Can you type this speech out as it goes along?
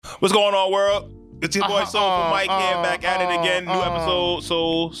What's going on, world? It's your boy Soulful Mike here, back at it again. New episode,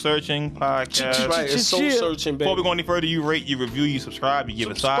 Soul Searching Podcast. Right, it's Soul Searching, baby. Before we go any further, you rate, you review, you subscribe, you give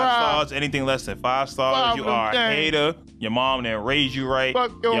us 5 stars. Anything less than 5 stars, you are a hater. Your mom didn't raise you right.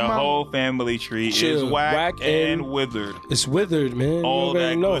 Your whole family tree is whack and withered. It's withered, man. All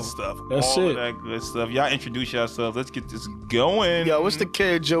that good stuff. That's all it. that good stuff. Y'all introduce yourselves. Let's get this going. Yo, what's the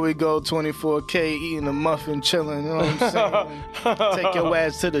kid Joey Gold 24K eating a muffin, chilling, you know what I'm saying? Take your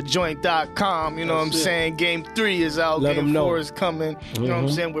ass to the joint.com, you know what I'm saying? Game 3 is out, Let Game 4 is coming. You know what I'm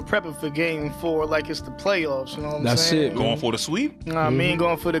saying? We're prepping for Game 4 like it's the playoffs, you know what I'm saying? That's it. Going for the sweep? You know what I mean?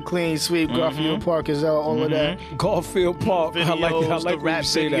 Going for the clean sweep. Garfield Park is out, all of that. Garfield Park. I like the when rap you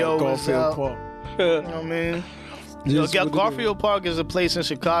say that, video is Garfield out. Park. You know what I mean? Yo, Garfield Park is a place in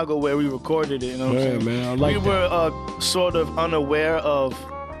Chicago where we recorded it, you know what I'm saying? Man, I like we were sort of unaware of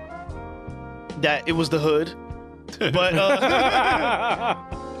that it was the hood. But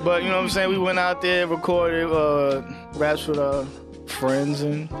but you know what I'm saying, we went out there, recorded raps with our friends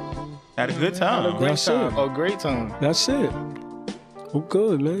and Had a good time. had a great That's time. it. A great time. That's it. Well,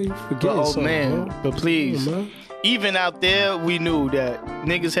 good, man. You forgetting But, oh something, man, bro. but please, Yeah, man. even out there, we knew that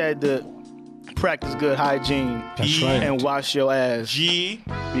niggas had to practice good hygiene That's right. and wash your ass G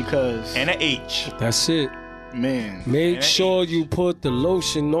because, and an H. That's it. man, Make And sure you put the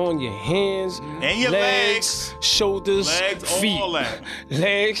lotion on your hands, And your legs. shoulders, Legs, feet, all that.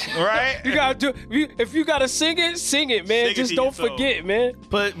 legs. Right? You gotta do. If you gotta sing it, man. Sing it Just to don't yourself. forget, man.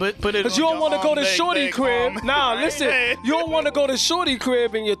 put it. Cause you don't want to go to shorty crib. Nah, Right? listen. You don't want to go to shorty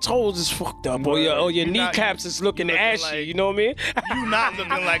crib and your toes is fucked up, or your You're not- kneecaps is looking looking ashy. like- You know what I mean? You not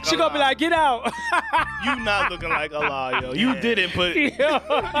looking like She gonna be like, get out. you not looking like Allah, yo. You didn't put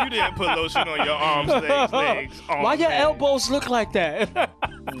Yeah. you didn't put lotion on your arms, legs. Why your elbows look like that?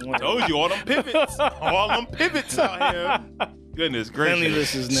 Told you, all them pivots. All them pivots out here. Goodness gracious.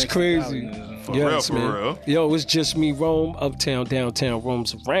 Cleanliness is next. It's crazy. For real, for real. Yo, it's just me, Rome, uptown, downtown,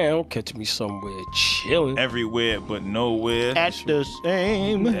 roams around. Catch me somewhere chilling. Everywhere but nowhere. At the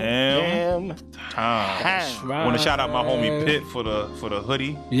same Damn time. time. I want to shout out my homie Pitt for the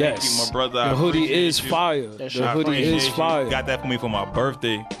hoodie. Yes. Thank you, my brother. I The hoodie appreciate is you. fire. That The I hoodie appreciate is you. fire. Got that for me for my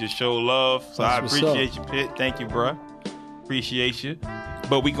birthday. Just show love. So I That's what's appreciate you, Pitt. Thank you, bruh. Appreciate you.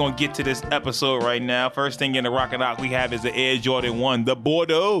 But we gonna get to this episode right now. First thing in the Rocket Rock we have is the Air Jordan 1, the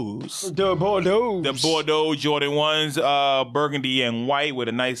Bordeaux's. The Bordeaux. The Bordeaux Jordan 1s, burgundy and white with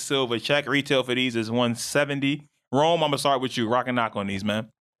a nice silver check. Retail for these is $170. Rome, I'm gonna start with you. Rock and knock on these, man.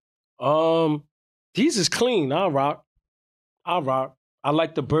 These is clean. I rock. I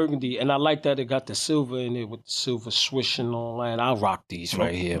like the burgundy, and I like that it got the silver in it with the silver swishing and all that. I rock these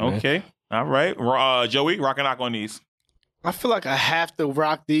right here, man. Okay. All right. Joey, rock and knock on these. I feel like I have to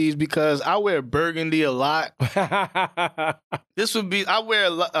rock these because I wear burgundy a lot. This would be I wear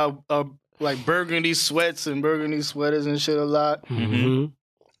like burgundy sweats and burgundy sweaters and shit a lot. Mm-hmm.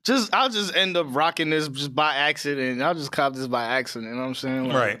 I'll just end up rocking this just by accident. I'll just cop this by accident. You know what I'm saying?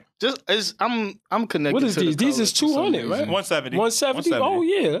 Like, Right. I'm connected. What is to these? The These is colors for some 200, reason. right? 170. 170? Oh,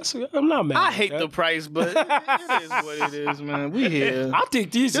 yeah. I'm not mad. I at hate that. the price, but it is what it is, man. We here. I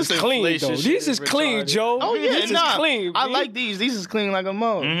think these This is clean, inflation though. shit These is is clean, retarded. Joe. Oh yeah, These is clean. I B. like these. These is clean like a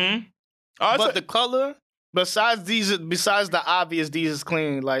mug. Mm-hmm. Oh, But the color, besides the obvious, these is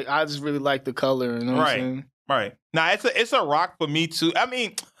clean. Like I just really like the color. You know what I'm saying? Right. Now it's a rock for me too. I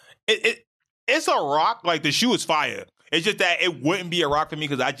mean, it's a rock. Like the shoe is fire. It's just that it wouldn't be a rock for me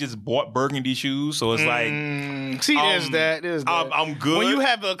because I just bought burgundy shoes, so it's like See, there's that. I'm good.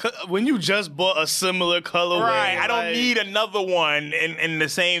 When you just bought a similar colorway, Right, I don't like- need another one in the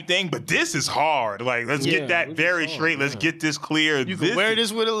same thing, but this is hard. Like, let's Yeah, get that this very is hard, straight. Let's yeah. get this clear. You can wear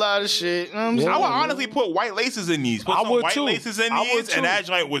this with a lot of shit. You know what I'm saying? I would Yeah, honestly put white laces in these. Put I some would white too. laces in I would these, and too. that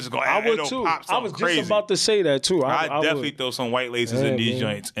joint was going. I would too. Pop I was crazy. just about to say that too. I I definitely would. throw some white laces Yeah, in these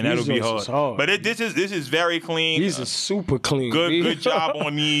man. joints, and These that'll be joints hard. is hard. But this is very clean. These are super clean. B. Good job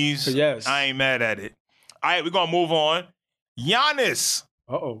on these. Yes. I ain't mad at it. All right, we're gonna move on. Giannis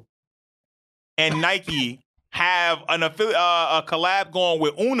Uh-oh. and Nike have a collab going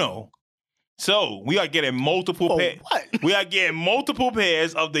with Uno. So we are getting multiple pairs. what? We are getting multiple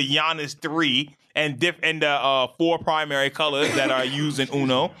pairs of the Giannis 3 and the 4 primary colors that are used in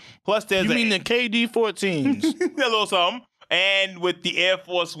Uno. Plus, there's You mean the KD 14s? a little something. And with the Air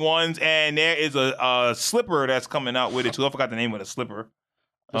Force Ones, and there is a slipper that's coming out with it too. I forgot the name of the slipper.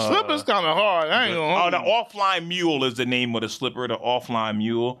 The slipper's kind of hard. I ain't gonna. The Offline Mule is the name of the slipper. The Offline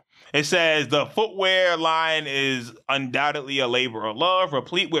Mule. It says the footwear line is undoubtedly a labor of love,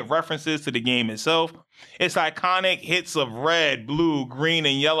 replete with references to the game itself. Its iconic hits of red, blue, green,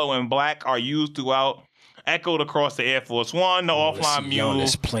 and yellow and black are used throughout, echoed across the Air Force One, the Offline Mule,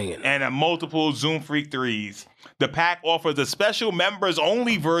 and multiple Zoom Freak 3s. The pack offers a special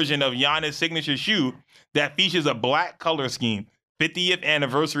members-only version of Giannis' signature shoe that features a black color scheme, 50th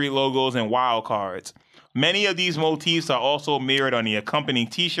anniversary logos, and wild cards. Many of these motifs are also mirrored on the accompanying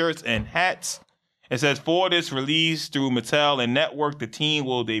t-shirts and hats. It says, for this release through Mattel and Network, the team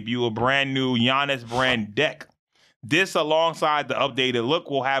will debut a brand new Giannis brand deck. This, alongside the updated look,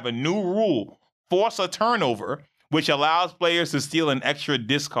 will have a new rule, force a turnover, which allows players to steal an extra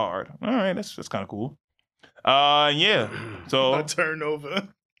discard. All right, that's kind of cool. Yeah. So a turnover.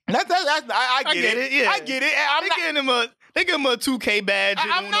 I get it. Yeah. I get it. They give him a 2K badge.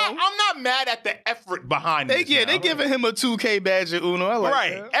 I'm not mad at the effort behind it. They giving him a 2K badge at Uno. I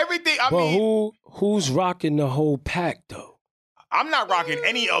like that. Everything. Who's rocking the whole pack though? I'm not rocking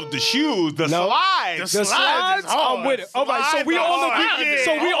any of the shoes. The slides. The slides. I'm with it. All right, so we all agree. Yeah.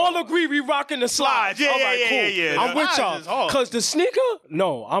 So we all agree we rocking the slides. Yeah, all right, cool. Yeah. I'm with y'all. Cause the sneaker,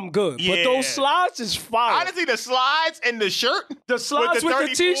 no, I'm good. Yeah. But those slides is fire. Honestly, the slides and the shirt. The slides with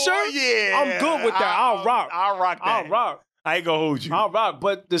the t-shirt. Yeah, I'm good with that. I'll rock that. I ain't gonna hold you. I'll rock.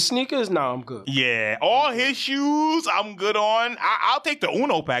 But the sneakers, I'm good. Yeah. All his shoes, I'm good on. I'll take the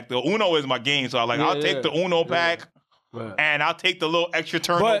Uno pack. The Uno is my game, so I'll take the Uno pack. Right. And I'll take the little extra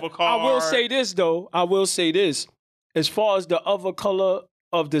turnover card. I will say this, though. As far as the other color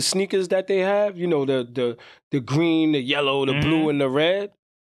of the sneakers that they have, you know, the green, the yellow, the blue, and the red,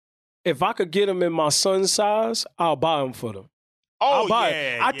 if I could get them in my son's size, I'll buy them for them. Oh,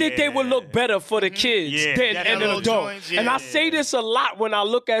 I think they would look better for the kids than an adult. And I say this a lot when I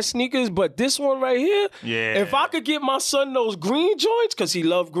look at sneakers, but this one right here, if I could get my son those green joints, because he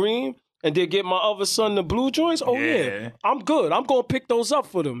loved green, and then get my other son the blue joints, I'm good. I'm going to pick those up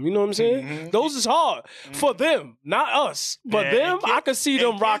for them. You know what I'm saying? Mm-hmm. Those is hard for them, not us. But them, I can see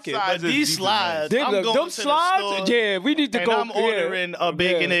them rocking. But these slides, I'm going to the store, we need to go. I'm ordering a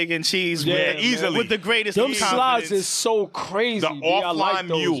bacon, egg, and cheese easily. With the greatest Them slides is so crazy. The Offline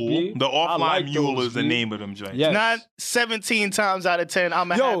Mule. The Offline Mule is the name of them joints. Yes. Not 17 times out of 10, I'm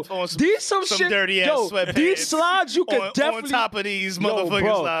going to have on some dirty-ass sweatpants. These slides, you could definitely... On top of these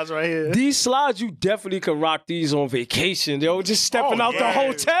motherfucking slides right here. These slides, you definitely could rock these on vacation. Yo, just stepping out the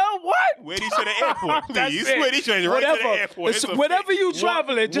hotel. What? Wear these to the airport, please. Wear these right to the airport. Whenever you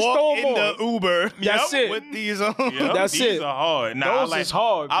traveling, just throw them on. The Uber. That's it. With these on. That's these are hard. Those is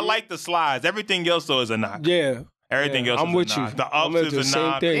hard. I like the slides. Everything else, though, is a knock. Yeah. Everything else I'm is with a you. knock. The ups is a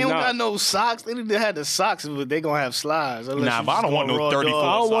knock. They don't got no socks. They need to have the socks, but they going to have slides. But I don't want no 34 socks.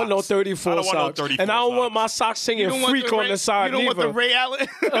 I don't want no 34 socks. And I don't want my socks singing freak on the side. You don't want the Ray Allen?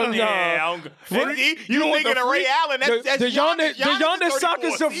 Yeah. You thinking of Ray Allen. The Giannis sock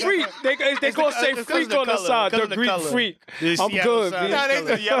is a freak. They going to say freak on the side. The Greek freak. I'm good. Nah, they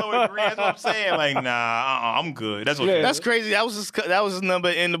the yellow and green. That's what I'm saying. I'm good. That's okay. That's crazy. That was his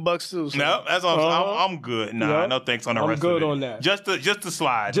number in the Bucks, too. No, that's what I'm good. Nah, no thanks on the rest of it. On that. Just the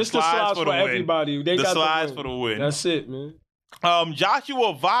slides. Just the slides for everybody. They the got slides for the win. That's it, man.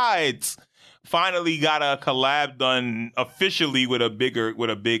 Joshua Vides finally got a collab done officially with a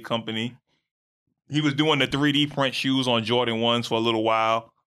big company. He was doing the 3D print shoes on Jordan 1s for a little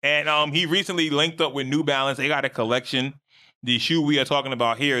while. And he recently linked up with New Balance. They got a collection. The shoe we are talking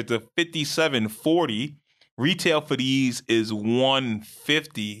about here is the 5740. Retail for these is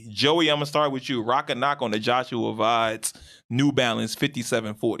 $150. Joey, I'm gonna start with you. Rock a knock on the Joshua Vides New Balance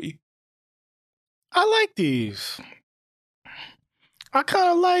 5740. I like these. I kind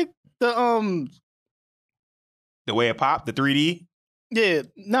of like the way it popped, the 3D. Yeah,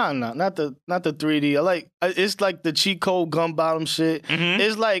 not the 3D. I like it's like the cheat code gum bottom shit. Mm-hmm.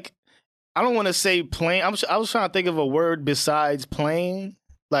 It's like I don't want to say plain. I was trying to think of a word besides plain.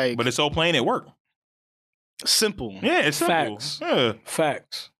 Like, but it's so plain it worked. Simple. Yeah, it's simple. Facts. Yeah.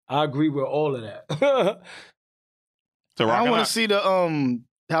 Facts. I agree with all of that. So I want to see the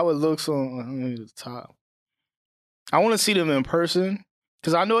how it looks on the top. I want to see them in person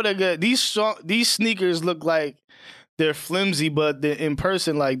because I know they're good. These sneakers look like they're flimsy, but they're in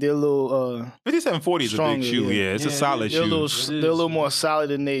person like they're a little 5740 is a big shoe. Yeah, it's a solid shoe. They're a little more solid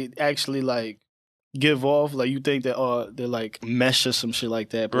than they actually like give off. Like you think that they're like mesh or some shit like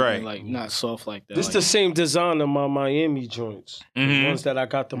that, but right. Like not soft like that. This the same design of my Miami joints. The ones that I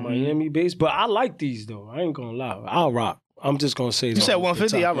got the Miami base. But I like these though. I ain't gonna lie. I'll rock. I'm just gonna say you said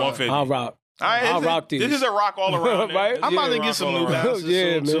 150. I'll rock. I'll rock these. This is a rock all around. Right? I'm about to get some New Balances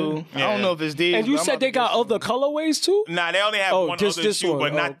soon, too. I don't know if it's these. And you said they got other colorways, too? Nah, they only have one other shoe,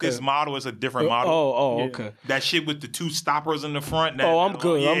 but not this model. It's a different model. Okay. That shit with the 2 stoppers in the front. I'm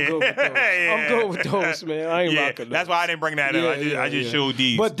good. I'm good with those. I'm good with those, man. I ain't rocking those. That's why I didn't bring that up. I just showed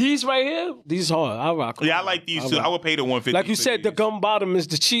these. But these right here, these hard. I rock them. Yeah, I like these too. I would pay the $150. Like you said, the gum bottom is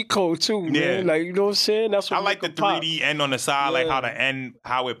the cheat code too, man. Yeah. Like, you know what I'm saying? That's what I like the 3D end on the side, like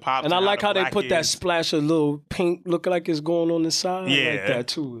how it pops. And I like how they put that splash of little pink looking like it's going on the side. Yeah. I like that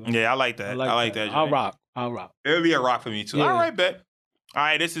too. Yeah, I like that. I like that. I'll rock. It'll be a rock for me too. Yeah. All right, bet. All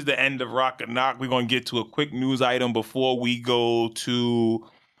right, this is the end of Rock and Knock. We're going to get to a quick news item before we go to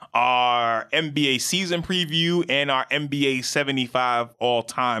our NBA season preview and our NBA 75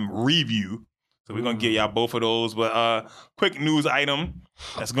 all-time review. So we're going to get y'all both of those. But quick news item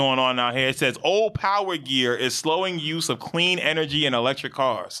that's going on out here. It says, old power gear is slowing use of clean energy in electric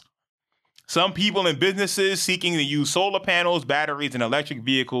cars. Some people and businesses seeking to use solar panels, batteries, and electric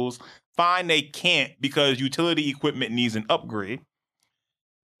vehicles find they can't because utility equipment needs an upgrade.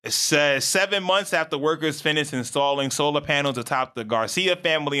 It says 7 months after workers finished installing solar panels atop the Garcia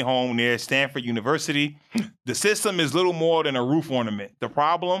family home near Stanford University, the system is little more than a roof ornament. The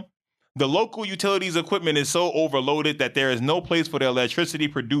problem? The local utilities equipment is so overloaded that there is no place for the electricity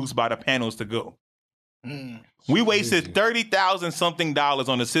produced by the panels to go. We wasted $30,000 something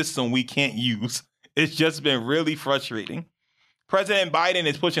on a system we can't use. It's just been really frustrating. President Biden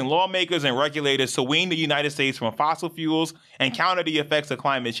is pushing lawmakers and regulators to wean the United States from fossil fuels and counter the effects of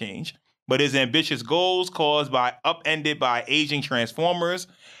climate change. But his ambitious goals upended by aging transformers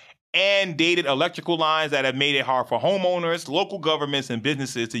and dated electrical lines that have made it hard for homeowners, local governments, and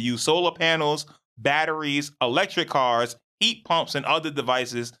businesses to use solar panels, batteries, electric cars, heat pumps, and other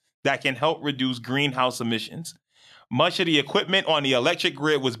devices that can help reduce greenhouse emissions. Much of the equipment on the electric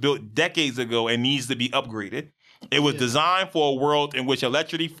grid was built decades ago and needs to be upgraded. It was designed for a world in which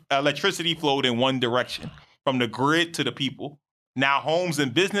electricity flowed in one direction, from the grid to the people. Now homes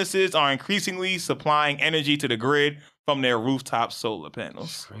and businesses are increasingly supplying energy to the grid from their rooftop solar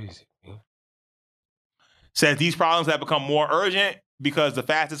panels. Crazy, man. Says these problems have become more urgent because the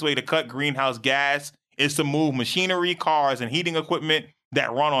fastest way to cut greenhouse gas is to move machinery, cars, and heating equipment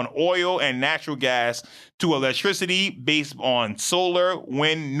that run on oil and natural gas to electricity based on solar,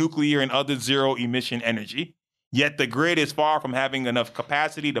 wind, nuclear, and other zero-emission energy. Yet the grid is far from having enough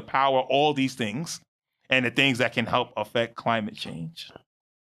capacity to power all these things and the things that can help affect climate change.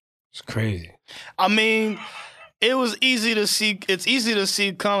 It's crazy. I mean, it was easy to see. It's easy to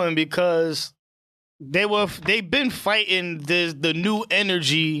see coming because they've been fighting the new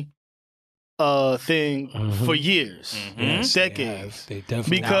energy thing for years, decades. They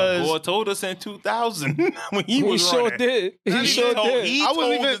definitely because Gore told us in 2000 when he was sure running. did. He sure did. He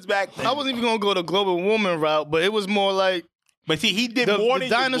told us back then. I wasn't even gonna go the global warming route, but it was more like. But see, he did more than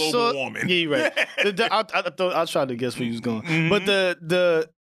just global warming. Yeah, you're right. I tried to guess where you was going, but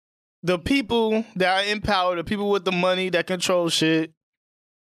the people that are in power, the people with the money that control shit,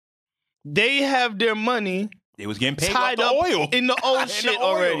 they have their money. They was getting paid tied off the up oil. in the old shit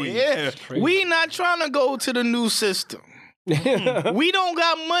already. Yeah, we not trying to go to the new system. We don't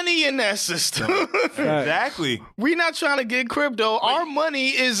got money in that system. Exactly. We not trying to get crypto. Our money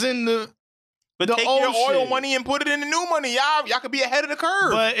is in the take old your oil shit. money and put it in the new money. Y'all could be ahead of the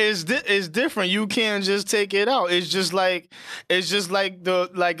curve. But it's different. You can't just take it out. It's just like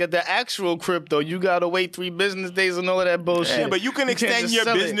the actual crypto. You gotta wait 3 business days and all of that bullshit. Yeah, but you can extend your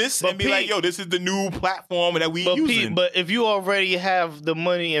business and be like, yo, this is the new platform that we using. But if you already have the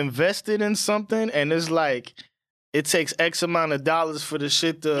money invested in something and it's like it takes X amount of dollars for the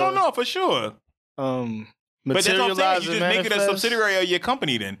shit to No, for sure. Materialize but that's what I'm saying. You just make it a manifest. subsidiary of your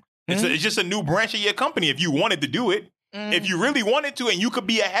company then. It's just a new branch of your company if you wanted to do it. If you really wanted to, and you could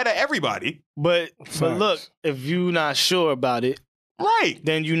be ahead of everybody. But look, if you're not sure about it, right,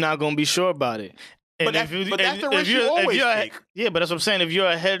 then you're not gonna be sure about it. And that's the risk you always take. Yeah, but that's what I'm saying. If you're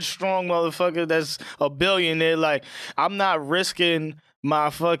a headstrong motherfucker that's a billionaire, like I'm not risking my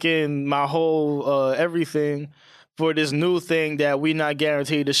whole everything for this new thing that we not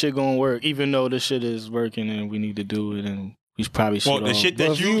guaranteed the shit gonna work, even though the shit is working and we need to do it and. We probably should. Well, the shit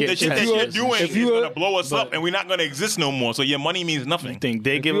that you're doing is going to blow us up, and we're not going to exist no more. So your money means nothing. You think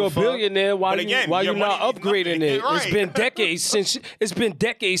they give you're a fuck? Billionaire? Why you not upgrading it? Right. It's been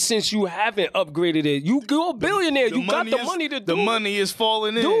decades since you haven't upgraded it. You're a billionaire. You got the money to do it. The money is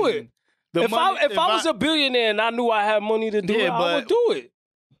falling in. Do it. If I was a billionaire and I knew I had money to do it, I would do it.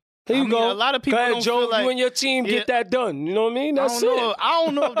 Here you go. A lot of people don't Joe, feel like you and your team get that done. You know what I mean? That's it. I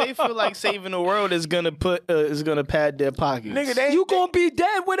don't know if they feel like saving the world is gonna pad their pockets. Nigga, you gonna be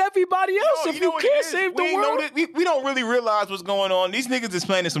dead with everybody else if you can't save the world. We don't really realize what's going on. These niggas is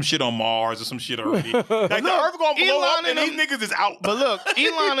planning some shit on Mars or some shit already. Like the Earth gonna blow up and these niggas is out. But look,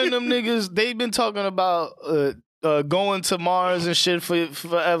 Elon and them niggas, they've been talking about going to Mars and shit for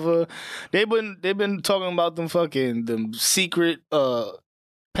forever. They've been talking about them secret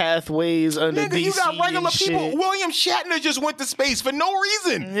pathways under DC. You got regular people. Shit. William Shatner just went to space for no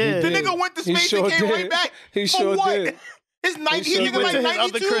reason. Yeah. The nigga went to space and came right back. He for sure what? did. His 90, he went to his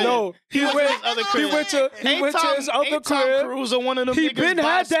other crib. No, he went to his other crib. He went to his other crib. Tom Cruise or one of them he niggas been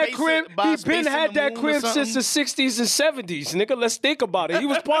had that crib. He been had that crib since the 60s and 70s. Nigga, let's think about it. He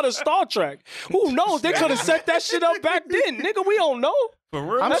was part of Star Trek. Who knows? They could have set that shit up back then. Nigga, we don't know. For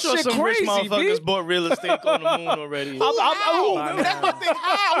real? I'm sure some rich motherfuckers bought real estate on the moon already. That's my thing.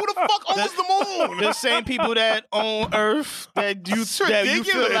 How? Who the fuck owns the moon? The same people that own Earth that you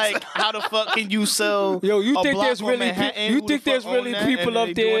feel like, how the fuck can you sell? Yo, you a think block there's on really Manhattan? you think there's really people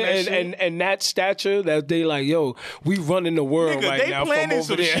up there and that stature that they like, yo, we running the world right now from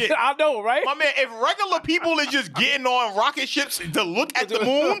over there. Shit. I know, right? My man, if regular people is just getting on rocket ships to look at the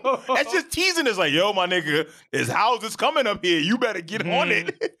moon, that's just teasing us like, yo, my nigga, there's houses coming up here. You better get on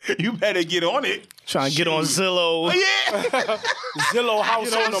it. You better get on it. Trying to get on Zillow. Yeah. Zillow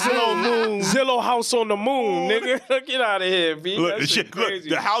house on the moon. Zillow house on the moon, nigga. Get out of here, B. Look,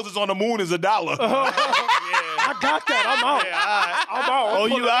 the houses on the moon is $1. I got that. I'm out. Yeah, I'm out. Oh,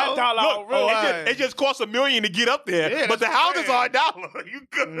 you out? Look, it just costs $1 million to get up there, yeah, but the houses are $1. You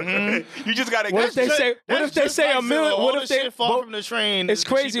good? You just gotta. What if they say? What if they say $1 million? What if they fall from the train? It's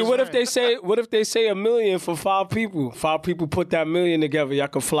crazy. What if they say? What if they say $1 million for 5 people? 5 people put that $1 million together. Y'all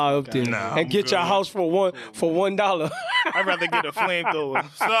can fly up there and get your house for $1. I'd rather get a flamethrower.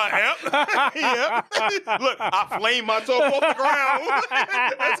 Yep. Look, I flame myself off the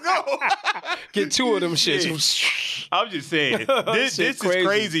ground. Let's go. Get 2 of them shits. I'm just saying, this is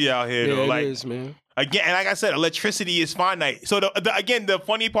crazy out here, though. It is, man. Again, and like I said, electricity is finite. So again, the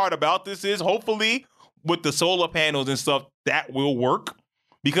funny part about this is, hopefully, with the solar panels and stuff, that will work.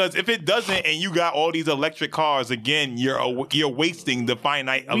 Because if it doesn't, and you got all these electric cars, again, you're wasting the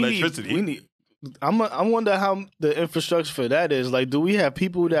finite electricity. I wonder how the infrastructure for that is. Like, do we have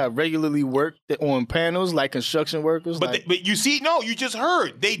people that regularly work on panels, like construction workers? But you see, no, you just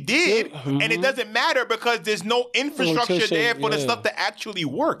heard they did, and it doesn't matter because there's no infrastructure there for the stuff to actually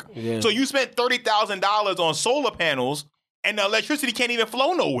work. Yeah. So you spent $30,000 on solar panels, and the electricity can't even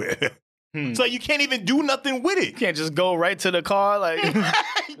flow nowhere. So you can't even do nothing with it. You can't just go right to the car. Like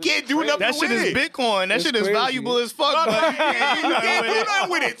you can't do nothing with it. That shit is Bitcoin. That shit is valuable as fuck. No, you can't do nothing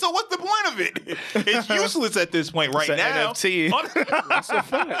with it. So what's the point of it? It's useless at this point right now. NFT. That's a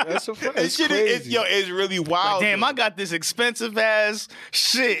fact. That's a fact. This shit is really wild. Like, damn, I got this expensive ass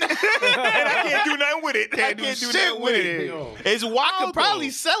shit. And I can't do nothing with it. I can't do nothing with it. It's wild. I could probably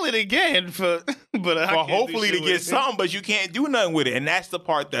sell it again for hopefully to get something, but you can't do nothing with it. And that's the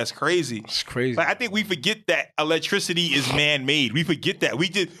part that's crazy. It's crazy. Like, I think we forget that electricity is man-made. We forget that.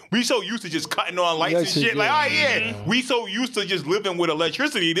 We so used to just cutting on lights and shit. Like, oh yeah, we so used to just living with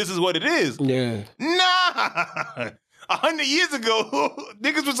electricity. This is what it is. Yeah. Nah. 100 years ago,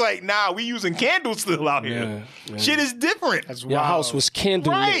 niggas was like, nah, we using candles still out here. Yeah. Shit is different. Your house was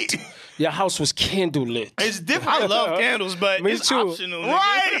candle lit. Your house was candle lit. It's different. I love candles, but it's optional.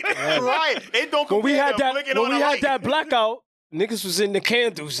 Right. Right. It don't compare when we had to that blackout, niggas was in the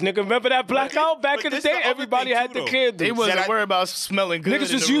candles. Nigga, remember that blackout back in the day? Everybody had the candles. They wasn't worried about smelling good.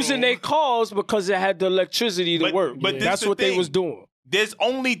 Niggas was using their cars because it had the electricity to work. But that's what they was doing. There's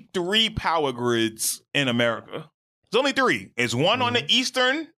only 3 power grids in America. There's only 3. It's one on the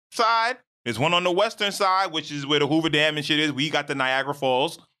eastern side. There's one on the western side, which is where the Hoover Dam and shit is. We got the Niagara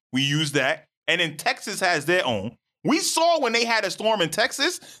Falls. We use that. And then Texas has their own. We saw when they had a storm in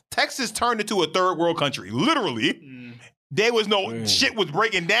Texas, Texas turned into a third world country. Literally. There was no shit was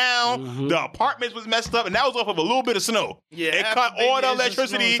breaking down. The apartments was messed up, and that was off of a little bit of snow. Yeah, it cut all the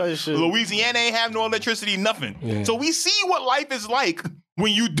electricity. Louisiana ain't have no electricity, nothing. Yeah. So we see what life is like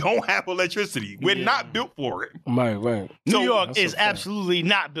when you don't have electricity. We're not built for it. Right. New York is absolutely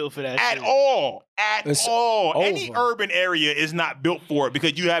not built for that at shit. all. At all. Over. Any urban area is not built for it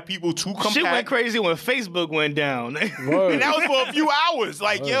because you have people too compact. Shit went crazy when Facebook went down. And that was for a few hours.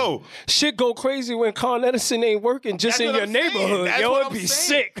 Like, yo. Shit go crazy when Con Edison ain't working just in your neighborhood. Yo, it'd be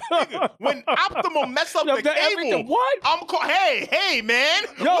sick. Nigga, when Optimum mess up the cable. What? Hey, man.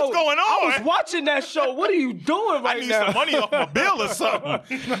 Yo, what's going on? I was watching that show. What are you doing right now? I need some money off my bill or something.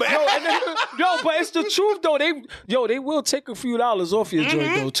 But it's the truth, though. They will take a few dollars off your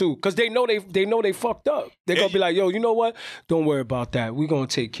joint, though, too. Because they know they fucked up. They're going to be like, yo, you know what? Don't worry about that. We're going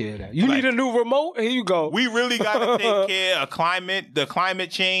to take care of that. You need a new remote? Here you go. We really got to take care of the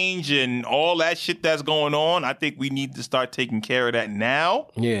climate change and all that shit that's going on. I think we need to start taking care of that now.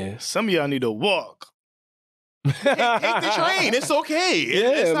 Yeah. Some of y'all need to walk. Take the train. It's okay.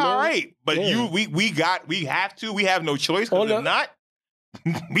 It's all right. But we have to. We have no choice because if not,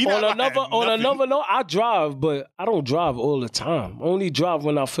 on another note, I drive, but I don't drive all the time. I only drive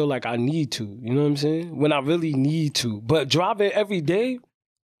when I feel like I need to. You know what I'm saying? When I really need to. But driving every day,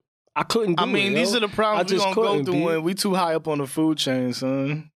 I couldn't do it. I mean, these are the problems we're going to go through when we too high up on the food chain,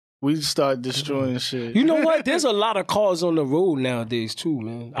 son. We start destroying shit. You know what? There's a lot of cars on the road nowadays too,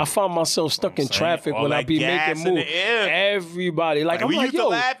 man. I find myself stuck in traffic when I be making moves. Everybody, like I'm we like, used to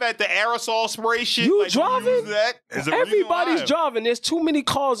laugh at the aerosol spray shit. You like, driving? Everybody's driving. driving. There's too many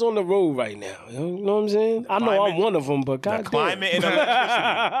cars on the road right now. You know what I'm saying? I know I'm one of them, but goddamn. The climate and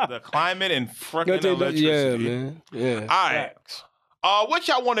electricity. The climate and freaking electricity. Yeah, man. Yeah. All right. What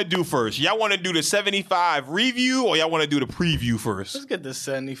y'all want to do first? Y'all want to do the 75 review or y'all want to do the preview first? Let's get the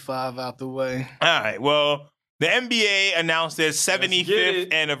 75 out the way. All right. Well, the NBA announced their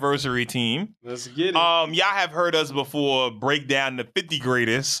 75th anniversary team. Let's get it. Y'all have heard us before break down the 50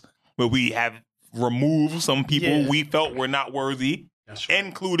 greatest, where we have removed some people we felt were not worthy. That's right.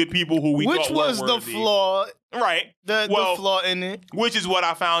 Included people who we thought were worthy. Which was the flaw. Right. The flaw in it. Which is what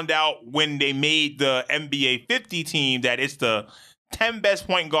I found out when they made the NBA 50 team, that it's the 10 best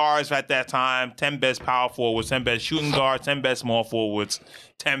point guards at that time, 10 best power forwards, 10 best shooting guards, 10 best small forwards,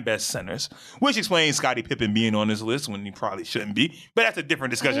 10 best centers. Which explains Scottie Pippen being on this list when he probably shouldn't be. But that's a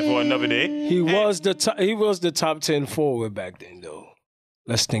different discussion for another day. He was the top 10 forward back then, though.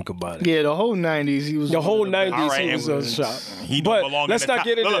 Let's think about it. Yeah, the whole 90s, he was. The whole 90s, he was a shot. He don't belong let's in the not top.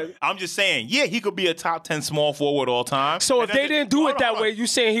 get into Look, I'm just saying, he could be a top 10 small forward all time. So if they didn't do it that way, you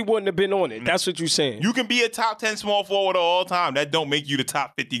saying he wouldn't have been on it. That's what you're saying. You can be a top 10 small forward all time. That don't make you the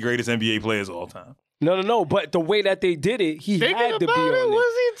top 50 greatest NBA players all time. No. But the way that they did it, he had to be on it.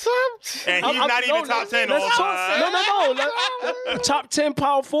 Was he top 10? And he's not even top 10 all time. No. Top 10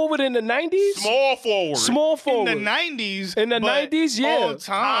 power forward in the 90s? Small forward. In the 90s. In the 90s, yeah. All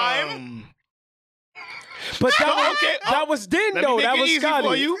time. But that was then, though. That was Scottie.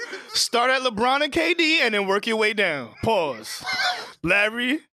 For you. Start at LeBron and KD and then work your way down. Pause.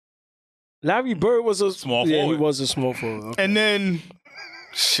 Larry Bird was a small forward. Yeah, he was a small forward. Okay. And then...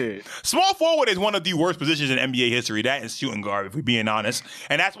 Shit. Small forward is one of the worst positions in NBA history. That is shooting guard, if we're being honest.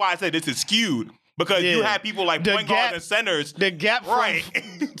 And that's why I said this is skewed. Because you have people like point guards and centers. The gap from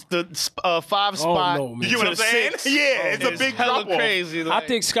the 5 spot. No, you know what I'm saying? 6. Yeah, it's a big drop off. Crazy. I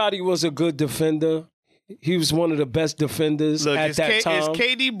think Scottie was a good defender. He was one of the best defenders at that time. Is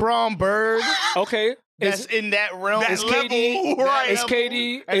KD Braun Bird? Okay. That's in that realm. It's KD. Right. It's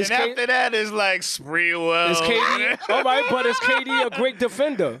KD. And then after that is like Sprewell. It's KD. All right, but is KD a great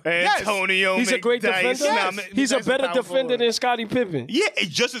defender? Antonio. He's a great defender. Yes. He's a better defender than Scottie Pippen. Yeah,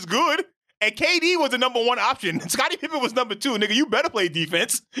 just as good. And KD was the number one option. Scottie Pippen was number 2. Nigga, you better play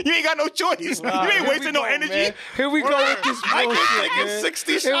defense. You ain't got no choice. You ain't wasting no energy. Man. Here we go with this bullshit, man.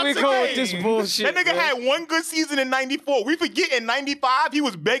 60 shots Here we go with this bullshit. That nigga had one good season in 94. We forget in 95, he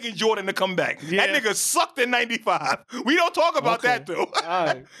was begging Jordan to come back. Yeah. That nigga sucked in 95. We don't talk about that, though. All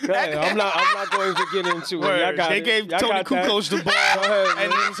right. I'm not going to get into it. They gave Tony Kukoc the ball,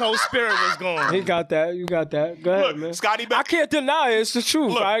 and his whole spirit was gone. He got that. You got that. Go ahead, man. Scottie, I can't deny it. It's the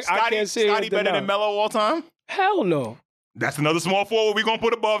truth. Look, I can't say Scottie better than Melo all time? Hell no. That's another small forward we're going to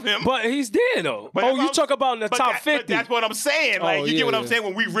put above him. But he's there, though. You talk about in the top 50. But that's what I'm saying. Like, you get what I'm saying?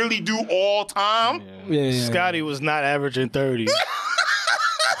 When we really do all time. Yeah. Scottie was not averaging 30.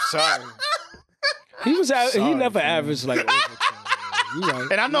 Sorry. He never averaged like over 20.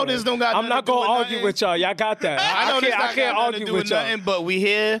 Right. And I know this don't got I'm not going to argue with y'all. Y'all got that. I can't argue with y'all. But we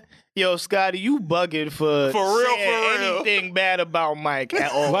here. Yo, Scottie, you bugging for real. Anything bad about Mike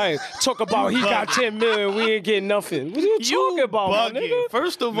at all. Right. Talk about he got $10 million, we ain't getting nothing. What are you talking about, nigga?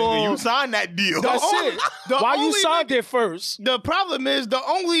 First of all, you signed that deal. That's it. Why you signed it first? The problem is the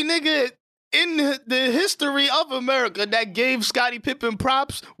only nigga in the history of America that gave Scottie Pippen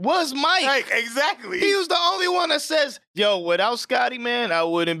props was Mike. Exactly. He was the only one that says, "Yo, without Scottie, man, I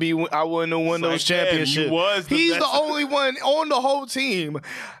wouldn't have won those championships." He's the only one on the whole team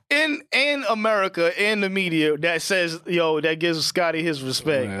in America in the media that says, "Yo, that gives Scottie his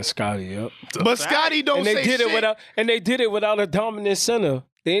respect." Man, Scottie, yep. But Scottie don't say shit. They did it without a dominant center.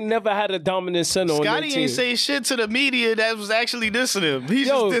 They never had a dominant center on their team. Scottie ain't say shit to the media that was actually dissing him. He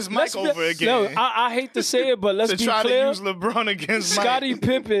just dissed Mike over again. No, I hate to say it, but let's be clear. To use LeBron against Mike.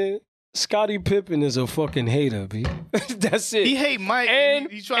 Scottie Pippen is a fucking hater, B. That's it. He hate Mike. And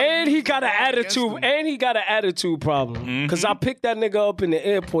he got an attitude. And he got an attitude problem. Because I picked that nigga up in the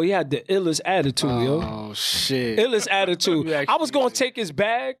airport. He had the illest attitude, yo. Oh, shit. Illest attitude. I was going to take his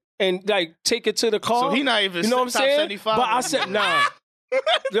bag and, like, take it to the car. So he not even top 75. But I said, nah.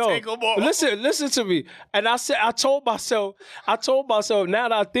 Yo, listen to me. And I told myself, now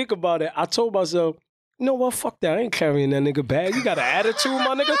that I think about it, I told myself, you know what? Fuck that. I ain't carrying that nigga bag. You got an attitude,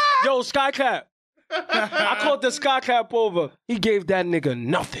 my nigga? Yo, Skycap. I called the Skycap over. He gave that nigga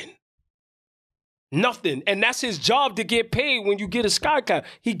nothing. Nothing. And that's his job to get paid when you get a Skycap.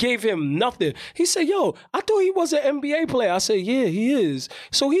 He gave him nothing. He said, yo, I thought he was an NBA player. I said, yeah, he is.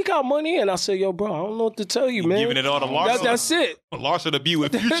 So he got money. And I said, yo, bro, I don't know what to tell you, man. Giving it all to Larsa. That's it. Larsa to be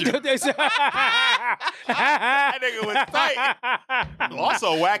with Future. That nigga was tight.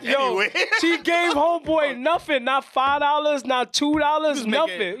 Also whack anyway. He gave homeboy nothing. Not $5, not $2,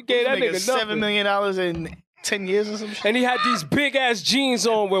 nothing. He gave that nigga $7 million in 10 years or some shit. And he had these big ass jeans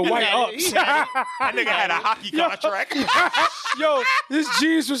on with white ups. That nigga had a hockey contract. Yo, his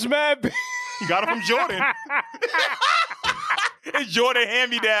jeans was mad big. He got it from Jordan. It's Jordan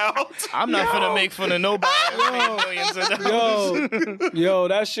hand-me-down. I'm not finna make fun of nobody. Yo,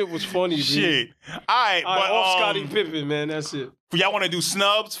 that shit was funny, dude. Shit. All right, but off Scottie Pippen, man. That's it. Y'all want to do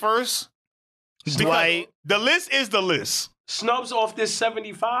snubs first? Dwight. The list is the list. Snubs off this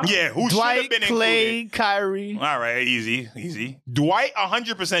 75? Yeah, who should have been Clay, included? Kyrie. All right, easy. Dwight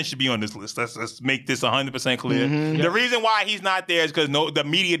 100% should be on this list. Let's make this 100% clear. The reason why he's not there is because the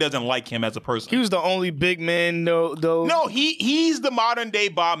media doesn't like him as a person. He was the only big man, though. No, he's the modern day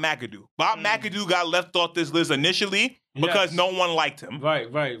Bob McAdoo. Bob McAdoo got left off this list initially because no one liked him.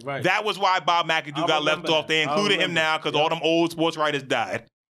 Right. That was why Bob McAdoo got left off. They included him now because all them old sports writers died.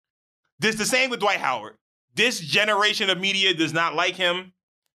 This the same with Dwight Howard. This generation of media does not like him,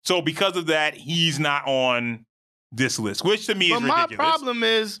 so because of that, he's not on this list, which to me is ridiculous. But my problem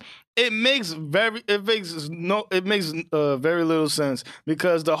is, it makes very little sense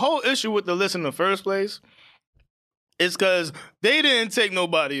because the whole issue with the list in the first place is because they didn't take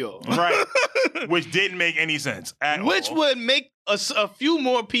nobody off, right? Which didn't make any sense at all. Which would make a few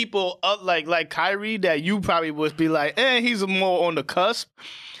more people up, like Kyrie, that you probably would be like, he's more on the cusp.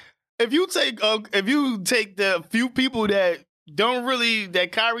 If you take the few people that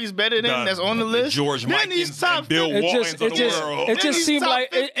Kyrie's better than that's on the list, George Michaels and Bill Waltons of the world. It just seemed like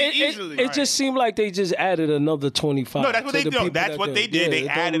it just seemed like they just added another 25. No, that's what they did. That's what they did. They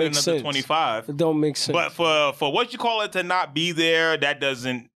added another 25. It don't make sense. But for what you call it to not be there, that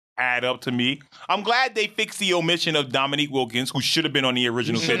doesn't add up to me. I'm glad they fixed the omission of Dominique Wilkins, who should have been on the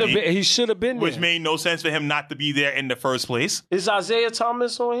original 50. He should have been there. Which made no sense for him not to be there in the first place. Is Isaiah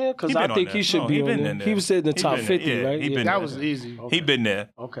Thomas on here? Because I think he should be on there. He was in the top 50, right? That was easy. Okay. He been there.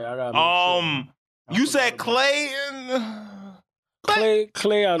 Okay, I got you said Clay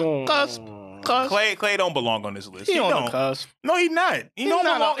Clay, I don't... Clay don't belong on this list. He on the cusp. No, he's not. He's not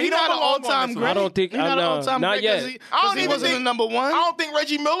an all-time great. I don't think. Not yet. He wasn't the number one. I don't think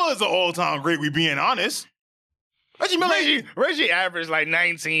Reggie Miller is an all-time great. We being honest. Reggie averaged like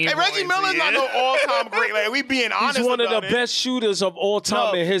 19. Hey, Reggie Miller's not no all-time great. Like, we being honest. He's one of the best shooters of all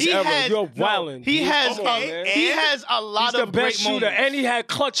time in his era. You're wilding. He has a lot of great shooter, moments. and he had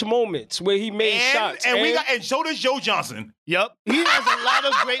clutch moments where he made shots. And so does Joe Johnson. Yep. He has a lot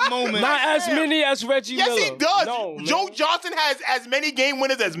of great moments. Not as many as Reggie Miller. Yes, he does. No, Joe Johnson has as many game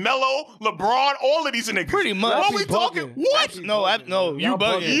winners as Melo, LeBron, all of these niggas. Pretty much. What are we talking? What? No, you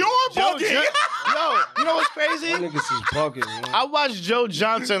bugging. You're bugging. No, you know what's crazy? Niggas is bugging, man. I watched Joe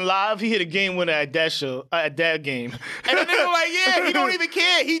Johnson live. He hit a game winner at that show, at that game. And the nigga like, yeah, he don't even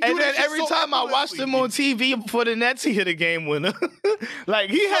care. And then every time I watched him on TV for the Nets, he hit a game winner.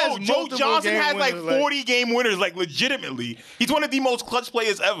 Like, he has Joe Johnson has like 40 game winners, like legitimately. He's one of the most clutch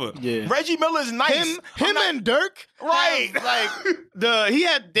players ever. Yeah. Reggie Miller is nice. Him and Dirk, right?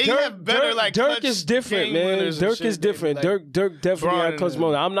 They have better like. Dirk is different, man. Dirk is different. Dirk definitely had clutch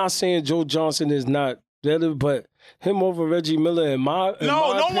moments. I'm not saying Joe Johnson is not better, but him over Reggie Miller in my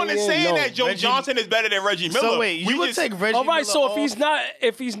no opinion, one is saying that Joe Johnson is better than Reggie Miller. So wait, you would take Reggie Miller. All right, so off?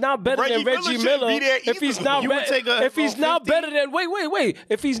 if he's not better than Reggie Miller, if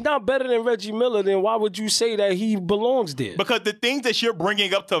he's not better than Reggie Miller, then why would you say that he belongs there? Because the things that you're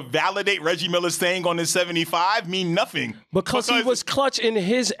bringing up to validate Reggie Miller's staying on his 75 mean nothing. Because he was clutch in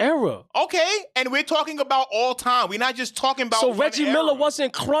his era. Okay, and we're talking about all time. We're not just talking about. So Reggie Miller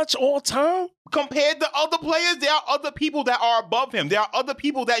wasn't clutch all time? Compared to other players, there are other people that are above him. There are other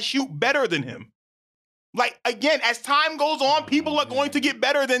people that shoot better than him. Like, again, as time goes on, people are going to get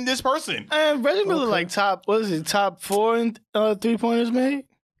better than this person. And Reggie Miller, top 4 in 3-pointers made?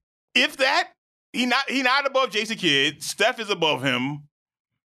 If that, he not above Jason Kidd. Steph is above him.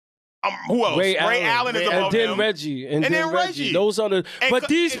 Who else? Ray Allen is above him. And then Reggie. Those are the. But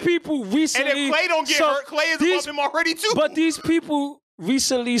these people recently. And if Clay don't get hurt, Clay is above him already too. But these people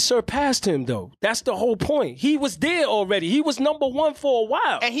recently surpassed him, though. That's the whole point. He was there already. He was number one for a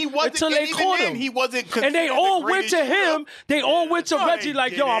while. And he wasn't until they caught him. He wasn't. And they all went to him. They all went to Reggie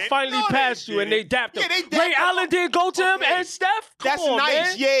like, yo, I finally passed you. And they dapped him. Ray Allen did go to him and Steph. That's nice.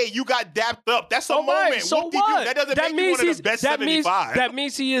 Man. Yeah, you got dapped up. That's a moment. So what? That doesn't make you one of the best 75. That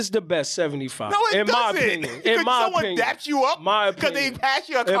means he is the best 75. No, it doesn't. My opinion. In my opinion. Someone dapped you up because they passed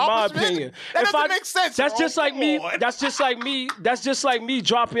your accomplishment? In my opinion. That doesn't make sense. That's just like me. That's just like me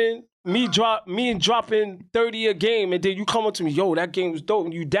dropping 30 a game, and then you come up to me, yo, that game was dope,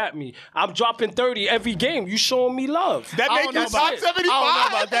 and you dap me. I'm dropping 30 every game. You showing me love. That makes you top 75. I don't know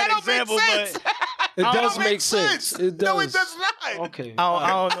about that example, but it does make sense. It does. No, it does not. Okay. I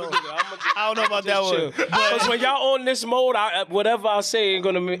don't know. I don't know about that one. Because when y'all on this mode, whatever I say ain't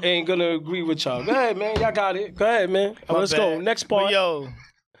gonna agree with y'all. Go ahead, man. Y'all got it. Go ahead, man. Let's go. Next part. But yo,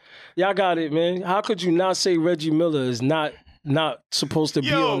 y'all got it, man. How could you not say Reggie Miller is not supposed to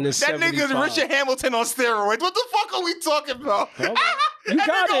be on this 75? That nigga's Richard Hamilton on steroids. What the fuck are we talking about? You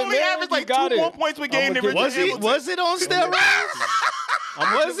got it, only man. averaged like 2 more points per game than Richard Hamilton. Was it on steroids?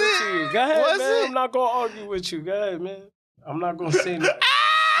 Was it? Go ahead, man. I'm not gonna argue with you. Go ahead, man. I'm not gonna say nothing.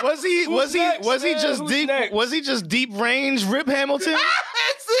 Was he just deep range Rip Hamilton?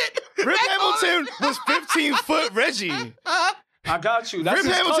 That's it. Rip Hamilton was 15-foot Reggie. I got you. That's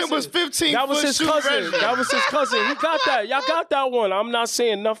Rip Hamilton was 15. That was his cousin. That was his cousin. He got that. Y'all got that one. I'm not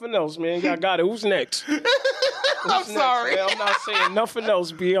saying nothing else, man. Y'all got it. Who's next? I'm sorry. Man? I'm not saying nothing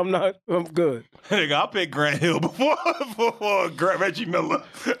else, B. I'm good. Nigga, I'll pick Grant Hill before Reggie Miller.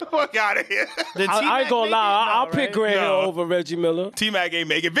 Fuck out of here. I ain't gonna lie. I'll pick Grant Hill over Reggie Miller. T-Mac ain't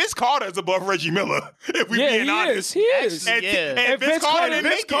making. Vince Carter is above Reggie Miller. If we being honest. He is. And Vince Carter didn't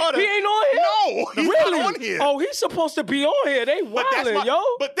make it. He ain't on here? No, he's not on here. Oh, he's supposed to be on here. They wildin', yo.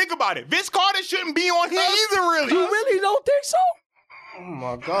 But think about it. Vince Carter shouldn't be on here either, really. You really don't think so? Oh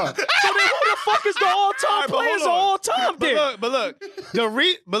my God! So then, who the fuck is the all-time players of all time? But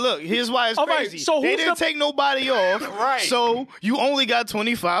look, here's why it's crazy. Right, so they didn't take nobody off, right? So you only got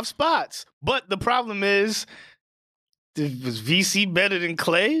 25 spots. But the problem is, was VC better than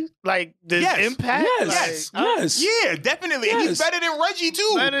Clay? Like the impact? Yes. Yeah, definitely. Yes. And he's better than Reggie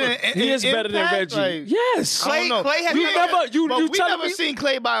too. He is better than Reggie. Like, yes. Clay has we never seen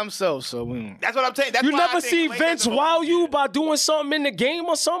Clay by himself. So that's what I'm saying. That's you never see Vince wow you by doing something in the game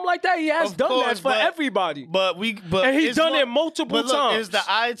or something like that. He has done that for everybody. And he's done it multiple times. It's the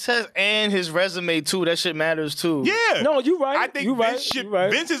eye test and his resume too. That shit matters too. Yeah. No, you're right. I think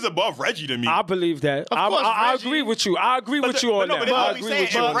Vince is above Reggie to me. I believe that. I agree with you. I agree with you on that. But I agree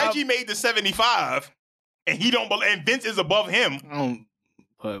with you. If Reggie made the 75 and and Vince is above him.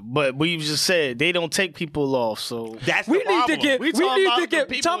 But we just said they don't take people off, so that's the problem. We need to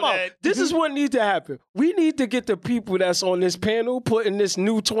get. Time out. This is what needs to happen. We need to get the people that's on this panel putting this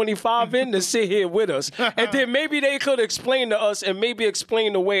new 25 in to sit here with us, and then maybe they could explain to us and maybe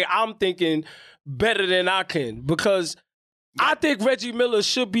explain the way I'm thinking better than I can, because I think Reggie Miller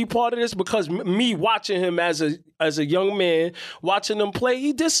should be part of this, because me watching him as a young man, watching him play,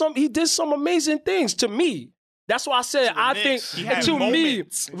 he did some amazing things to me. That's why I said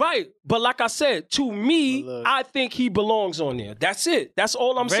right. But like I said, to me, I think he belongs on there. That's it. That's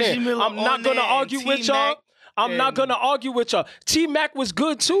all I'm saying. I'm not gonna argue with y'all. I'm not gonna argue with y'all. T-Mac was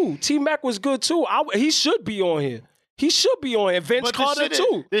good too. He should be on here. He should be on here. Vince Carter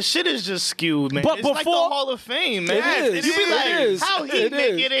too. This shit is just skewed, man. But it's like the Hall of Fame, man. It is. How he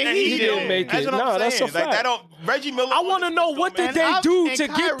make it and he didn't make it. That's what I'm saying. That's a fact. Reggie Miller. I want to know what did they do to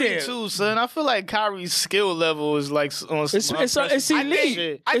get there too, son. I feel like Kyrie's skill level is like on. It's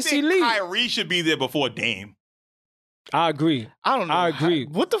elite. I think Kyrie should be there before Dame. I agree. I don't know. I agree.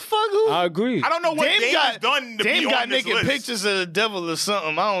 What the fuck? I agree. I don't know what Dame has done to Dame be got on this naked list. pictures of the devil or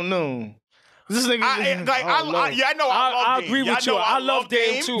something. I don't know. This nigga, I agree with you. I love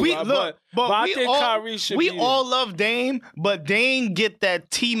Dame too. But I think Kyrie should be. We all love Dame, but Dame get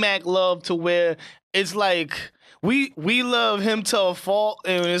that T-Mac love to where it's like we love him to a fault,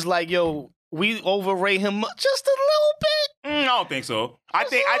 and it's like, yo, we overrate him just a little bit. I don't think so. I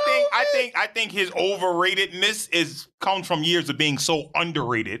think his overratedness comes from years of being so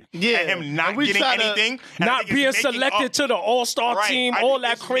underrated. Yeah, and him not getting anything, not being selected to the All-Star team, all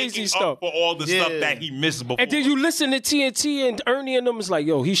that crazy stuff for all the stuff that he missed before. And then you listen to TNT and Ernie and them is like,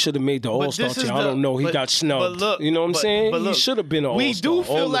 yo, he should have made the All-Star team. I don't know, he got snubbed. But look, you know what I'm saying? But look, he should have been an All-Star. We do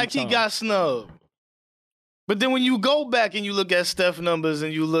feel like he got snubbed. But then when you go back and you look at Steph numbers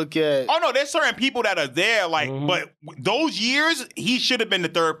and you look at... Oh, no, there's certain people that are there, but those years, he should have been the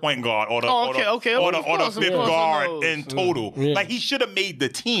third point guard or the fifth guard in total. Yeah. Like, he should have made the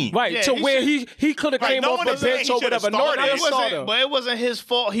team. Right, to where he could have came off the bench or whatever. But it wasn't his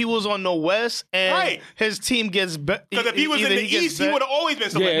fault. He was on the West, and his team gets better. Because if he was in the East, he would have always been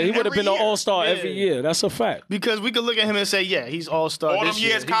selected. Yeah, he would have been an All-Star every year. That's a fact. Because we could look at him and say, yeah, he's All-Star all them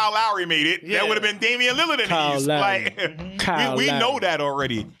years Kyle Lowry made it, there would have been Damian Lillard in the East. Like, we know that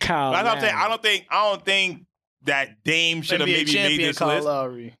already. That's what I'm saying. I don't think that Dame should have maybe made this list.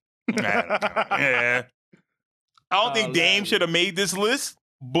 Lowry. Yeah. I don't think Dame should have made this list,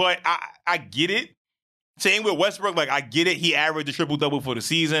 but I get it. Same with Westbrook. Like, I get it. He averaged a triple-double for the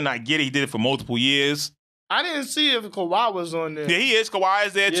season. I get it. He did it for multiple years. I didn't see if Kawhi was on there. Yeah, he is. Kawhi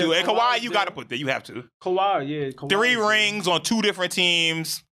is there, too. And Kawhi, you got to put there. You have to. Kawhi. 3 rings on 2 different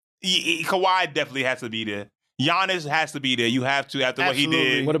teams. Kawhi definitely has to be there. Giannis has to be there. You have to after what he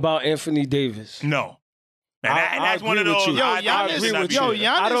did. What about Anthony Davis? No. And that's one of those. I agree with you.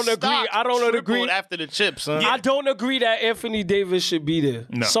 Giannis I don't agree after the chips, son. I don't agree that Anthony Davis should be there.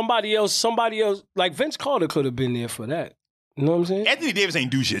 No. Somebody else, like Vince Carter could have been there for that. You know what I'm saying? Anthony Davis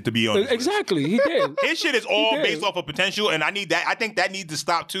ain't do shit, to be honest. Exactly, he did. His shit is all based off of potential, and I think that needs to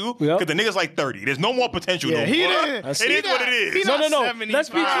stop too. Because the nigga's like 30. There's no more potential. It is what it is. No. Let's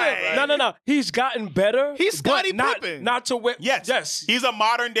be clear. No. He's gotten better. He's Scottie Pippen. Not to win. Yes. He's a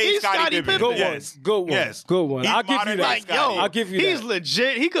modern day Scottie Pippen. Good one. I'll give you that. I'll give you that. He's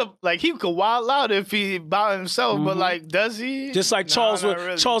legit. He could wild out if he by himself, but like, does he? Just like Charles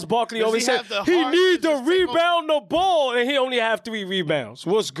Barkley always said, he need to rebound the ball, and he only have 3 rebounds.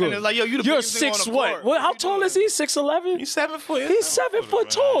 What's good? Like, yo, you're 6 what? How tall is he? 6'11"? He's 7 foot. He's 7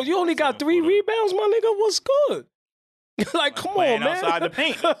 foot tall. You only got 3 rebounds, my nigga. What's good? Like, come on, man. Outside the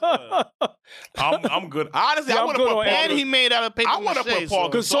paint. I'm good. Honestly, I want to put Paul. And he made out of paper. I want to put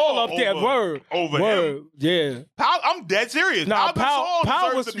Paul Gasol up there. Word. Him. Yeah. I'm dead serious. Nah,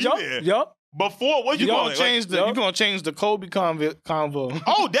 Paul was yup. Before, what you gonna change you gonna change the Kobe convo?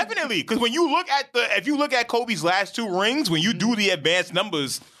 Oh, definitely. Because when you look at Kobe's last 2 rings, when you do the advanced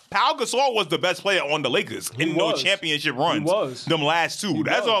numbers, Pau Gasol was the best player on the Lakers in those championship runs. He was. Them last 2.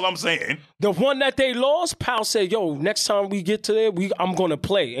 That's all I'm saying. The one that they lost, Pau said, yo, next time we get to there, I'm going to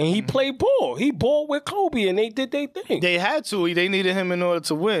play. And he played ball. He balled with Kobe, and they did their thing. They had to. They needed him in order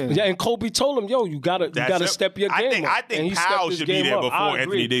to win. Yeah, and Kobe told him, yo, you gotta step your game up. I think Pau should be there before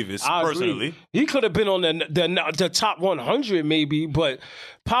Anthony Davis, personally. He could have been on the top 100 maybe, but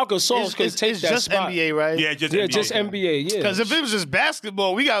Pau Gasol could take that just spot. NBA, right? Yeah, just NBA, yeah. Because if it was just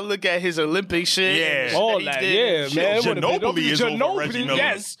basketball, we got to look at his Olympic shit. Yeah. All that, man. Ginobili is over Reggie Miller.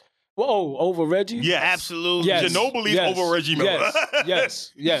 Yes. Whoa, over Reggie? Yes. Absolutely. Yes. Ginobili is over Reggie Miller.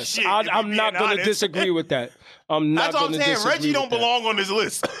 Yes. Shit, I'm not going to disagree with that. That's what I'm saying. Reggie don't belong on this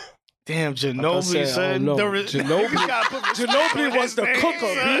list. Damn, Ginobili, son. Ginobili was the cooker,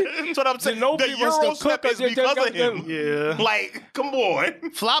 B. That's what I'm saying. The Euro step is because of him. Yeah. Like, come on.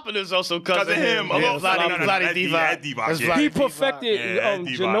 Flopping is also because of him. Vlade Divac. He perfected,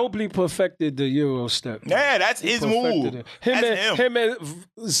 Ginobili perfected the Euro step. Yeah, that's his move. Him and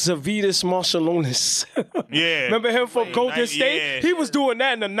Zavidas Marciulionis. Yeah. Remember him from Golden State? Yeah. He was doing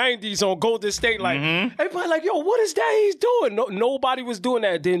that in the 90s on Golden State. Like, everybody like, yo, what is that he's doing? Nobody was doing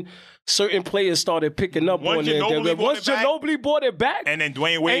that. Then certain players started picking up on it. Once Ginobili bought it back. And then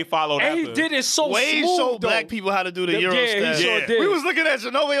Dwayne Wade followed after. And he did it so Wade smooth, showed black people how to do the Euro step. He sure did. We was looking at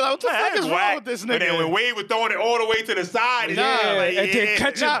Ginobili like, what the fuck is wrong with this nigga? And then when Wade was throwing it all the way to the side. And then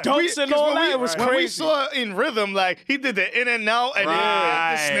catching dunks and all that, it was crazy. When we saw it in rhythm, like, he did the in and out and then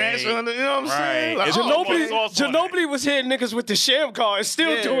the snatch. You know what I'm saying? Like, Ginobili was hitting niggas with the sham card and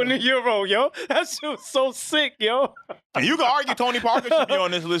still doing the Euro, yo. That shit was so sick, yo. And you can argue Tony Parker should be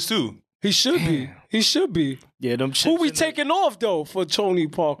on this list, too. He should be. He should be. Yeah, them chips. Who we taking off, though, for Tony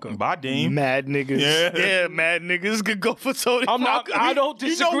Parker? By Dame. Mad niggas. Yeah, mad niggas could go for Tony Parker. I don't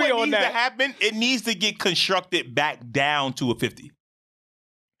disagree on that. What needs to happen? It needs to get constructed back down to a 50.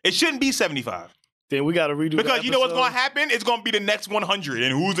 It shouldn't be 75. Then we got to redo because you know what's going to happen? It's going to be the next 100,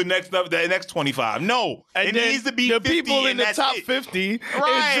 and who's the next 25? No, and it needs to be the 50 people in the top 50. Right.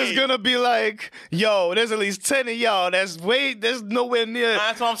 It's just going to be like, yo, there's at least 10 of y'all. There's nowhere near.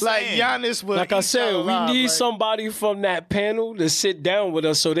 That's what I'm saying. Like Giannis would. Like I said, we need somebody from that panel to sit down with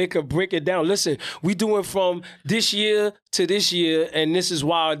us so they could break it down. Listen, we doing from this year to this year, and this is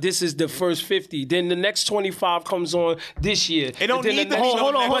why this is the first 50. Then the next 25 comes on this year. It don't need to be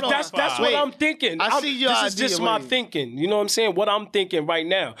hold on. But that's what I'm thinking. I see your idea. This is just my thinking. You know what I'm saying? What I'm thinking right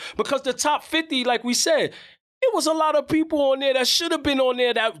now. Because the top 50, like we said, it was a lot of people on there that should have been on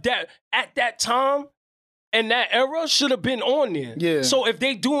there that at that time and that era should have been on there. Yeah. So if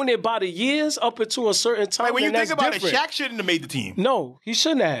they doing it by the years up until a certain time, like when you think about different. it, Shaq shouldn't have made the team. No, he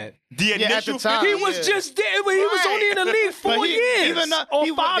shouldn't have. The initial time, he was just there. He was only in the league 4 years. Even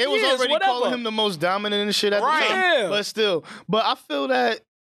or 5 years, they was already calling him the most dominant and shit at the time. Yeah. But still. But I feel that,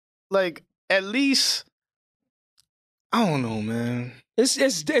 like, at least, I don't know, man.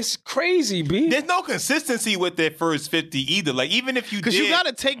 It's crazy, B. There's no consistency with their first 50 either. Like, even if you did. Because you got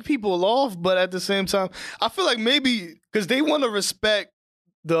to take people off, but at the same time, I feel like maybe, because they want to respect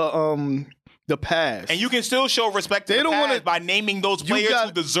the past. And you can still show respect to the past by naming those players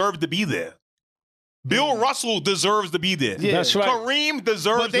who deserve to be there. Bill Russell deserves to be there. Yeah. That's right. Kareem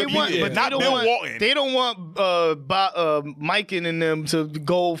deserves to be there, but not Bill Walton. They don't want Mike and them to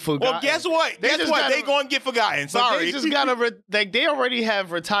go forgotten. Well, guess what? They going to get forgotten. Sorry. They just got to, they already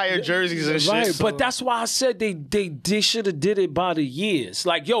have retired jerseys and shit. Right, but that's why I said they should have did it by the years.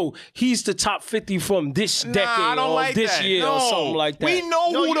 Like, yo, he's the top 50 from this decade or this year or something like that. We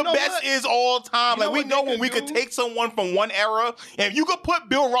know who the best is all time. Like, we know when we could take someone from one era, and if you could put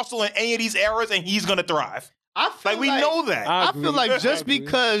Bill Russell in any of these eras, and he's going to thrive. We know that. I feel like just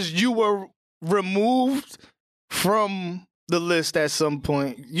because you were removed from the list at some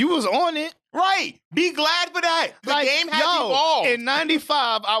point, you was on it. Right. Be glad for that. The game has evolved. In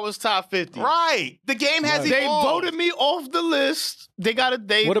 95, I was top 50. Right. The game has evolved. They voted me off the list. They got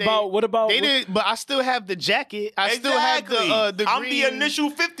it. What about? They didn't. But I still have the jacket. I still have the I'm green. the initial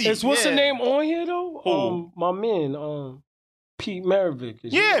 50. What's the name on here though? Who? My man. Pete Maravich.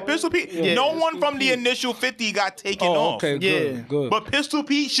 Pistol Pete. Yeah, no one from the initial 50 got taken off. Okay, good. But Pistol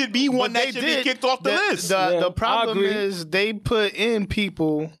Pete should be one that should be kicked off the list. The problem is they put in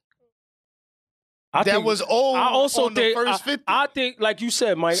people that was old on the first 50. I think, like you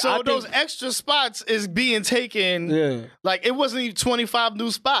said, Mike. So those extra spots is being taken. Yeah. Like, it wasn't even 25 new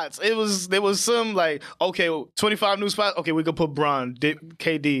spots. There was some, like, okay, 25 new spots. Okay, we could put Bron,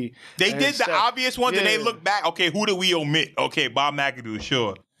 KD. They did the obvious ones, and they look back. Okay, who do we omit? Okay, Bob McAdoo,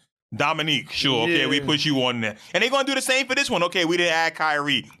 sure. Dominique, sure. Okay, we put you on there. And they're going to do the same for this one. Okay, we didn't add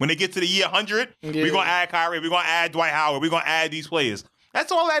Kyrie. When they get to the year 100, we're going to add Kyrie. We're going to add Dwight Howard. We're going to add these players. That's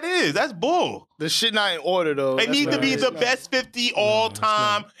all that is. That's bull. The shit not in order, though. It needs to be the best 50 all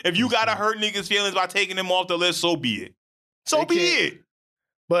time. If you got to hurt niggas' feelings by taking them off the list, so be it. So be it.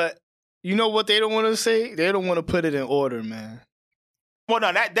 But you know what they don't want to say? They don't want to put it in order, man. Well,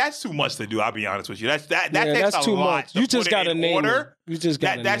 no, that's too much to do. I'll be honest with you. That takes too a lot. Much. You just got to name order. You just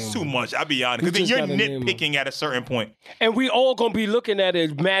got that's too much. I'll be honest. Because you're nitpicking at a certain point. And we all gonna be looking at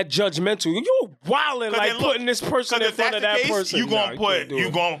it mad judgmental. You wilding like putting this person in front of that person. You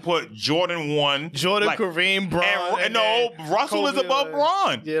gonna put Jordan 1, Kareem, Bron. Russell is above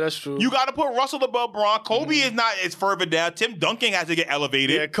Bron. Yeah, that's true. You got to put Russell above Bron. Kobe is not as further down. Tim Duncan has to get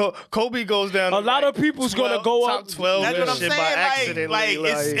elevated. Yeah, Kobe goes down. A lot of people's gonna go top up 12. That's what I'm saying. By accident.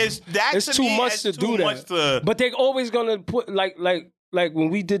 It's too much to do that. But they always gonna put like when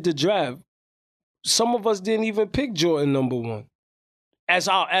we did the draft, some of us didn't even pick Jordan number 1 as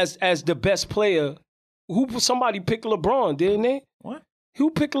the best player. Somebody picked LeBron, didn't they? What? Who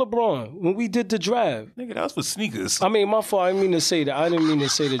picked LeBron when we did the draft? Nigga, that was for sneakers. I mean, my fault. I didn't mean to say that. I didn't mean to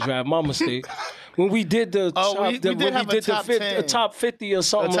say the draft. My mistake. When we did the top 50 or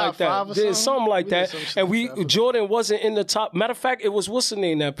something like that. Something like that. And Jordan wasn't in the top. Matter of fact, it was what's the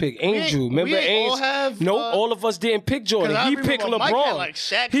name that picked? Angel. Remember Angel? All of us didn't pick Jordan. He picked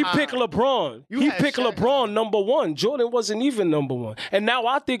LeBron. He picked LeBron. He picked LeBron number 1. Jordan wasn't even number 1. And now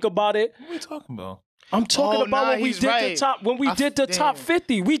I think about it. What are we talking about? I'm talking about when we did the top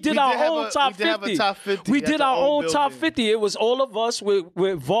 50. We did our own top 50. We did our own top 50. It was all of us with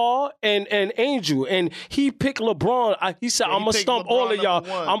Vol and Angel. And he picked LeBron. He said, I'm going to stump all of y'all.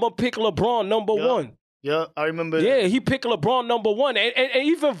 I'm going to pick LeBron number 1. Yeah, I remember that. Yeah, he picked LeBron number 1. And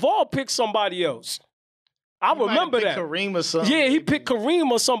even Vol picked somebody else. I remember that. Kareem or something. Yeah, he picked Kareem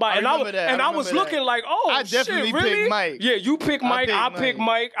or somebody. And I was looking like, oh, I definitely shit, really? picked Mike. Yeah, you picked Mike. I picked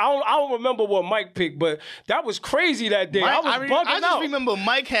Mike. I don't remember what Mike picked, but that was crazy that day. I was bugging out. I just remember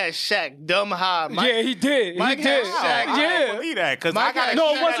Mike had Shaq dumb high. Yeah, he did. Mike had Shaq. I don't believe that because I got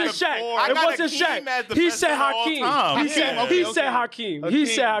no, it wasn't Shaq. It wasn't Shaq. He said Hakeem. He said Hakeem. He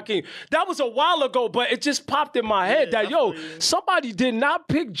said Hakeem. That was a while ago, but it just popped in my head that somebody did not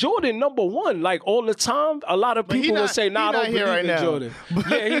pick Jordan number one like all the time. A lot of people would say, "Nah, I don't believe in Jordan."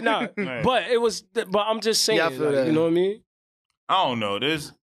 Yeah, he not. But it was. But I'm just saying, you know what I mean? I don't know.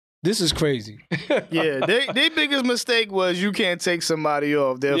 This is crazy. Yeah, their biggest mistake was you can't take somebody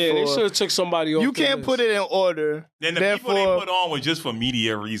off. Therefore, they should have took somebody off. You can't put it in order. Then the people they put on were just for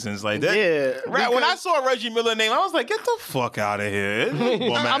media reasons, like that. Yeah, when I saw Reggie Miller name, I was like, "Get the fuck out of here!"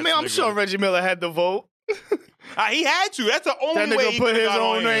 I'm sure Reggie Miller had the vote. He had to. That's the only that way nigga he put his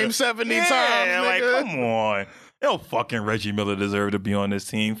own name 70 times. Nigga. Like, come on. No fucking Reggie Miller deserve to be on this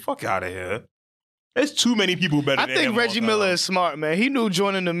team. Fuck out of here. There's too many people better than him. I think Reggie Miller is smart, man. He knew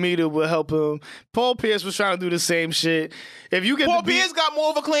joining the media would help him. Paul Pierce was trying to do the same shit. If you get Paul Pierce got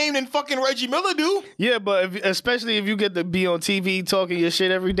more of a claim than fucking Reggie Miller do. Yeah, but especially if you get to be on TV talking your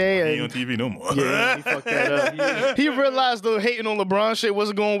shit every day. He ain't on TV no more. Yeah, he fucked that up. He realized the hating on LeBron shit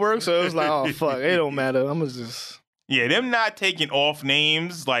wasn't going to work, so it was like, oh, fuck, it don't matter. I'm going to just... Yeah, them not taking off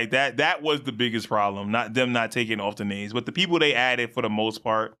names like that was the biggest problem. Not them not taking off the names. But the people they added for the most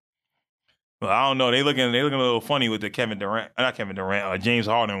part, well, I don't know. They looking a little funny with the James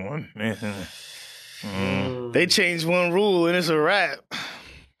Harden one. They changed one rule and it's a wrap.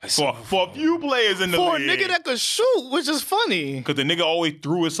 For a few players in the league. For a nigga that could shoot, which is funny. Because the nigga always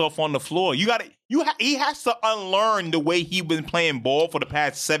threw himself on the floor. He has to unlearn the way he been playing ball for the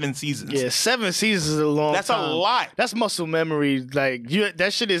past 7 seasons. Yeah, 7 seasons is a long time. That's a lot. That's muscle memory. Like,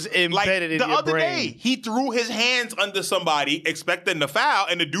 that shit is embedded in your brain. The other day, he threw his hands under somebody expecting the foul,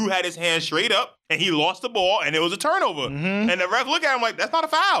 and the dude had his hands straight up, and he lost the ball, and it was a turnover. Mm-hmm. And the ref looked at him like, that's not a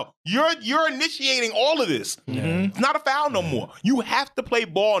foul. You're initiating all of this. Mm-hmm. It's not a foul no more. You have to play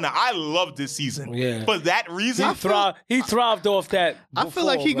ball now. I love this season. Yeah. For that reason. He thrived off that before, I feel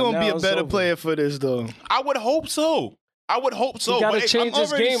like he's going to be a better player for this, though. I would hope so. He got to change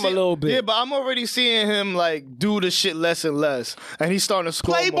his game a little bit. Yeah, but I'm already seeing him like do the shit less and less, and he's starting to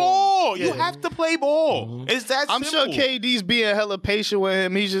score more. Ball. Yeah. You have to play ball. Mm-hmm. It's that simple. I'm sure KD's being hella patient with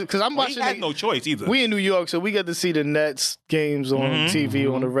him. He's just because I'm watching. He had no choice either. We in New York, so we get to see the Nets games on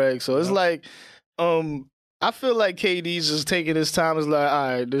TV on the reg. So it's like, I feel like KD's just taking his time. It's like, all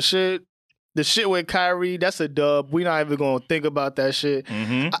right, the shit with Kyrie, that's a dub. We not even gonna think about that shit.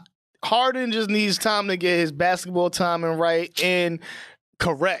 Mm-hmm. Harden just needs time to get his basketball timing right and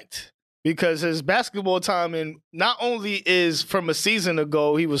correct, because his basketball timing not only is from a season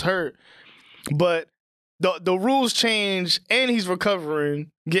ago, he was hurt, but the rules change and he's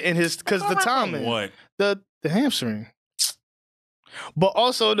recovering, getting his because the timing, what the hamstring, but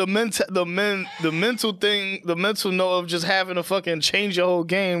also the mental thing, the mental note of just having to fucking change your whole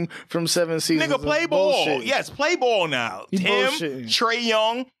game from 7 seasons. Nigga, play ball. Bullshit. Yes, play ball now. Tim, Trae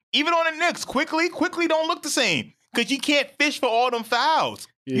Young. Even on the Knicks, quickly don't look the same because you can't fish for all them fouls.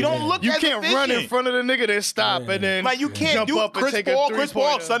 Yeah. You don't look. You can't run in front of the nigga, then stop, and then like you can't jump do up Chris and take Paul. a Chris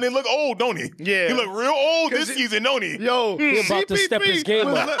Paul suddenly look old, don't he? Yeah, he look real old this season, don't he? Yo, he about to step his game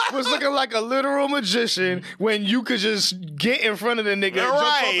up. Was looking like a literal magician when you could just get in front of the nigga, jump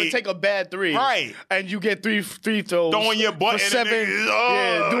up and take a bad three, right? And you get three throws, throwing your butt for 7.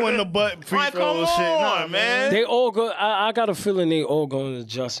 Yeah, doing the butt free throw shit. Nah, man. They all go. I got a feeling they all going to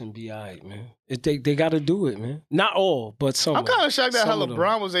adjust and be all right, man. They got to do it, man. Not all, but some. I'm kind of shocked at how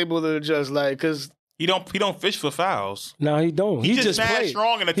LeBron was able to adjust, like, because he don't fish for fouls. No, he don't. He just played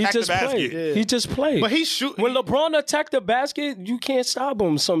strong and attacked the basket. Yeah. He just played. But he shoot. When LeBron attacked the basket, you can't stop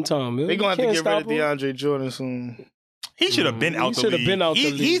him. Sometimes they gonna have to get rid of DeAndre Jordan soon. He should have been out the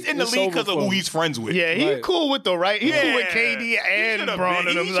league. He's in the league because of who he's friends with. Yeah, he's cool with the right. He's cool with KD and LeBron.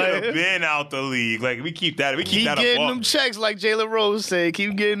 He should have been out the league. Like we keep that. Keep getting them checks, like Jalen Rose said.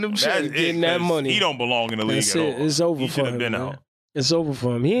 Keep getting them checks, getting that money. He don't belong in the league at all. It's over for him. He should have been out. It's over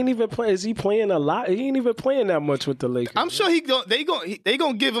for him. He ain't even playing. Is he playing a lot? He ain't even playing that much with the Lakers. I'm sure they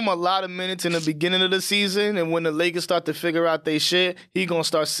gonna give him a lot of minutes in the beginning of the season, and when the Lakers start to figure out they shit, he gonna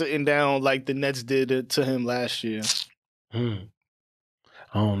start sitting down like the Nets did to him last year. I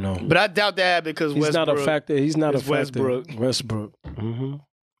don't know, but I doubt that because he's Westbrook. Not a factor. He's not a factor. Westbrook. Mm-hmm.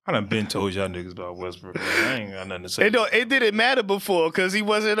 I done been told y'all niggas about Westbrook. Man. I ain't got nothing to say. It didn't matter before because he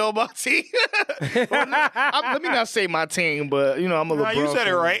wasn't on my team. Let me not say my team, but I'm a LeBron. You said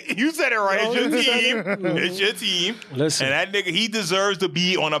it right. You said it right. It's your team. It's your team. Listen, and that nigga, he deserves to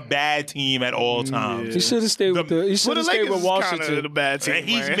be on a bad team at all times. Yeah. He should have stayed with He should have stayed with Washington. The bad team, and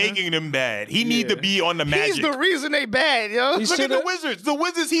he's making them bad. He need to be on the Magic. He's the reason they bad, yo. Look at the Wizards. The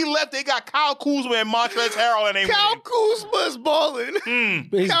Wizards he left, they got Kyle Kuzma and Montrezl Harrell, and Kyle Kuzma's balling.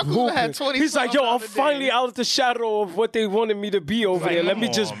 Kyle Kuzma had 20. He's like, yo, I'm finally out of the shadow of what they wanted me to be over there. Let me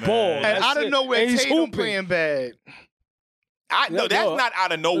just ball. And I don't know where Tatum playing bad. No, that's not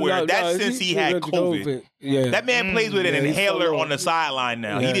out of nowhere. That's since he had COVID. Yeah. That man plays with an inhaler on the sideline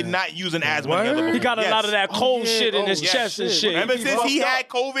now. Yeah. He did not use an asthma inhaler. He got a lot of that cold shit in his chest and shit. Remember, since he had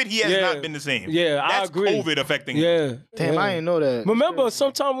COVID, he has not been the same. Yeah, I agree. That's COVID affecting him. Damn, I didn't know that. Remember,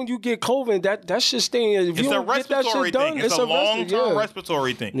 sometimes when you get COVID, that shit stay in. It's a respiratory thing. It's a long-term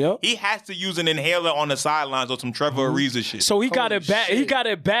respiratory thing. Yep. He has to use an inhaler on the sidelines or some Trevor Ariza shit. So he got it bad. He got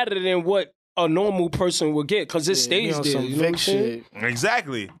it better than what a normal person would get because it stays there. You know what I'm saying?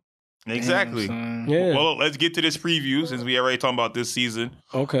 Exactly. Yeah. Well, let's get to this preview since we already talking about this season.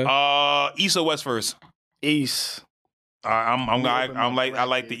 Okay. East or West first? East. I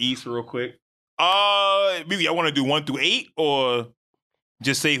like the East real quick. Maybe I want to do 1 through 8 or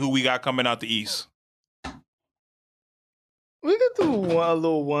just say who we got coming out the East. We can do a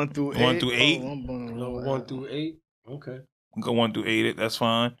little 1 through 8. 1 through 8. 1 through 8. Okay. Go 1 through 8. That's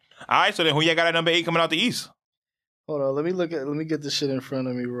fine. All right. So then, who you got at number 8 coming out the East? Hold on. Let me get this shit in front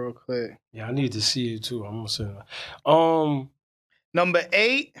of me real quick. Yeah, I need to see it too. I'm gonna say that. Number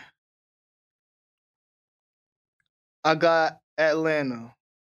 8. I got Atlanta.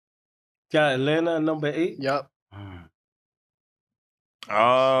 Got Atlanta at number 8? Yep.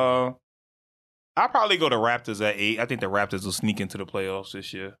 I'll probably go to Raptors at 8. I think the Raptors will sneak into the playoffs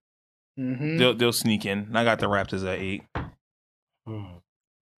this year. Mm-hmm. They'll sneak in. I got the Raptors at 8.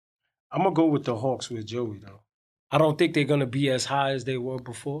 I'm gonna go with the Hawks with Joey though. I don't think they're gonna be as high as they were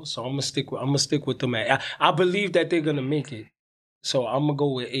before, so I'm gonna stick with them at. I believe that they're gonna make it, so I'm gonna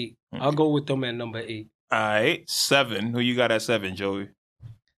go with 8. Okay. I'll go with them at number 8. All right, 7. Who you got at 7, Joey?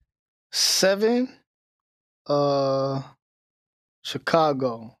 7.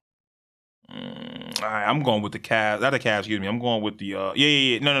 Chicago. All right, I'm going with the Cavs. Not the Cavs, excuse me. I'm going with the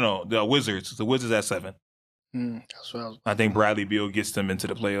No. The Wizards. The Wizards at 7. That's what I think Bradley Beal gets them into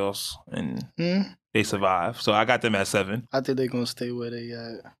the playoffs and they survive. So I got them at 7. I think they're gonna stay where they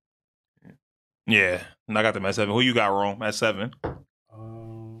at. Yeah, and I got them at 7. Who you got, Rome, at 7?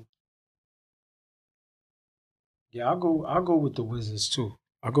 Yeah, I'll go with the Wizards too.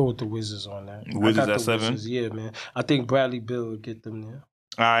 I'll go with the Wizards on that. Wizards at 7? Yeah, man. I think Bradley Beal will get them there.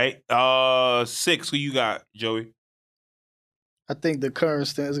 All right. 6. Who you got, Joey? I think the current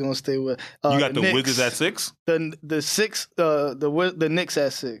stand is gonna stay with. You got the Wizards at 6. The 6. The Knicks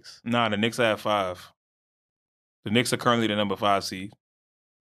at 6. Nah, the Knicks are at 5. The Knicks are currently the number 5 seed.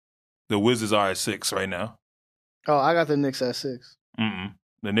 The Wizards are at 6 right now. Oh, I got the Knicks at 6. The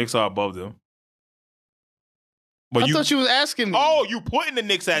Knicks are above them. But I thought you was asking me. Oh, you putting the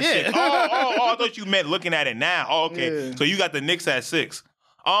Knicks at 6. I thought you meant looking at it now. Oh, okay. Yeah. So you got the Knicks at 6.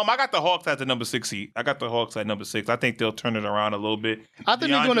 I got the Hawks at the number 6 seed. I got the Hawks at number 6. I think they'll turn it around a little bit. I think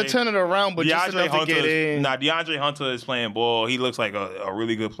they're going to turn it around, but just enough to get in. DeAndre Hunter is playing ball. He looks like a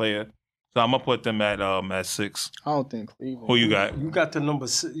really good player. So I'm gonna put them at 6. I don't think Cleveland. Who you got? You got the number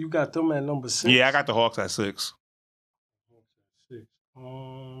 6. You got them at number 6. Yeah, I got the Hawks at 6.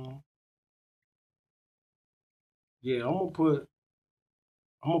 Yeah, I'm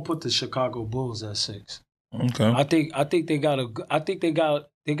gonna put the Chicago Bulls at 6. Okay. I think they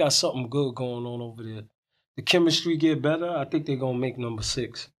got something good going on over there. The chemistry get better. I think they're gonna make number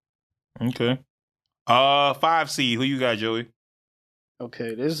 6. Okay. 5 seed. Who you got, Joey?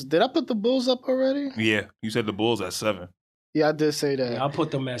 Okay. Did I put the Bulls up already? Yeah, you said the Bulls at 7. Yeah, I did say that. Yeah, I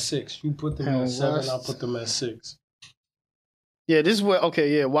put them at 6. You put them at 7. I put them at 6. Yeah, this is where.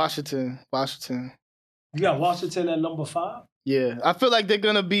 Okay, yeah, Washington. You got Washington at number 5? Yeah, I feel like they're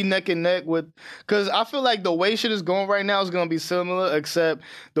gonna be neck and neck with, because I feel like the way shit is going right now is gonna be similar, except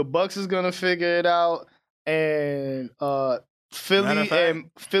the Bucks is gonna figure it out, and Philly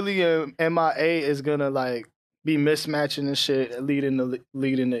and MIA is gonna like be mismatching and shit, leading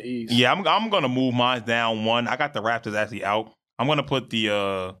the East. Yeah, I'm gonna move mine down 1. I got the Raptors actually out. I'm gonna put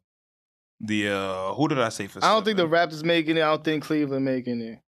the who did I say for 7? I don't think the Raptors making it. I don't think Cleveland making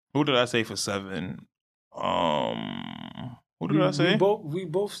it. Who did I say for 7? Who did I say? We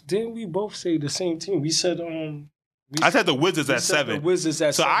both didn't we both say the same team. We said I said the Wizards at 7. The Wizards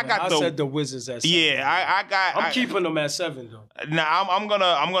at 7. I said the Wizards at 7. Yeah, I'm keeping them at 7 though. Now I'm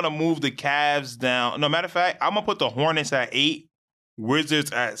gonna move the Cavs down. No, matter of fact, I'm gonna put the Hornets at 8,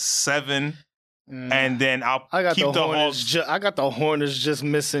 Wizards at 7, and then I'll keep the Hawks. I got the Hornets just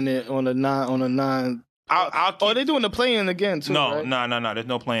missing it on a 9. I'll keep... they doing the play-in again too? No, right? no. There's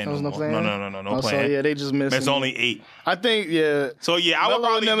no play-in. There's no play-in? No play-in. So yeah, they just missing. It's only 8. I think So yeah, I would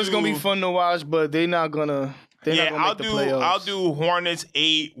probably them is gonna be fun to watch, but they're not gonna. I'll do Hornets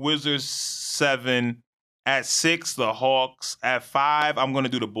 8, Wizards 7. At 6, the Hawks. At 5, I'm gonna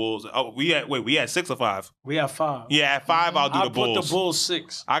do the Bulls. Oh, we had 6 or 5? We have 5. Yeah, at 5, I'll do the Bulls. I'll put the Bulls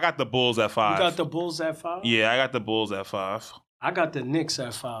 6. I got the Bulls at 5. You got the Bulls at 5? Yeah, I got the Bulls at 5. I got the Knicks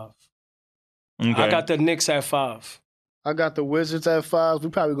at 5. Okay. I got the Knicks at 5. I got the Wizards at 5. We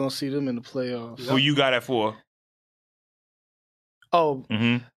probably gonna see them in the playoffs. Who you got at 4? Oh,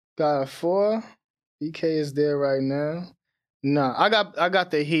 got a 4. BK is there right now. Nah, I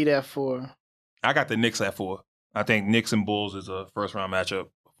got the Heat at 4. I got the Knicks at 4. I think Knicks and Bulls is a first round matchup.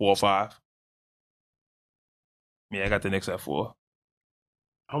 4 or 5. Yeah, I got the Knicks at 4.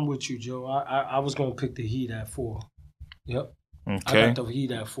 I'm with you, Joe. I was gonna pick the Heat at 4. Yep. Okay. I got the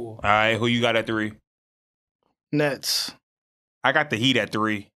Heat at 4. All right, who you got at 3? Nets. I got the Heat at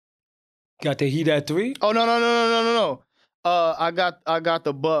 3. Got the Heat at 3? Oh no. I got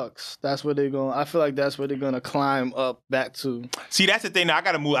the Bucks. That's where they're going. I feel like that's where they're gonna climb up back to. See, that's the thing. Now I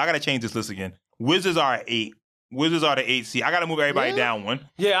gotta change this list again. Wizards are at 8. Wizards are the 8 seed. I gotta move everybody down one.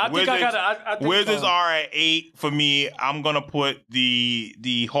 Yeah, I think Wizards are at 8 for me. I'm gonna put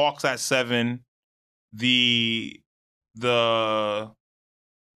the Hawks at 7.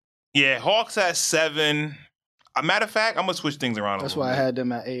 Hawks at 7. Matter of fact, I'm gonna switch things around. That's why I had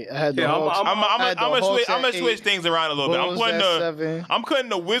them at 8. I had the Hawks. I'm gonna switch things around a little Bulls bit. I'm putting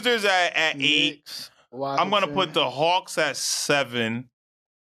the Wizards at 8. I'm gonna put the Hawks at 7.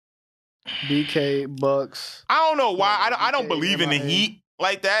 BK Bucks. I don't know why. I don't believe in the Heat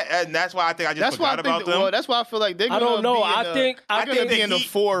like that, and that's why I think I just forgot about them. Well, that's why I feel like they're gonna be in the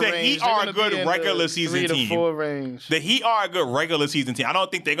 4 range. The Heat are a good regular season team. 3 to 4 range. The Heat are a good regular season team. I don't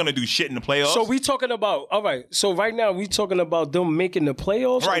think they're gonna do shit in the playoffs. So we talking about So right now we talking about them making the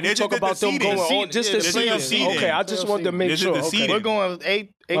playoffs. Right. We talking about them going on just the season. Okay, I just wanted to make sure. We're going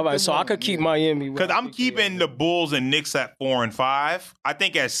 8. All right, so I could keep Miami. Because I'm keeping the Bulls and Knicks at 4 and 5. I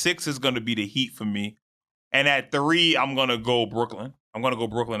think at 6 is going to be the Heat for me. And at 3, I'm going to go Brooklyn. I'm going to go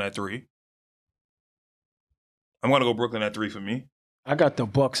Brooklyn at 3. I'm going to go Brooklyn at 3 for me. I got the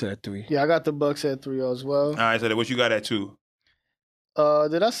Bucks at 3. Yeah, I got the Bucks at 3 as well. All right, so what you got at 2?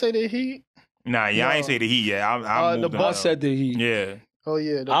 Did I say the Heat? Nah, yeah, I ain't say the Heat yet. The Bucks said the Heat. Yeah. Oh,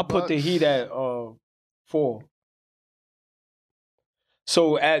 yeah. I put the Heat at 4.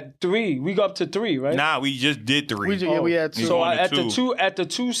 So at 3, we go up to 3, right? Nah, we just did 3. We had 2. So at the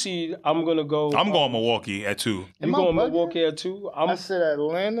 2 seed, I'm gonna go. I'm going Milwaukee at 2. You going Milwaukee at 2? I said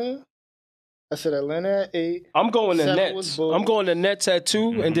Atlanta. at 8. I'm going the Nets. I'm going the Nets at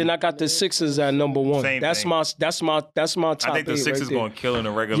 2, and then I got the Sixers at number 1. That's my top 8. I think the Sixers going to kill in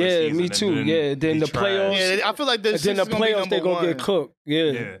the regular season. Yeah, me too. Yeah, then the playoffs. Yeah, I feel like the playoffs they're gonna get cooked.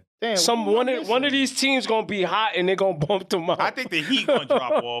 Yeah. Damn, one of these teams gonna be hot and they're gonna bump them out. I think the Heat gonna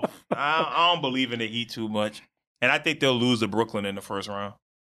drop off. I don't believe in the Heat too much, and I think they'll lose to Brooklyn in the first round.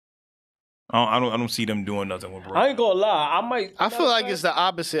 I don't see them doing nothing with Brooklyn. I ain't gonna lie. I feel like it's the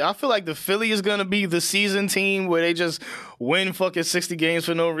opposite. I feel like the Philly is gonna be the season team where they just win fucking 60 games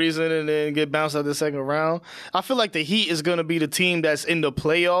for no reason and then get bounced out the second round. I feel like the Heat is gonna be the team that's in the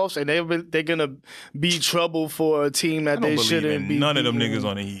playoffs and they're gonna be trouble for a team that they shouldn't be. None of them niggas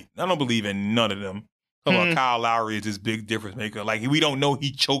on the Heat. I don't believe in none of them. Kyle Lowry is this big difference maker. Like we don't know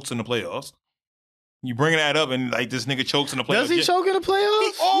he chokes in the playoffs. You bringing that up and like this nigga chokes in the playoffs. Does he choke in the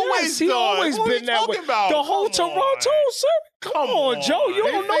playoffs? He always been that way. The whole Toronto, sir. Come on, Joe. You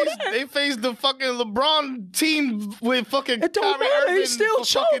don't know that. They faced the fucking LeBron team with fucking It don't matter. He still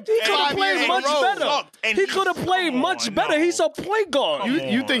choked. He could have played much better. He could have played much better. He's a point guard.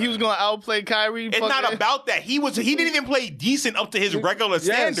 You think he was going to outplay Kyrie? It's not about that. He didn't even play decent up to his regular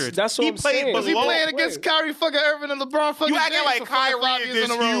standards. That's what I'm saying. Was he playing against Kyrie fucking Irving and LeBron fucking You acting like Kyrie is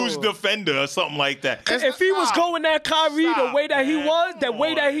this huge defender or something like that. If he was going at Kyrie the way that he was, the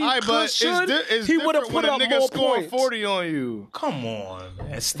way that he should, he would have put up more points. 40 on you. too. Come on,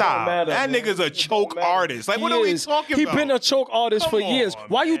 man. Stop. That nigga's a choke artist. Like, what are we talking about? He been a choke artist for years.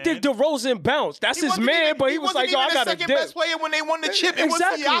 Why you think DeRozan bounced? That's his man, but he was like, yo, I got a dip. He wasn't even the second best player when they won the chip. It was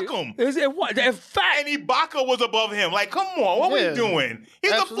Siakam. In fact. And Ibaka was above him. Like, come on. What we doing?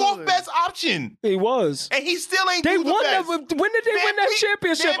 He's the fourth best option. He was. And he still ain't They do the won best. When did they win that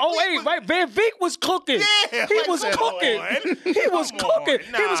championship? 08, right? Van Veek was cooking. Yeah, he was cooking. He was cooking.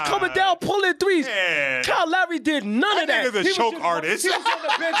 He was coming down, pulling threes. Yeah. Kyle Lowry did none of that. That nigga's a choke artist. He was on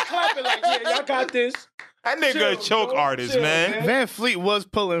the bench clapping like, yeah, y'all got this. That nigga a choke artist, man. Van Fleet was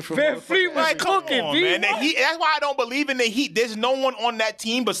pulling from Van Fleet was cooking, man. That's why I don't believe in the Heat. There's no one on that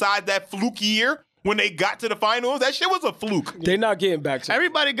team besides that fluke year when they got to the finals. That shit was a fluke. They're not getting back to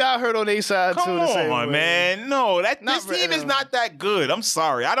Everybody got hurt on their side too. Come on, man. No, this team is not that good. I'm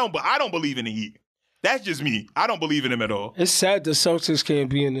sorry. I don't believe in the Heat. That's just me. I don't believe in him at all. It's sad the Celtics can't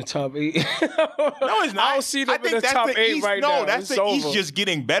be in the top 8. No, it's not. I don't see them in the top 8 East, right now. No, that's the East just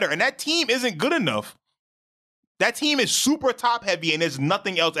getting better. And that team isn't good enough. That team is super top heavy, and there's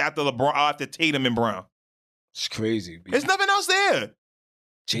nothing else after Tatum and Brown. It's crazy. B. There's nothing else there.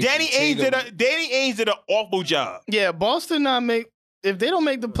 Danny Ainge did an awful job. Yeah, Boston not make. If they don't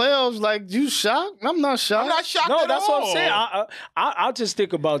make the playoffs, like, you shocked? I'm not shocked. I'm not shocked no, at that's all. what I'm saying. I just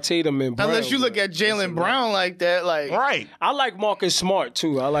think about Tatum and Brown. Unless you look at Jaylen Brown like that, like right. I like Marcus Smart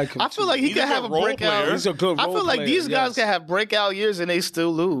too. I like him. I feel like he can have a breakout. He's a good role I feel like player, these guys can have breakout years and they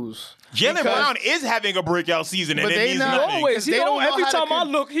still lose. Jaylen Brown is having a breakout season, and it means nothing. Always. Every time I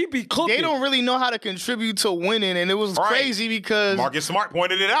look, he be cooking. They don't really know how to contribute to winning, and it was crazy because Marcus Smart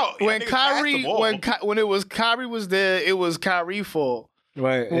pointed it out. When it was Kyrie was there, it was Kyrie's fault.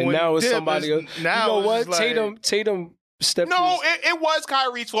 Right, and now it's somebody else. Now you know what? Like, Tatum stepped. No, it was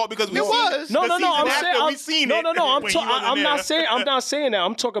Kyrie's fault because it was. No. I'm saying I'm not saying that.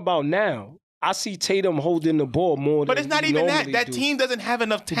 I'm talking about now. I see Tatum holding the ball more. But it's not even that. That team doesn't have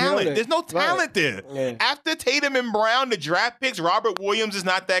enough talent. There's no talent there. Yeah. After Tatum and Brown, the draft picks, Robert Williams is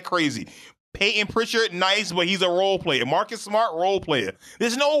not that crazy. Peyton Pritchard, nice, but he's a role player. Marcus Smart, role player.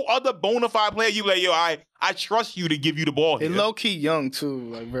 There's no other bona fide player you be like, yo, I trust you to give you the ball here. They're low-key young, too.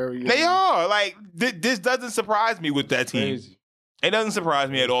 Like, very young. They are. Like, this doesn't surprise me with that team. Crazy. It doesn't surprise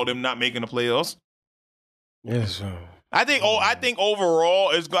me at all, them not making the playoffs. Yes, sir. I think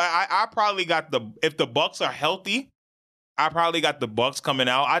overall, I probably got if the Bucks are healthy, I probably got the Bucks coming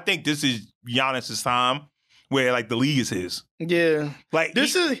out. I think this is Giannis's time. Where like the league is his. Yeah. Like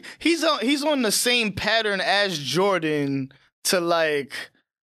he's on the same pattern as Jordan to like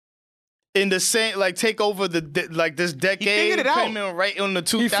in the same like take over this decade. He figured it out. Right on the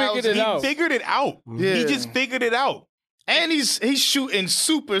 2000s. He figured it out. Yeah. He just figured it out. And he's shooting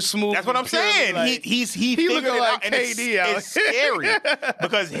super smooth. That's what I'm saying. Like, he figured it out, and it's scary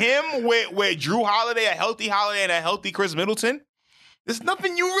because him with Drew Holiday, a healthy Holiday, and a healthy Chris Middleton. There's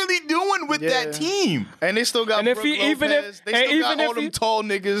nothing you really doing with that team, and they still got. And if he all them tall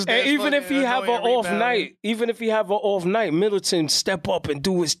niggas, and even if he have an off night, Middleton step up and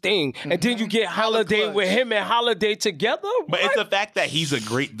do his thing, and then you get Holiday with him and Holiday together. But it's the fact that he's a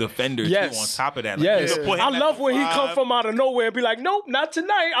great defender too. On top of that, I love when he come from out of nowhere and be like, nope, not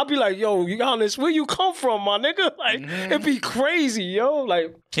tonight. I'll be like, yo, Giannis, where you come from, my nigga? Like it'd be crazy, yo.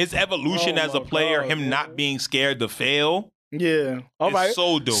 Like his evolution as a player, him not being scared to fail. Yeah. All right.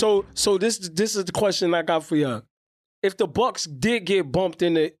 So dope. So this is the question I got for y'all. If the Bucks did get bumped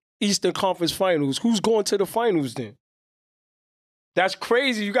in the Eastern Conference Finals, who's going to the finals then? That's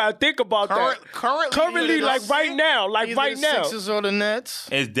crazy. You gotta think about that. Currently, like right now, the Sixers or the Nets.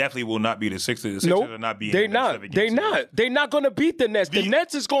 It definitely will not be the Sixers. The Sixers will not be. They're not gonna beat the Nets. The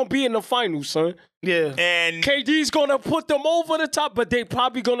Nets is gonna be in the finals, son. Yeah. And KD's gonna put them over the top, but they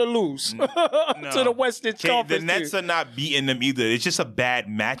probably gonna lose to the Western Conference. The Nets are not beating them either. It's just a bad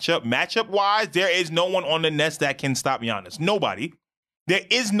matchup. Matchup wise, there is no one on the Nets that can stop Giannis. Nobody. There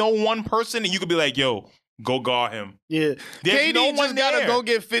is no one person that you could be like, yo, go guard him. Yeah. There's KD just gotta go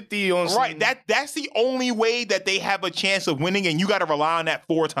get 50 on right. That's the only way that they have a chance of winning, and you gotta rely on that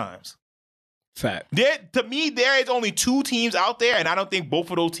 4 times. Fact. To me, there is only 2 teams out there, and I don't think both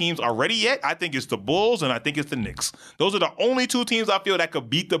of those teams are ready yet. I think it's the Bulls and I think it's the Knicks. Those are the only 2 teams I feel that could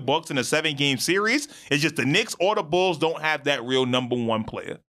beat the Bucks in a 7-game series. It's just the Knicks or the Bulls don't have that real number 1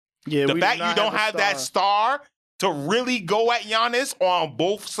 player. Yeah, the fact you don't have that star to really go at Giannis on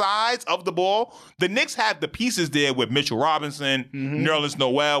both sides of the ball. The Knicks have the pieces there with Mitchell Robinson, Nerlens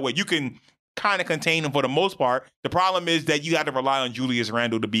Noel, where you can kind of contain him for the most part. The problem is that you got to rely on Julius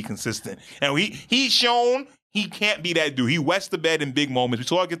Randle to be consistent. And he's shown he can't be that dude. He wets the bed in big moments. We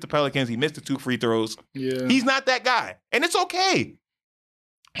saw against the Pelicans. He missed the 2 free throws. Yeah. He's not that guy. And it's okay.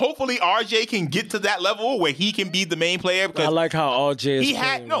 Hopefully, RJ can get to that level where he can be the main player. Because I like how RJ is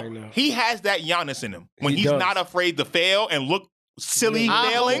playing right now. He has that Giannis in him. When he's not afraid to fail and look silly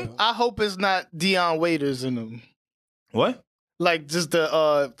failing. I hope it's not Dion Waiters in him. What? Like just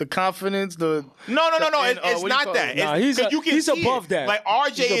the confidence, No. It's not that. Nah, he's above that. Like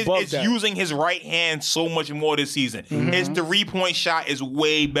RJ is using his right hand so much more this season. Mm-hmm. His 3-point shot is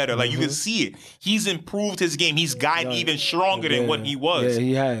way better. Like you can see it. He's improved his game. He's gotten even stronger than what he was. Yeah,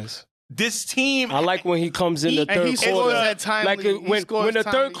 he has. This team, I like when he comes in the third quarter. Like when the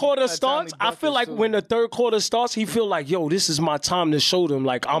third quarter starts, I feel like when the third quarter starts, he feel like, yo, this is my time to show them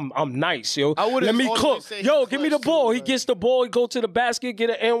like I'm nice, yo. Let me cook. Yo, give me the ball. He gets the ball. He go to the basket, get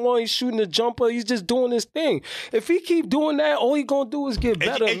an N1. He's shooting the jumper. He's just doing his thing. If he keep doing that, all he gonna do is get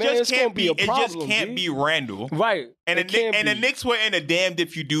better, man. It's gonna be a problem. It just can't be Randall, right? And the Knicks were in a damned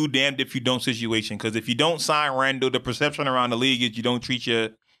if you do, damned if you don't situation. Because if you don't sign Randall, the perception around the league is you don't treat your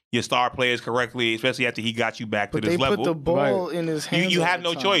star players correctly, especially after he got you back to this level. But they put the ball in his hands. You have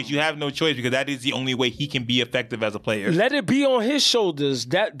no choice. You have no choice because that is the only way he can be effective as a player. Let it be on his shoulders.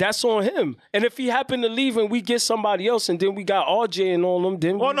 That's on him. And if he happen to leave and we get somebody else and then we got RJ and all them,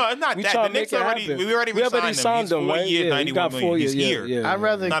 then no, it's not that. The Knicks we already signed him. He's 4 years, $91 million. He's here. Yeah. I'd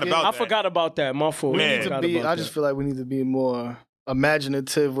rather I forgot about that. My fault. I just feel like we need to be more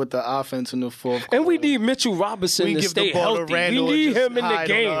imaginative with the offense in the fourth quarter. And we need Mitchell Robinson to stay healthy. We need him in the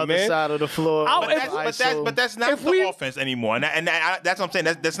game, on the man. Other side of the floor. But that's not the offense anymore. And that's what I'm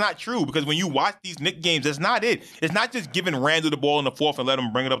saying. That's not true because when you watch these Knicks games, that's not it. It's not just giving Randall the ball in the fourth and let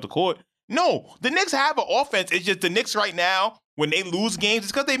him bring it up the court. No, the Knicks have an offense. It's just the Knicks right now, when they lose games,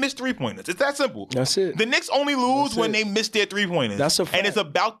 it's because they miss 3-pointers. It's that simple. That's it. The Knicks only lose when they miss their 3-pointers. That's a fact. And it's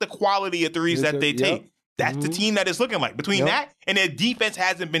about the quality of threes that they take. That's the team that it's looking like. Between that and their defense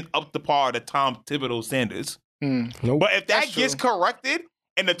hasn't been up to par to Tom Thibodeau standards. Nope. But if that gets corrected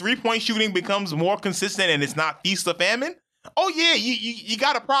and the 3-point shooting becomes more consistent and it's not feast or famine, you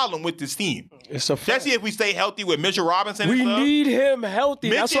got a problem with this team. It's a fact. Especially if we stay healthy with Mitchell Robinson. We need him healthy.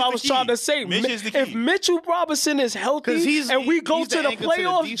 That's what I was trying to say. If Mitchell Robinson is healthy and we go to the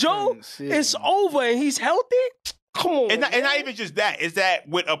playoffs, Joe, it's over and he's healthy. Come on. It's not even just that. It's that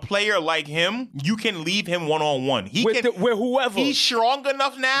with a player like him, you can leave him one-on-one. With whoever. He's strong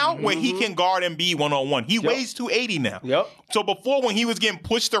enough now where he can guard and be one-on-one. He weighs 280 now. Yep. So before when he was getting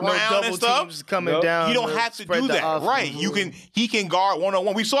pushed around and stuff, coming down, you don't have to do that. Right. He can guard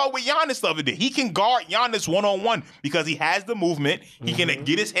one-on-one. We saw it with Giannis the other day. He can guard Giannis one-on-one because he has the movement. He can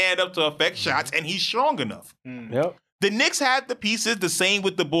get his hand up to affect shots, and he's strong enough. Yep. The Knicks have the pieces, the same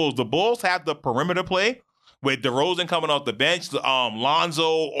with the Bulls. The Bulls have the perimeter play. With DeRozan coming off the bench, Lonzo,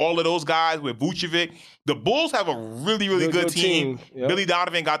 all of those guys with Vucevic. The Bulls have a really, really good team. Yep. Billy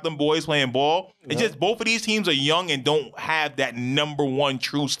Donovan got them boys playing ball. It's just both of these teams are young and don't have that number one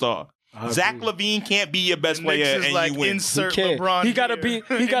true star. Zach LaVine can't be your best player and you win. Insert LeBron. He gotta be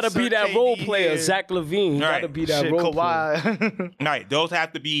that role player. Zach LaVine. He gotta be that role player. Right. Those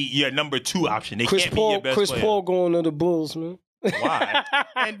have to be your number 2 option. They Chris can't Paul, be your best player. Chris Paul going to the Bulls, man. Why?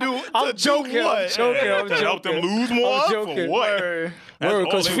 I'm joking. Help them lose more? For what?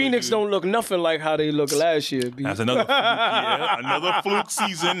 Because Phoenix don't look nothing like how they looked last year. B. That's another fluke year. Another fluke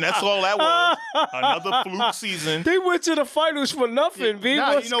season. That's all that was. Another fluke season. They went to the finals for nothing, B.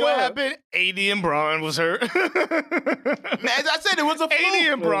 You know what happened? AD and Braun was hurt. Man, as I said, it was a fluke.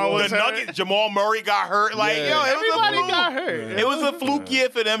 AD and Braun was hurt. Nuggets, Jamal Murray got hurt. Everybody got hurt. It was a fluke year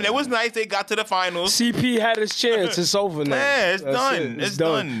for them. It was nice they got to the finals. CP had his chance. It's over now. Yeah, it's done. It's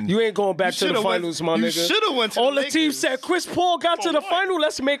done. You ain't going back to the finals, my nigga. You should have went to all the teams said Chris Paul got to the final.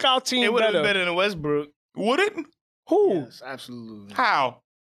 Let's make our team better. It would have been better than Westbrook. Would it? Who? Yes, absolutely. How?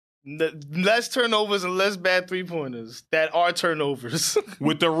 Less turnovers and less bad 3-pointers that are turnovers.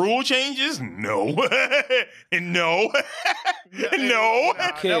 With the rule changes? No. No.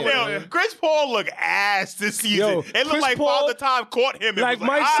 Chris Paul looked ass this season. It looked like Father Time caught him. Like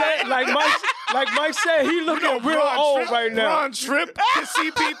Mike said, he looking real old right now. Ron Tripp to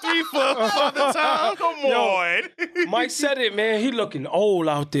CP3 for Father Time. Come on. Mike said it, man. He looking old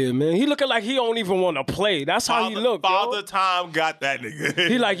out there, man. He looking like he don't even want to play. That's how he look. Father Time got that nigga.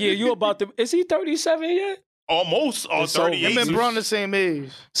 He like, yeah, you about to... Is he 37 yet? Almost 38. Him and Braun the same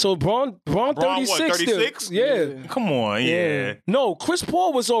age. So Braun 36 what, 36? Still. Yeah. Come on, yeah. No, Chris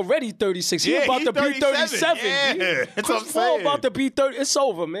Paul was already 36. He about to be 37. Yeah. Chris Paul about to be 30. It's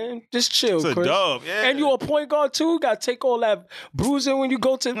over, man. Just chill, Chris. It's a dub, yeah. And you a point guard too. Got to take all that bruising when you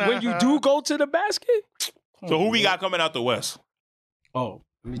do go to the basket. So who we got coming out the West? Oh.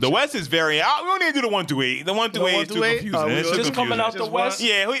 The West is very... we don't need to do the 1 through 8. The 1 through 8 is too confusing. Just coming out the West?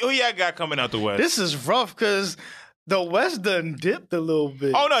 Yeah, who y'all got coming out the West? This is rough because The West done dipped a little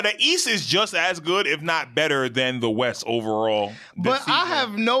bit. Oh, no, the East is just as good, if not better, than the West overall. But I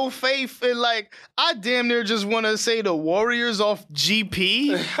have no faith in, like, I damn near just want to say the Warriors off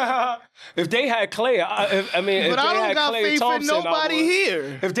GP. If they had Klay, I mean, but if I they don't had got Klay faith Thompson, in nobody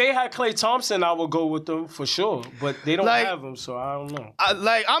here. If they had Klay Thompson, I would go with them for sure. But they don't have him, so I don't know.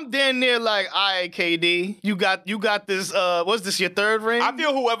 I'm damn near like, all right, KD, you got this. What's this? Your third ring? I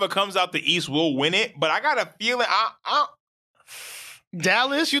feel whoever comes out the East will win it, but I got a feeling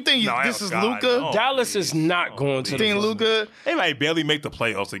Dallas, you think this is Luka? No, Dallas is not going to. You think Luka? They might barely make the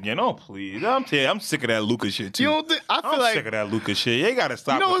playoffs again. Oh please, I'm sick of that Luka shit too. You don't think? I feel I'm sick of that Luka shit. They gotta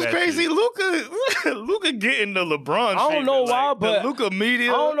stop. You know with what's that crazy? Shit. Luka getting the LeBron. I don't know why, but Luka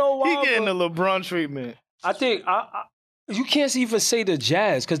media. I don't know why. He getting the LeBron treatment. I think you can't even say the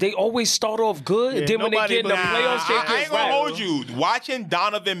Jazz because they always start off good, and then when they get in the playoffs, they I get ain't gonna hold you. Watching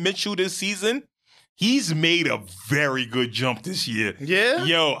Donovan Mitchell this season, he's made a very good jump this year. Yeah?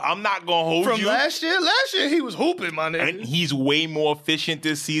 Yo, I'm not going to hold you. From last year? Last year, he was hooping, my nigga. And he's way more efficient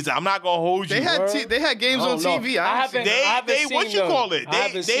this season. I'm not going to hold you. They had games on TV. I haven't what you call it?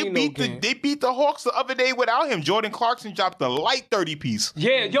 They beat the Hawks the other day without him. Jordan Clarkson dropped a light 30-piece.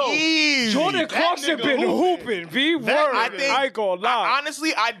 Yeah, yo. Easy. Jordan Clarkson been hooping. I ain't gonna lie.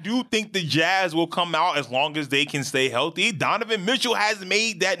 Honestly, I do think the Jazz will come out as long as they can stay healthy. Donovan Mitchell has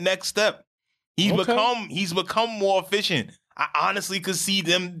made that next step. He's become more efficient. I honestly could see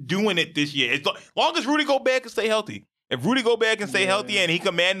them doing it this year. As long as Rudy Gobert can stay healthy. If Rudy Gobert can stay healthy and he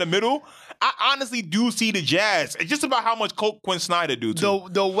command the middle, I honestly do see the Jazz. It's just about how much Quinn Snyder do too.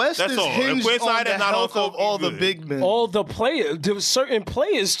 The West is hinged on the health of all the big men. All the players. There's certain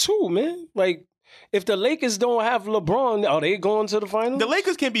players too, man. Like, if the Lakers don't have LeBron, are they going to the finals? The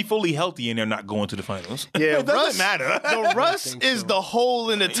Lakers can be fully healthy and they're not going to the finals. Yeah, it doesn't matter. The Russ is the hole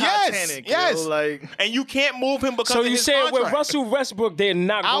in the Titanic. Yes. And you can't move him because of his contract. With Russell Westbrook, they're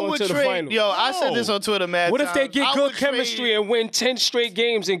not going to the finals. Yo, I said this on Twitter, man. What if they get good chemistry and win 10 straight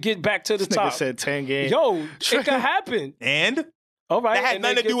games and get back to the top? Nigga said 10 games. Yo, it could happen. And? All right. That had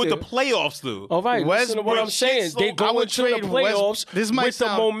nothing to do with the playoffs, though. All right. Listen to what I'm saying. They go into the playoffs with the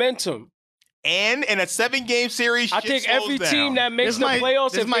momentum. And in a 7-game series, I think every team that makes the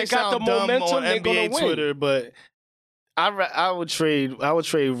playoffs, if they got the momentum, they're gonna win. Twitter, but I would trade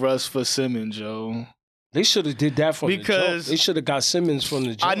Russ for Simmons, yo. They should have did that from the jump. They should have got Simmons from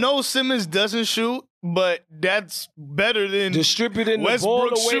the jump. I know Simmons doesn't shoot, but that's better than distributing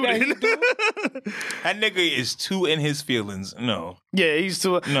Westbrook the ball away that he do. That nigga is too in his feelings. No. Yeah, he's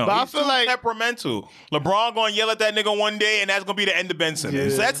too. No, but I feel like temperamental. LeBron gonna yell at that nigga one day, and that's gonna be the end of Ben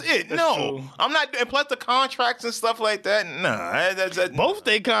Simmons. Yeah, that's it. That's true. I'm not. And plus the contracts and stuff like that. Nah, both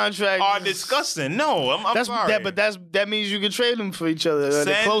their contracts are disgusting. No, I'm sorry. But that means you can trade them for each other.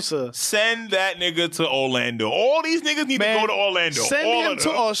 They're closer. Send that nigga to Orlando. All these niggas need to go to Orlando. Send him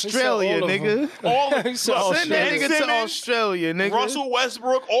to Australia, nigga. Send that nigga to Australia, nigga. Russell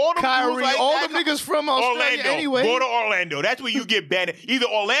Westbrook, all the Kyrie, all the niggas from Australia anyway. Go to Orlando. That's where you get banned. Either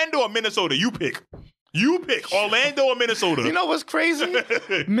Orlando or Minnesota. You pick. Orlando or Minnesota. You know what's crazy?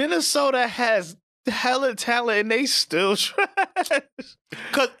 Minnesota has hella talent and they still trash.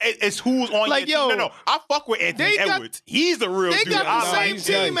 Because it's who's on your team. No, I fuck with Anthony Edwards. He's the real dude. They got the same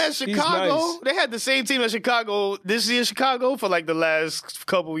team as Chicago. Nice. They had the same team as Chicago this year, Chicago, for like the last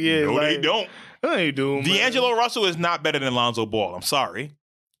couple years. No, they don't. They do. D'Angelo Russell is not better than Lonzo Ball. I'm sorry.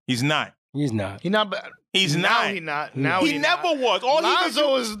 He's not. He's not. He's not bad. He's now not. He not. Now he never was. All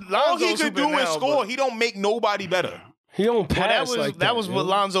he could do is score. He don't make nobody better. He don't pass that was what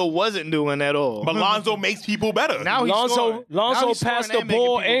Lonzo wasn't doing at all. But Lonzo makes people better. Now Lonzo passed the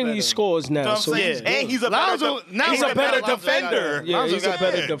ball and he scores now. So and he's a better defender. Yeah, he's a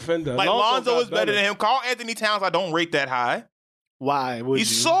better defender. Like Lonzo is better than him. Karl Anthony Towns, I don't rate that high. Why would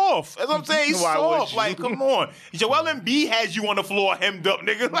he's soft. That's what I'm saying. He's soft. Like, come on. Joel Embiid has you on the floor hemmed up,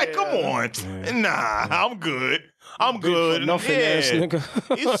 nigga. Like, come on. Nah, I'm good. I'm good. Nothing ass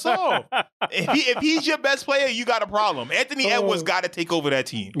nigga. He's soft. If he's your best player, you got a problem. Anthony Edwards got to take over that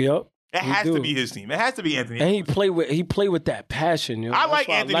team. Yep. It has to be his team. It has to be Anthony. And he played with that passion. You know? I like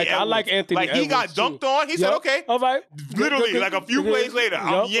Anthony Edwards. I like Anthony Edwards. He got dunked on. He said, okay. All right. Literally, like a few plays later,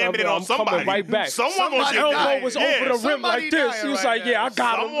 I'm yamming it on somebody. Right back. Someone's elbow was over the rim like this. He was like, yeah, I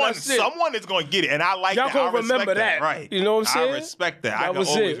got him. Someone is going to get it. And I like that. Y'all going to remember that. Right. You know what I'm saying? I respect that. I can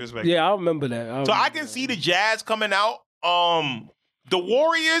always respect that. Yeah, I remember that. So I can see the Jazz coming out. The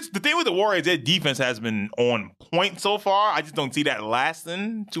Warriors, the thing with the Warriors, their defense has been on point so far. I just don't see that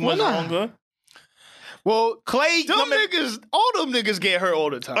lasting too much longer. Well, Clay, all them niggas get hurt all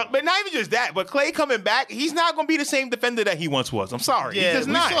the time. But not even just that. But Clay coming back, he's not going to be the same defender that he once was. I'm sorry. Yeah, he's just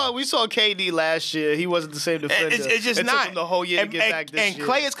not. We saw KD last year. He wasn't the same defender. It's just it not. Took him the whole year to get back this year. And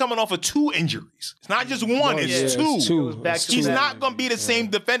Clay is coming off of 2 injuries. It's not just one. It's two. He's not going to be the same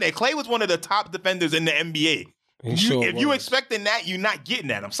defender. Clay was one of the top defenders in the NBA. If you expecting that, you're not getting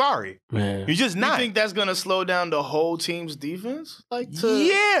that. I'm sorry. Man. You're just not. You think that's going to slow down the whole team's defense?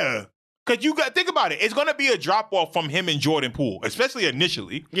 Yeah. Because you got think about it. It's going to be a drop-off from him and Jordan Poole, especially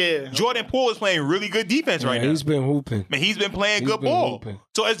initially. Yeah. Jordan Poole is playing really good defense right now. He's been hooping. Man, he's been playing good ball. Hooping.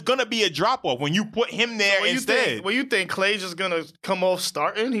 So it's going to be a drop-off when you put him there instead. You think Clay's just going to come off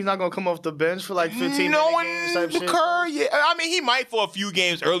starting? He's not going to come off the bench for like 15 games type shit? Yeah. I mean, he might for a few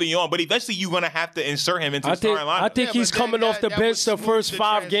games early on, but eventually you're going to have to insert him into the starting lineup. I think he's coming off the bench the first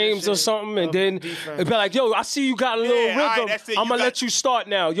 5 games or something, and then it'll be like, yo, I see you got a little rhythm. Right, I'm going to let you start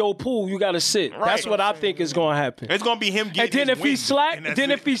now. Yo, Poole, you got to sit. Right. That's what I think is going to happen. It's going to be him getting and then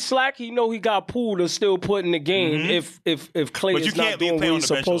if he slack, he know he got Poole to still put in the game if Clay is not doing what he's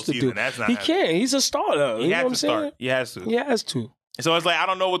supposed to do. He can't. He's a starter. You know what I'm saying? He has to. He has to. So it's like, I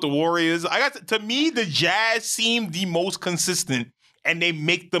don't know what the Warriors. To me, the Jazz seem the most consistent and they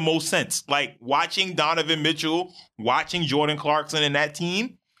make the most sense. Like watching Donovan Mitchell, watching Jordan Clarkson and that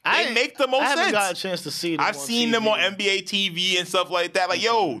team. They make the most sense. I haven't got a chance to see them. I've seen them on NBA TV and stuff like that. Like,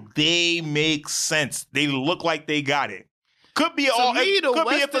 yo, they make sense. They look like they got it. Could be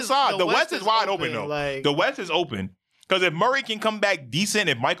a facade. The West is wide open though. The West is open. Because if Murray can come back decent,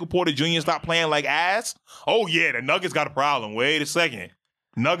 if Michael Porter Jr. stop playing like ass, oh yeah, the Nuggets got a problem. Wait a second.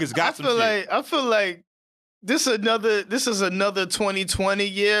 Nuggets got some shit. I feel like this is another 2020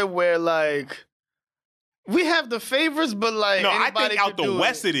 year where like we have the favorites, but like I think out the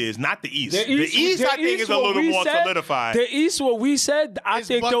West it is, not the East. The East I think is a little more solidified. The East, what we said, I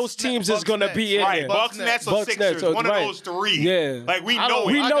think those teams is going to be in there. Bucks, Nets, or Sixers, one of those 3. Yeah. Like we know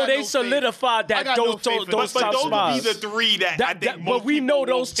it. We know they solidified that those top spots. But those would be the 3 that I think most But we know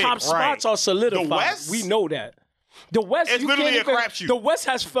those top spots are solidified. The West? We know that. The West, it's literally a crapshoot. The West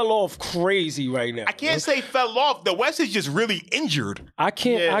has fell off crazy right now. I can't say fell off. The West is just really injured. I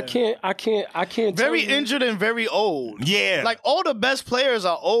can't. Very injured and very old. Yeah, like all the best players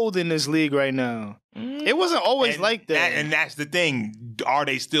are old in this league right now. It wasn't always like that. And that's the thing. Are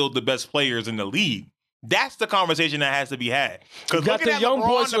they still the best players in the league? That's the conversation that has to be had. Because looking at young LeBron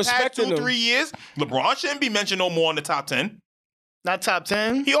boys the past 2-3 him. years, LeBron shouldn't be mentioned no more in the top 10. Not top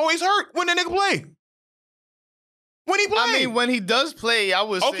 10. He always hurt when the nigga play. When he plays. I mean, when he does play, I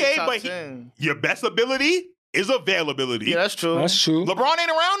would say top 10. Your best ability is availability. Yeah, that's true. That's true. LeBron ain't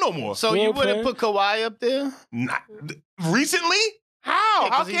around no more. So you wouldn't put Kawhi up there? Not recently? How?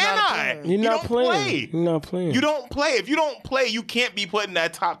 How can I? You're not playing. You're not playing. You don't play. If you don't play, you can't be put in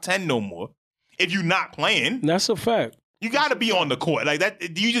that top 10 no more. If you're not playing. That's a fact. You got to be on the court. Like that,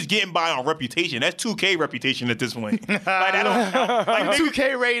 you just getting by on reputation. That's 2K reputation at this point. Like that don't count. Like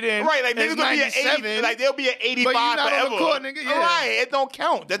 2K rating. Right, like niggas will be at 80, like they'll be at 85 but you're not forever. On the court, nigga. Yeah. Right, it don't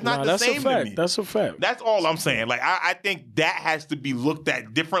count. That's not the same to me. That's a fact. That's all I'm saying. Like I think that has to be looked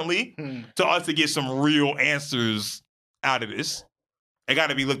at differently to us to get some real answers out of this. It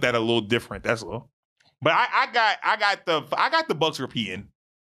got to be looked at a little different. That's all. But I got the Bucks repeating.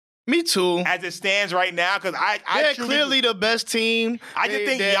 Me too. As it stands right now, because they're clearly the best team. I just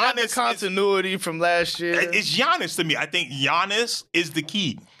think Giannis continuity from last year. It's Giannis to me. I think Giannis is the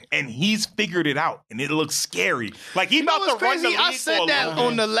key, and he's figured it out, and it looks scary. Like he's about to run the league. I said that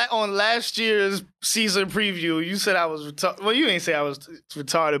on last year's season preview. You said I was retarded. Well, you didn't say I was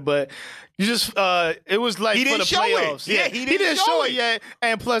retarded, but you just it was like for the playoffs. Yeah, he didn't show it yet,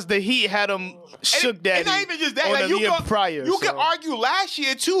 and plus the Heat had him shook that. And not even just that. Like, you could argue last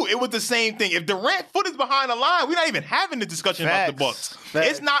year too. It was the same thing. If Durant foot is behind the line, we're not even having the discussion about the Bucks.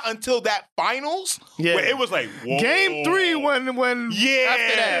 It's not until that finals where it was like, whoa. Game 3 when after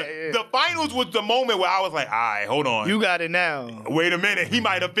that. Yeah. The finals was the moment where I was like, all right, hold on. You got it now. Wait a minute. He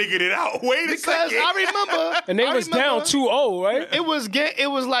might have figured it out. Wait a second. Because I remember. And they was down 2-0, right? It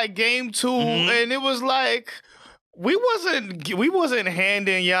was like game 2, and it was like we wasn't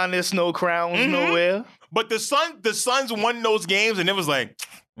handing Giannis no crowns nowhere. But the Suns won those games, and it was like,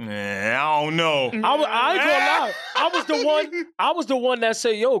 I don't know. I ain't gonna lie. I was the one that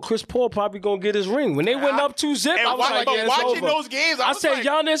said, "Yo, Chris Paul probably gonna get his ring." When they went up 2-0, I was like, "Yeah, it's watching over." those games, I said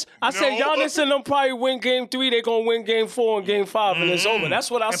Giannis. Giannis and them probably win game 3. They gonna win game 4 and game 5, and it's over.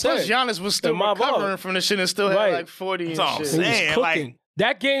 That's what I said. Plus, Giannis was still recovering from the shit and still had like 40 and shit. He was cooking.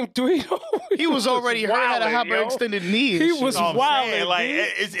 That game 3, he was already hurt, had a hyperextended knee. He was wild. Like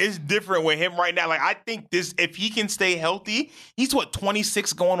it's different with him right now. Like I think if he can stay healthy, he's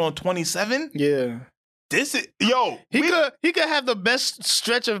 26 going on 27. Yeah. This is he could have the best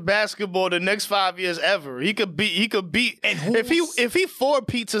stretch of basketball the next 5 years ever. He could beat and if he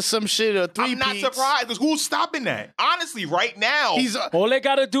 4-peat to some shit or 3-peat. I'm not surprised because who's stopping that? Honestly, right now, all they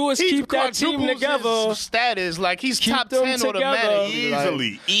gotta do is keep that team together. Status like he's top 10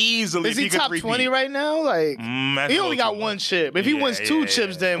 automatically. Easily. Is he top 20 right now? Like he only got one chip. If he wins 2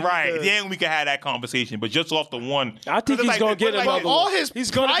 chips, then then we can have that conversation. But just off the one, I think he's gonna get another one.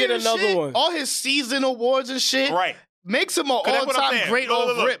 He's gonna get another one. All his season awards and shit. Right. Makes him an all-time great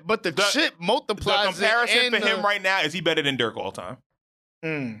off rip, but the chip multiplies. The comparison for him right now, is he better than Dirk all time?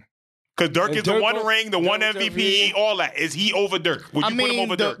 Because Dirk is the one ring, the one MVP, all that. Is he over Dirk? Would you put him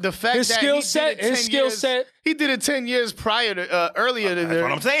over Dirk? The fact his skill set. He did it 10 years prior to earlier than Dirk. That's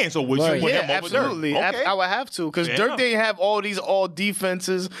what I'm saying. So would you put him over absolutely. Dirk? Okay. I would have to because Dirk didn't have all these all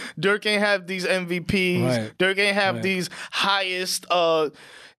defenses. Dirk ain't have these MVPs. Right. Dirk ain't have these highest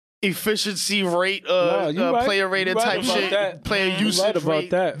efficiency rate, player rated type shit, player usage rate.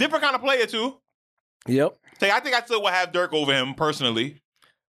 That. Different kind of player too. Yep. I think I still would have Dirk over him personally.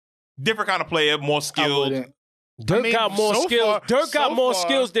 Different kind of player, more skilled. Dirk got more skills. Dirk got more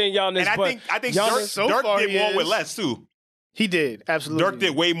skills than Giannis. And I think Dirk did more with less too. He did, absolutely. Dirk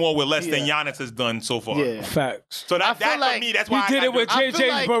did way more with less than Giannis has done so far. Yeah, facts. So that for me, that's why he did it with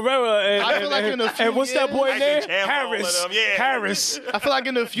JJ Barrera and what's that boy name? Harris. I feel like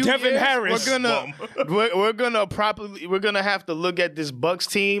in a few Devin years, Harris. we're gonna have to look at this Bucks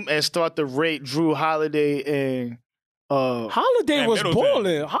team and start to rate Drew Holiday and. Holiday was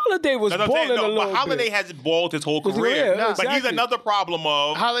balling. Holiday was balling a little bit. Holiday hasn't balled his whole career. But he's another problem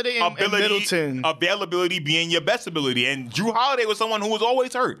of Holiday and Middleton. Availability being your best ability. And Drew Holiday was someone who was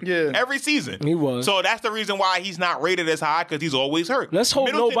always hurt. Yeah. Every season. He was. So that's the reason why he's not rated as high, because he's always hurt. Let's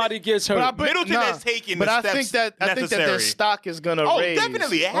hope nobody gets hurt. Middleton has taken the steps necessary. I think that their stock is going to raise. Oh,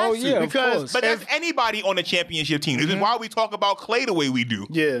 definitely. It has to. Because, but that's anybody on the championship team. This is why we talk about Klay the way we do.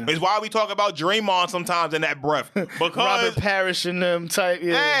 Yeah. It's why we talk about Draymond sometimes in that breath. Because Robert Parrish and them type.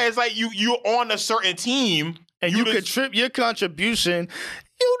 Yeah, it's like you're on a certain team and you contribute your contribution.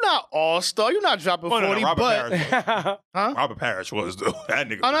 You're not all-star. You're not dropping 40, Robert Parrish was, though. That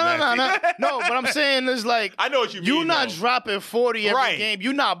nigga No, but I'm saying is like... I know what you mean, you're not dropping 40 every game.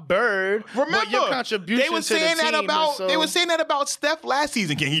 You're not Bird. Remember, but your contribution they were saying to the team they were saying that about Steph last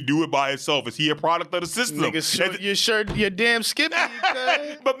season. Can he do it by himself? Is he a product of the system? Nigga, you're damn skippy.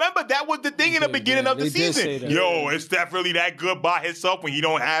 But remember, that was the thing in the beginning of the season. Yo, is Steph really that good by himself when he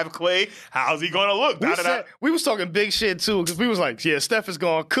don't have Klay? How's he going to look? We was talking big shit, too, because we was like, Steph is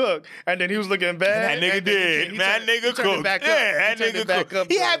going cook, and then he was looking bad. That nigga did. That nigga cooked. That nigga cooked.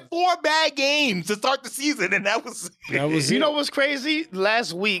 He had 4 bad games to start the season, and that was You know what's crazy?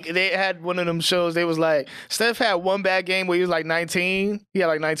 Last week, they had one of them shows. They was like, Steph had 1 bad game where he was like 19. He had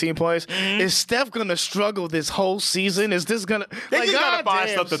like 19 points. Is Steph gonna struggle this whole season? Is this gonna... They just gotta find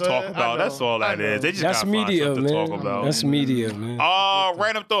stuff to talk about. That's all that is. They just gotta find stuff to talk about. That's media, man.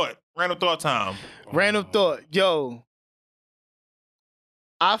 Random thought. Random thought time. Random thought. Yo,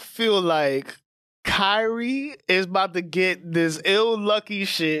 I feel like Kyrie is about to get this ill-lucky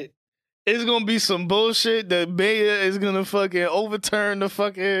shit. It's going to be some bullshit. The mayor is going to fucking overturn the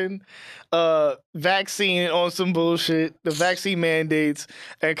fucking vaccine on some bullshit, the vaccine mandates,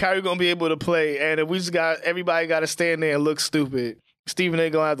 and Kyrie going to be able to play. And if we just everybody got to stand there and look stupid, Stephen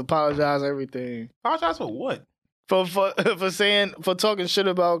A. going to have to apologize everything. Apologize for what? For talking shit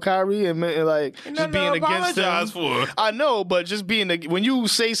about Kyrie and like just being against him. For. I know, but just being when you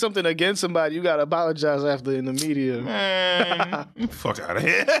say something against somebody, you gotta apologize after in the media. Man, fuck out of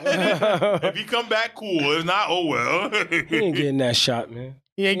here. If you come back cool, if not, oh well. He ain't getting that shot, man.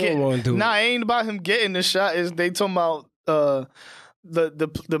 He ain't getting. It ain't about him getting the shot. Is they talking about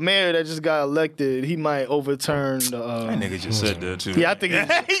the mayor that just got elected, he might overturn the. That nigga just said that too. Yeah, I think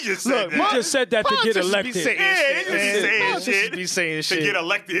he just said that. He just said that to get elected. He just saying shit to get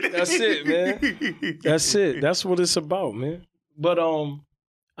elected. That's it, man. That's it. That's what it's about, man. But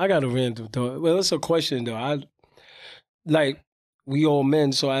I got a random thought. Well, it's a question though. We all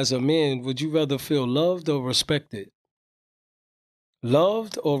men, so as a man, would you rather feel loved or respected?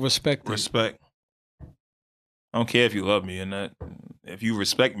 Loved or respected? Respect. I don't care if you love me or not. If you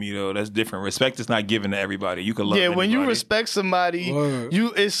respect me, though, that's different. Respect is not given to everybody. You can love anybody. When you respect somebody,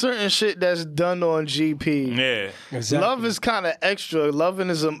 it's certain shit that's done on GP. Yeah. Exactly. Love is kind of extra. Loving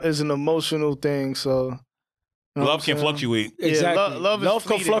is an emotional thing, so... Love can fluctuate. Exactly. Yeah, love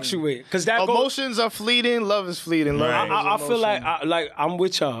can fluctuate. Because that emotions are fleeting. Love is fleeting. Right. I feel like I'm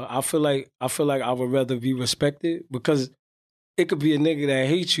with y'all. I feel like I would rather be respected because it could be a nigga that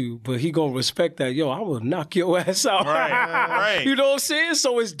hates you, but he gonna respect that. Yo, I will knock your ass out. Right. You know what I'm saying?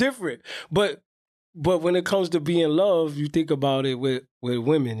 So it's different. But But when it comes to being loved, you think about it with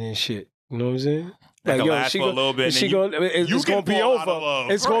women and shit. You know what I'm saying? Like, yo, she for a little bit. It's gonna be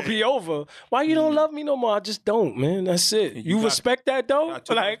over. It's gonna be over. Why you don't love me no more? I just don't, man. That's it. You respect that though?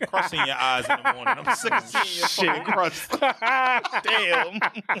 Like crust in your eyes in the morning. I'm sick of seeing your fucking crust. Damn.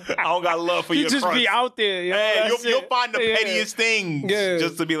 I don't got love for your crust. You just be out there. You'll find the pettiest things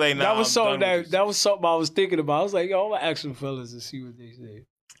just to be like, nah, that was something I was thinking about. I was like, yo, I'm gonna ask some fellas and see what they say.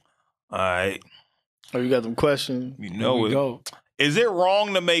 All right. Oh, you got some questions? You know it. Go. Is it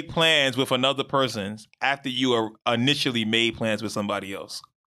wrong to make plans with another person after you initially made plans with somebody else?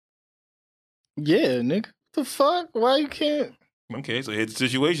 Yeah, nigga. What the fuck? Why you can't? Okay, so here's the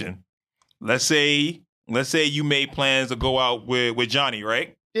situation. Let's say you made plans to go out with Johnny,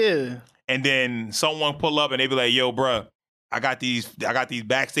 right? Yeah. And then someone pull up and they be like, "Yo, bruh, I got these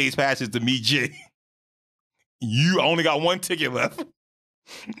backstage passes to meet Jay. You only got one ticket left."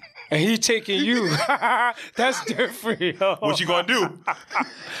 And he taking you. That's different, yo. What you gonna do?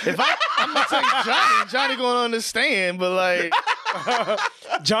 I'm gonna take Johnny gonna understand, but like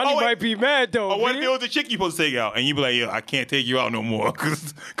Johnny might be mad though. Or what if it was the chick you supposed to take out and you be like, yo, I can't take you out no more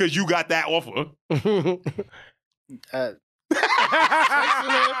because you got that offer. The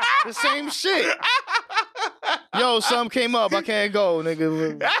same shit. Yo, something came up. I can't go,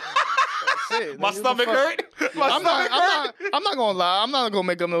 nigga. Shit, my stomach hurt. I'm not gonna lie. I'm not gonna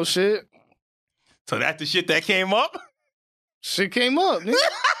make up no shit. So that's the shit that came up? Shit came up, nigga.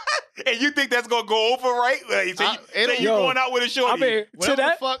 And you think that's gonna go over, right? Like, you going out with a shorty. I mean, to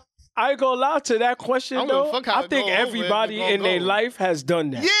that, I ain't gonna lie to that question though. I think everybody in their life has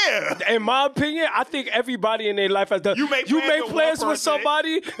done that. Yeah. In my opinion, I think everybody in their life has done. You make plans with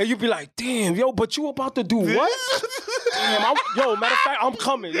somebody and you be like, damn, yo, but you about to do what? Damn, matter of fact, I'm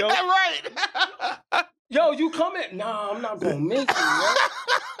coming, yo. Right. Yo, you coming? Nah, I'm not gonna make it, yo.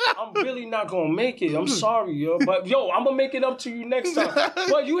 I'm really not gonna make it. I'm sorry, yo. But yo, I'm gonna make it up to you next time.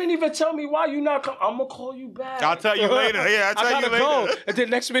 But you ain't even tell me why you not coming. I'm gonna call you back. I'll tell you later. Yeah, I'll tell you later. Go. And then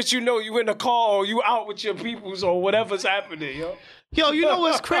next minute you know you in the car or you out with your peoples or whatever's happening, yo. Yo, you know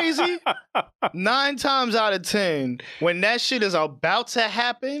what's crazy? 9 times out of 10, when that shit is about to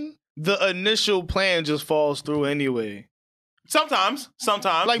happen, the initial plan just falls through anyway. Sometimes.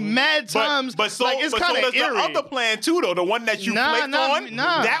 Like mad times. But so, like, it's kind of the other plan too, though. The one that you clicked on,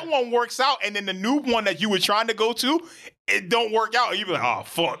 that one works out. And then the new one that you were trying to go to, it don't work out. You be like, oh,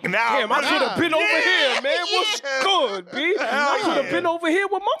 fuck. Now, damn, I could have been over here, man. What's good, B? I could have been over here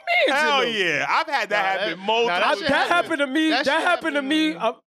with my mans. Hell yeah. I've had that happen multiple times. That happened to me. That happened to me.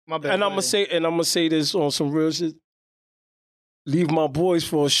 My bad, and I'm gonna say this on some real shit. Leave my boys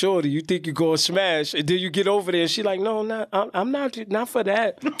for a shorty. You think you gonna smash, and then you get over there, and she like, no, I'm not for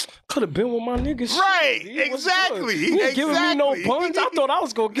that. Could have been with my niggas. Right, exactly. You ain't giving me no buns. I thought I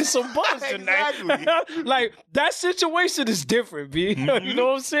was gonna get some buns tonight. Exactly. Like that situation is different, B. Mm-hmm. You know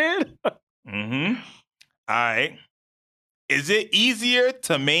what I'm saying? Mm-hmm. All right. Is it easier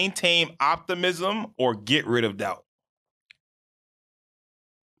to maintain optimism or get rid of doubt?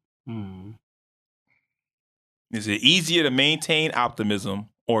 Is it easier to maintain optimism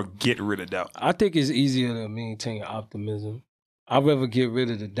or get rid of doubt? I think it's easier to maintain optimism. I'd rather get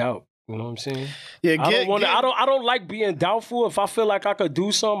rid of the doubt. You know what I'm saying? Yeah, I don't like being doubtful. If I feel like I could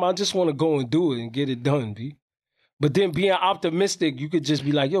do something, I just want to go and do it and get it done, B. But then being optimistic, you could just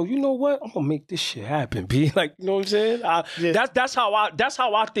be like, yo, you know what? I'm gonna make this shit happen, B. Like, you know what I'm saying? That's how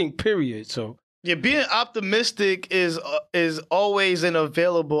I think, period. So yeah, being optimistic is always an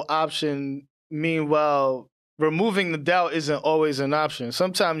available option. Meanwhile, removing the doubt isn't always an option.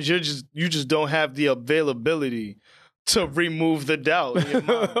 Sometimes you just don't have the availability to remove the doubt in your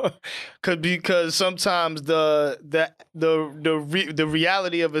mind. because sometimes the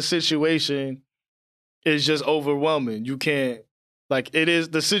reality of a situation is just overwhelming. You can't, like,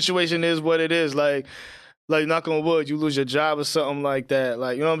 the situation is what it is. Like knock on wood, you lose your job or something like that.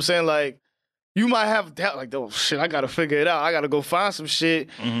 Like, you know what I'm saying? Like, you might have doubt, like, oh, shit, I got to figure it out. I got to go find some shit.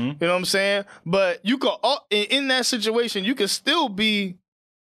 Mm-hmm. You know what I'm saying? But you could, in that situation, you can still be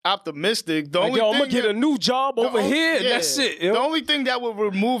optimistic. I'm going to get a new job over here, and that's it. Yo. The only thing that will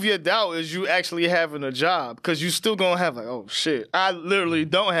remove your doubt is you actually having a job, because you still going to have, like, oh, shit, I literally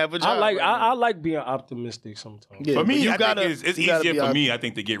don't have a job. I like being optimistic sometimes. Yeah, for me, I think it's easier for me, I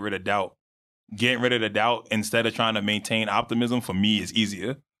think, to get rid of doubt. Getting rid of the doubt instead of trying to maintain optimism, for me, is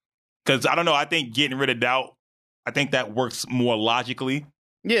easier. Because, I don't know, I think getting rid of doubt, I think that works more logically.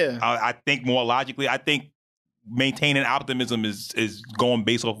 Yeah. I think more logically. I think maintaining optimism is going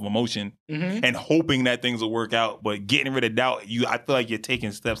based off of emotion and hoping that things will work out. But getting rid of doubt, I feel like you're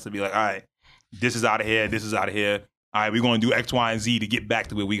taking steps to be like, all right, this is out of here, this is out of here. All right, we're going to do X, Y, and Z to get back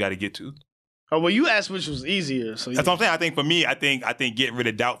to where we got to get to. Oh well, you asked which was easier. So that's what I'm saying. I think for me, I think getting rid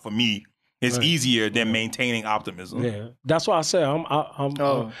of doubt for me is easier than maintaining optimism. Yeah, that's why I said I'm optimistic.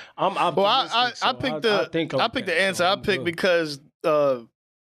 Well, I picked the answer. I picked because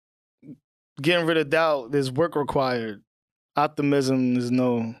getting rid of doubt, there's work required. Optimism is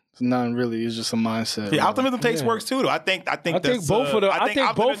not really. It's just a mindset. Yeah, optimism takes work too. Though I think both of them. I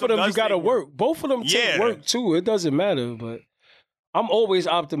think both of them you got to work. Both of them take work too. It doesn't matter, but I'm always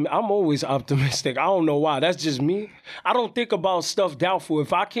optimistic. I don't know why. That's just me. I don't think about stuff doubtful.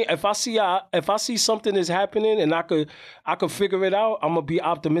 If I see something is happening and I could figure it out, I'm gonna be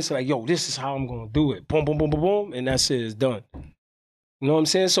optimistic. Like, yo, this is how I'm gonna do it. Boom, boom, boom, boom, boom, and that's it. It's done. You know what I'm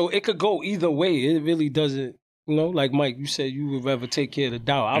saying? So it could go either way. It really doesn't. You know, like Mike, you said you would rather take care of the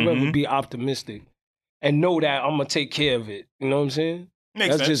doubt. I'd rather be optimistic and know that I'm gonna take care of it. You know what I'm saying?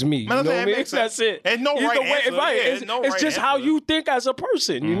 That's just me. You know what I mean? That's it. There's no right answer. It's just how you think as a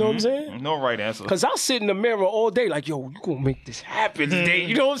person. You know what I'm saying? No right answer. Because I sit in the mirror all day like, yo, you gonna make this happen today.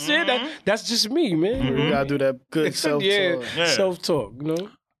 You know what I'm saying? That's just me, man. You gotta do that good self-talk. Self-talk, you know?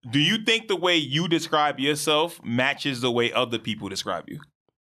 Do you think the way you describe yourself matches the way other people describe you?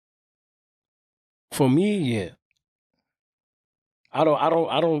 For me, yeah. I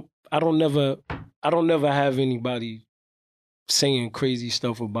don't never have anybody saying crazy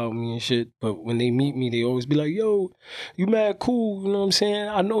stuff about me and shit. But when they meet me, they always be like, yo, you mad cool, you know what I'm saying?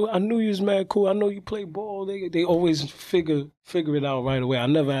 I knew you was mad cool. I know you play ball. They always figure it out right away. I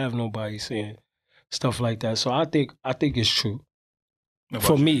never have nobody saying stuff like that. So I think it's true.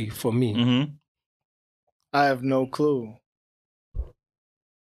 For me. Mm-hmm. I have no clue.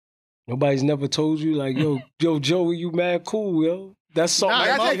 Nobody's never told you like, yo, Joey, you mad cool, yo. That's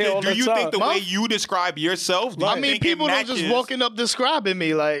something do you think the way you describe yourself? People don't just walking up describing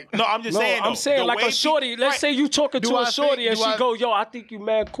me like. No, I'm just saying. I'm saying like a shorty. Let's say you talking to a shorty and she go, "Yo, I think you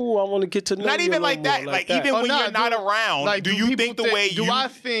mad cool. I want to get to know you." Not even like that. Like even when you're not around. Like, do you think the way you? Do I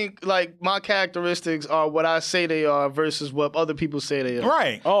think like my characteristics are what I say they are versus what other people say they are?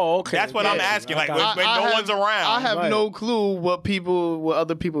 Right. Oh, okay. That's what I'm asking. Like when no one's around. I have no clue what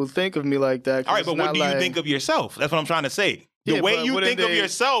other people think of me like that. All right, but what do you think of yourself? That's what I'm trying to say. The way you think of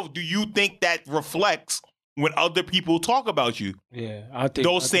yourself, do you think that reflects when other people talk about you? Yeah, I think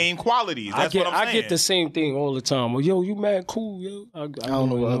those same qualities. That's what I'm saying. I get the same thing all the time. Well, yo, you mad cool, yo. I don't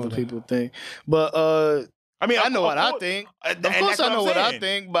know what other people think, but I mean, I know what I think. Of course, I know what I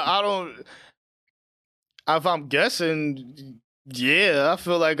think, but I don't. If I'm guessing, I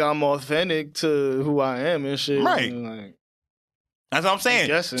feel like I'm authentic to who I am and shit. Right. And that's what I'm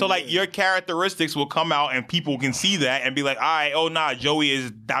saying. So like your characteristics will come out and people can see that and be like, all right, oh nah, Joey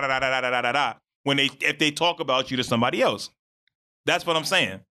is da da da da da da da da. If they talk about you to somebody else. That's what I'm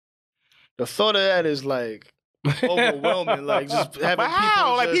saying. The thought of that is like overwhelming. Like just having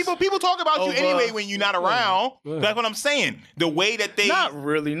people talk about you anyway when you're not around. Yeah. That's what I'm saying. The way that they not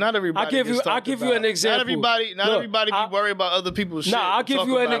really. Not everybody. I'll give you an example. Not everybody be worried about other people's shit. I'll give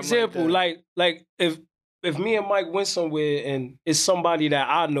you an example. Like if me and Mike went somewhere and it's somebody that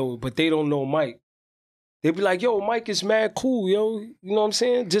I know, but they don't know Mike, they be like, yo, Mike is mad cool, yo. You know what I'm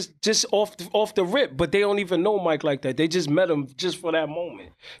saying? Just off the rip, but they don't even know Mike like that. They just met him just for that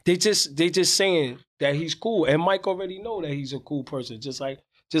moment. They just saying that he's cool. And Mike already know that he's a cool person, just like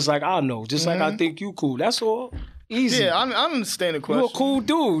I know, just like I think you cool. That's all. Easy. Yeah, I understand the question. You a cool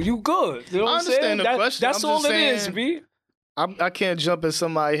dude. You good. You know what I'm saying? I understand the question. That's all it is, B. I can't jump in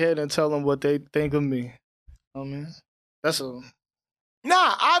somebody's head and tell them what they think of me. I mean, that's all.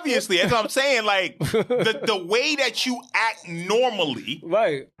 Nah, obviously, that's what I'm saying. Like the way that you act normally,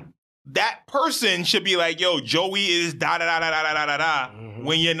 right? That person should be like, "Yo, Joey is da da da da da da da da,"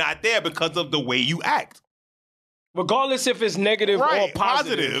 when you're not there because of the way you act. Regardless if it's negative or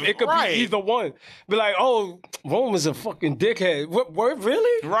positive, it could be either one. Be like, "Oh, Rome is a fucking dickhead." What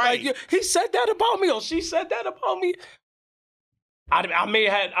really? Right? Like, he said that about me, or she said that about me. I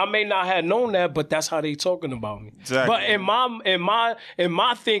may not have known that, but that's how they talking about me. Exactly. But in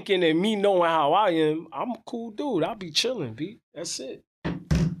my thinking and me knowing how I am, I'm a cool dude. I'll be chilling, B. That's it.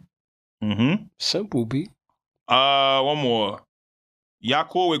 Mm-hmm. Simple, B. One more. Y'all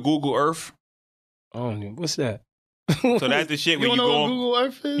cool with Google Earth? I don't know. What's that? So that's the shit where you go on Google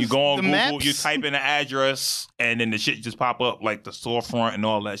Earth is? You go on Google, maps? you type in the address, and then the shit just pop up like the storefront and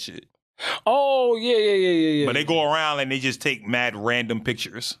all that shit. Oh, yeah. But they go around and they just take mad random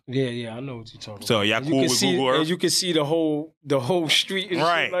pictures. Yeah, I know what you're talking about. So y'all cool with Google Earth? And you can see the whole street and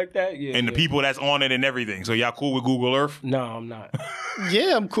shit like that. Yeah, and the people that's on it and everything. So y'all cool with Google Earth? No, I'm not.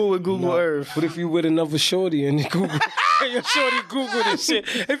 Yeah, I'm cool with Google Earth. What if you with another shorty and Google Your shorty Google this shit.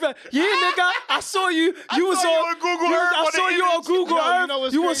 In fact, yeah, nigga, I saw you. You was on Google Earth. I saw you on Google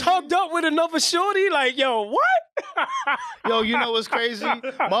Earth. You was hugged up with another shorty. Like, yo, what? Yo, you know what's crazy?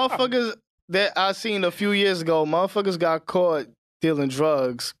 Motherfuckers that I seen a few years ago, motherfuckers got caught dealing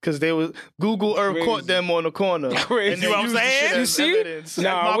drugs because they was Google Earth caught them on the corner. Crazy. And You know what I'm saying? You see? That's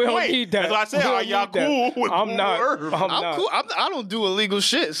Nah, my we don't point. need that. That's what I said. We Are don't y'all need that. cool with I'm Google not. Earth? I'm cool. I don't do illegal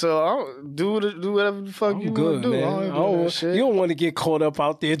shit, so I don't do whatever the fuck you Good, want to do. man. I don't do that shit. You don't want to get caught up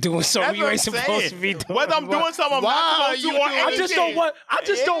out there doing something That's you what ain't I'm supposed saying. to be doing. Whether I'm doing something I'm Why not are supposed you to or doing- I just don't want. I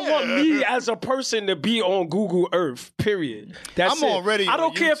just don't want Yeah. me as a person to be on Google Earth. Period. That's I'm it. already I don't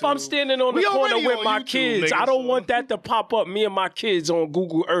on care if I'm YouTube. standing on the We corner already with on my YouTube, kids. nigga, I don't so- want that to pop up. Me and my kids on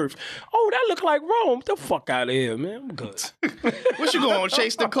Google Earth. Oh, that look like Rome. Get the fuck out of here, man. I'm good. What you going to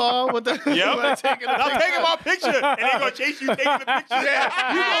chase the car? What the? Yep. I'm taking a I'm picture. taking my picture, and they gonna chase you taking the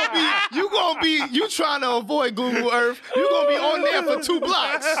picture. You trying to avoid Google Earth. You gonna be on there for 2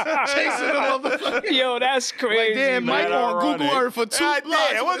 blocks chasing the motherfucker. Yo, that's crazy. Like, damn, Mike man. on ironic. Google Earth for 2 God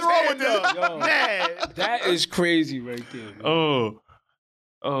blocks. damn, what's wrong with this? Yo, Man. that is crazy right there. Man.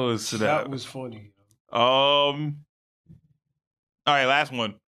 Oh, snap. That was funny. All right, last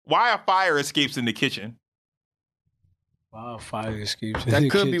one. Why are fire escapes in the kitchen? Wow, fire escapes. That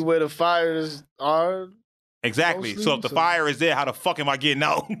could be where the fires are. Exactly. Mostly, So if the so- fire is there, how the fuck am I getting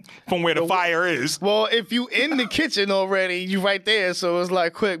out from where the fire is? Well, if you in the kitchen already, you right there, so it's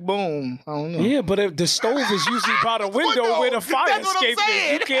like quick boom. I don't know. Yeah, but if the stove is usually by the window Window. where the fire That's what I'm escape is,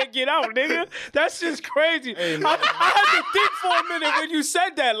 saying. you can't get out, nigga. That's just crazy. I had to think for a minute when you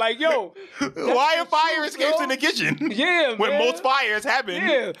said that. Like, yo, Why are fire escapes in the kitchen? yeah, When man. most fires happen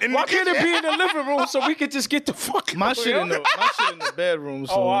Yeah. in Why the can't kitchen. it be in the living room so we could just get the fuck My out, shit yo? in the bedroom.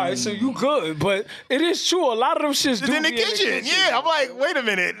 So, Oh, all right, so you good. But it is true. A lot of them shits do It's in the be kitchen. Yeah, I'm like, wait a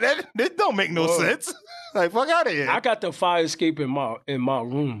minute. That don't make no sense. Like, fuck out of here. I got the fire escape in my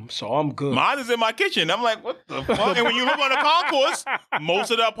room, so I'm good. Mine is in my kitchen. I'm like, what the fuck? And when you look on the concourse,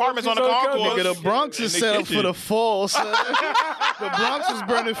 most of the apartments on the Nigga, concourse. Nigga, the Bronx is set up for the fall, son. The Bronx is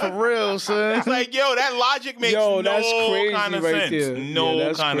burning for real, son. It's like, yo, that logic makes Yo, that's no crazy kind of right sense. there. No Yeah,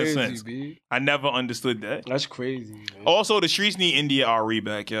 that's kind of crazy, sense. B. I never understood that. That's crazy, man. Also, the streets need India Ari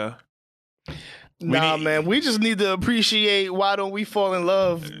back, yeah. Nah, man, we just need to appreciate why don't we fall in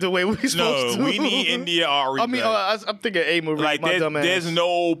love the way we supposed to. We need India Ari I mean, back. I'm thinking A. Marie, Like, my dumb ass. there's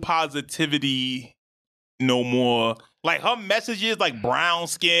no positivity no more. Like, her messages, like, brown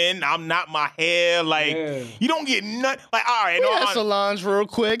skin, I'm not my hair. Like, Yeah. you don't get nothing. Like, all right. We no, had Solange real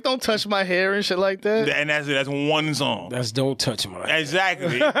quick. Don't touch my hair and shit like that. and that's one song. That's Don't Touch My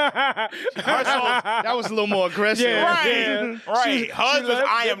Exactly. Her song, That was a little more aggressive. Yeah. right. Right. Hers is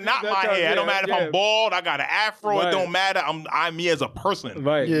I am not my hair. It don't matter if I'm bald, I got an afro, Right. it don't matter. I'm me as a person.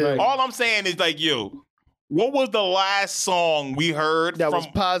 Right, Yeah. right. All I'm saying is like, yo, what was the last song we heard That from was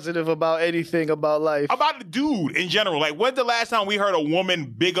positive about anything about life. about the dude in general? Like, when's the last time we heard a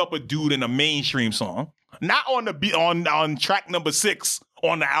woman big up a dude in a mainstream song? Not on the on track number 6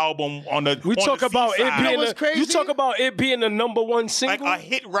 on the album. We talk about it being what's crazy? you talk about it being the number one single. like a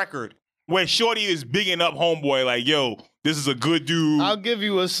hit record where Shorty is bigging up Homeboy. Like, yo, this is a good dude. I'll give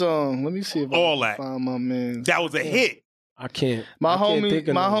you a song. Let me see if All I that. can find my man. That was a hit. I can't. My I can't homie, think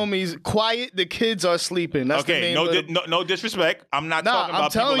of my no- homies, quiet. The kids are sleeping. That's the Okay, name of the- no disrespect. I'm not Nah, talking I'm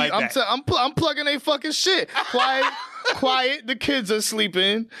about people telling like you, that. I'm plugging they fucking shit. Quiet. The kids are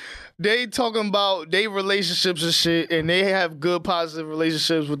sleeping. They talking about they relationships and shit, and they have good, positive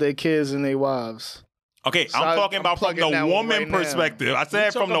relationships with their kids and their wives. Okay, So I'm talking I'm about from plugging the that one woman right now. perspective. I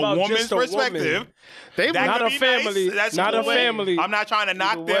said talking from the about woman's just a woman. perspective. They That Not could a be family. nice. That's Not a cool. family. I'm not trying to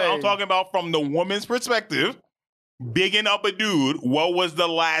knock Either them. I'm way. talking about from the woman's perspective. Bigging up a dude. What was the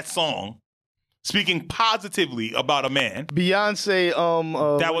last song? Speaking positively about a man. Beyonce.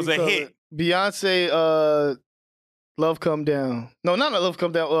 That what was do you a call hit. it? Beyonce. Love Come Down. No, not Love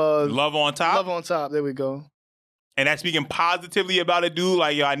Come Down. Love on top. Love on Top. There we go. And that's speaking positively about a dude.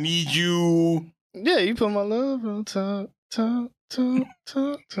 Like, yo, I need you. Yeah, you put my love on top.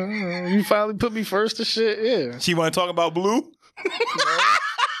 You finally put me first to shit. Yeah. She want to talk about Blue?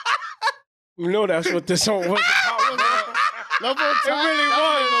 You know that's what this song was about. Love on It top. really That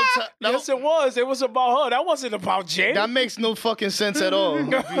was. ain't no top. Yes, it was. It was about her. That wasn't about Jay. That makes no fucking sense at all if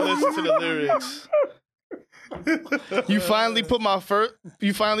you listen to the lyrics. You finally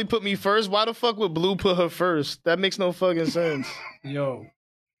put me first. Why the fuck would Blue put her first? That makes no fucking sense. Yo.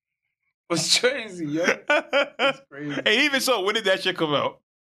 It's crazy, yo. Crazy. And even so, when did that shit come out?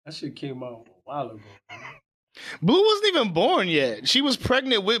 That shit came out a while ago. Man. Blue wasn't even born yet. She was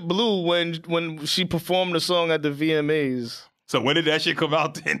pregnant with Blue when she performed the song at the VMAs. So when did that shit come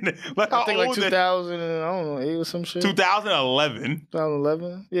out then? Like, I think like 2000, I don't know, 8 or some shit. 2011.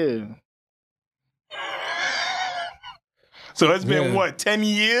 2011? Yeah. So it's been, what, 10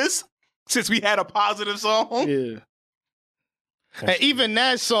 years since we had a positive song? Yeah. And even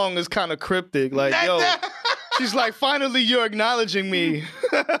that song is kind of cryptic. Like, yo, she's like, finally you're acknowledging me.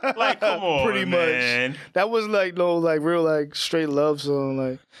 Like, come on, pretty man. much. That was like no, like real, like straight love song.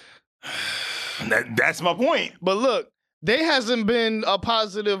 Like, that's my point. But look, there hasn't been a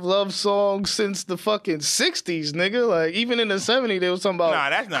positive love song since the fucking 60s, nigga. Like, even in the 70s, they was talking about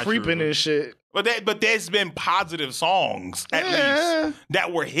that's not creeping true. And shit. But there's been positive songs, at least.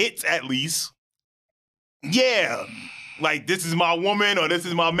 That were hits, at least. Yeah. Like, this is my woman, or this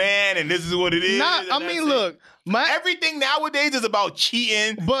is my man, and this is what it is. I mean, look. Everything nowadays is about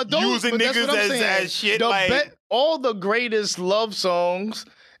cheating, using niggas as shit. All the greatest love songs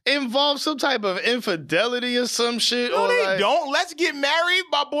involve some type of infidelity or some shit. No, they don't. Let's Get Married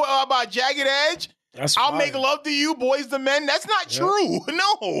by Jagged Edge. I'll make love to you, Boys to Men. That's not true.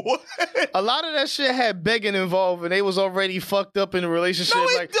 No. A lot of that shit had begging involved, and they was already fucked up in a relationship. No,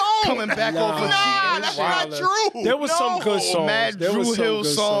 it don't. Coming back off of cheating. That's not true. There was some good songs. Mad Drew Hill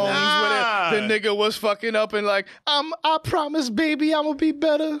songs where the nigga was fucking up and like, I promise, baby, I'm gonna be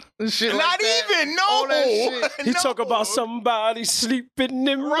better. And shit not like that. Even. No. All that shit. He talk about somebody sleeping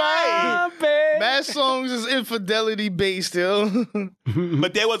in my bed. Mad songs is infidelity based, yo.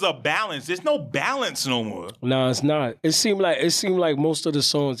 But there was a balance. There's no balance no more. No, it's not. It seemed like most of the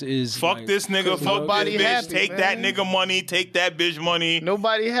songs is fuck like, this nigga, fuck this bitch, happy, take that nigga money, take that bitch money.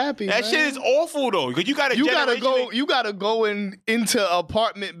 Nobody happy. That shit is awful though, because you gotta go into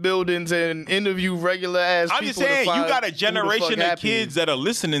apartment buildings and interview regular ass people. I'm just saying, you got a generation of kids that are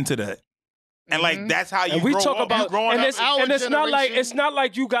listening to that. And like that's how you and we grow talk up. About and it's not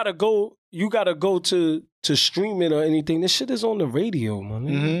like you gotta go to stream it or anything. This shit is on the radio, man.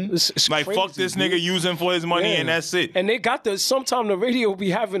 Mm-hmm. It's like crazy, fuck this nigga using for his money and that's it. And they got sometime the radio be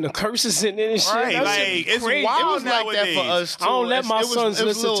having the curses in it and shit. Right, like it's crazy. wild it was nowadays. Like that for us too. I don't let my sons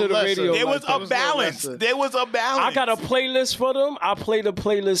listen to the radio. There was a balance. There was a balance. I got a playlist for them. I play the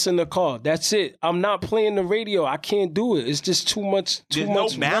playlist in the car. That's it. I'm not playing the radio. I can't do it. It's just too much. There's no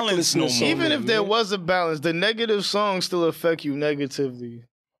balance no more. Even if there was a balance, the negative songs still affect you negatively.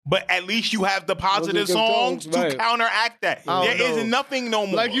 But at least you have the positive songs to counteract that. There is nothing no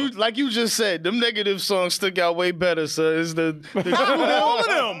more. Like you just said, them negative songs stick out way better, so it's not all of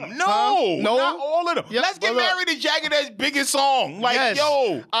them. No, not all of them. Yep, Let's Get Married is Jagged Edge's biggest song. Like, yo.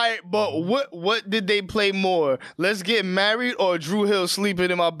 All right, but what did they play more? Let's Get Married or Drew Hill Sleeping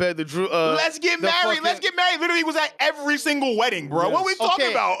in My Bed? Let's Get Married. Let's Get Married literally was at every single wedding, bro. Yes. What are we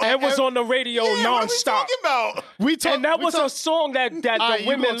talking about? And it was on the radio nonstop. What are we talking about? And that was a song that the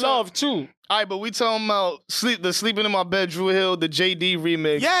women love too. All right, but we talking about Sleeping in My Bed, Drew Hill, the JD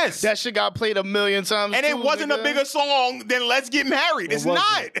remix. Yes. That shit got played a million times. And it wasn't a bigger song than Let's Get Married. It's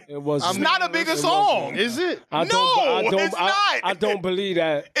not. It wasn't. It's not a bigger song. Is it? It's not. I don't believe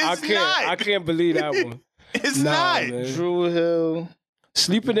that. I can't believe that one. It's not. Man. Drew Hill.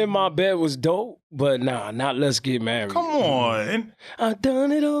 Sleeping in My Bed was dope, but not Let's Get Married. Come on. I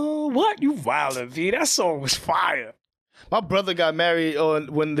done it all. What? You wildin', V. That song was fire. My brother got married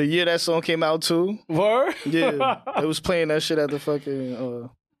when the year that song came out too. Word? Yeah. They was playing that shit at the fucking...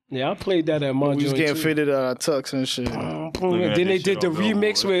 yeah, I played that at my joint. We was getting fitted tux and shit. Then they did the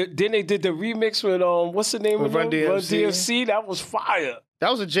remix with what's the name of it? Run DMC. That was fire. That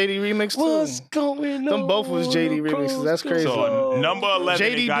was a JD remix too. What's going on? Them both was JD remixes. That's crazy. So number 11,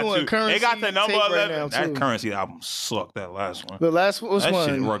 JD doing Currency. They got the number 11. Right that Currency album sucked. That last one. The last one was that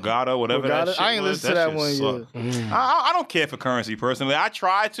shit, Regatta, whatever that shit I ain't was. Listen to that one yet. I don't care for Currency personally. I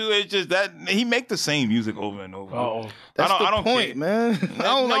try to. It's just that he make the same music over and over. Oh, that's the point, man. I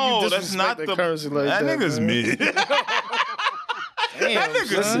don't like you disrespect the Currency like that. That nigga's mid. That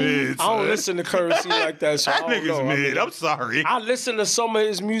nigga's mid. I don't listen to Currency like that. So that nigga's mid. I'm sorry. I listen to some of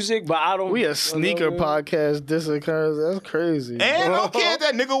his music, but I don't. We a sneaker podcast dissing Currency. That's crazy. And I don't care if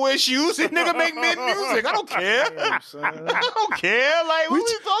that nigga wears shoes. This nigga make mid music. I don't care. I don't care. Like, what we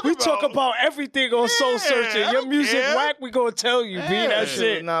talking about? We talk about everything on Soul Searching. Your music whack, we gonna tell you, B. That's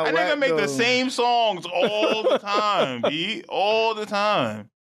it. That nigga make the same songs all the time, B. All the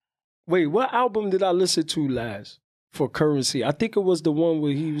time. Wait, what album did I listen to last? For Currency, I think it was the one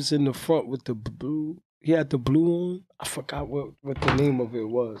where he was in the front with the blue. He had the blue on. I forgot what the name of it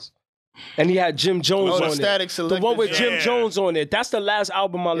was. And he had Jim Jones on it. The one with Jim Jones on it. That's the last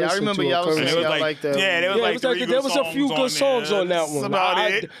album I listened to. I remember y'all saying like that. Yeah, there was a few good songs on that one. That's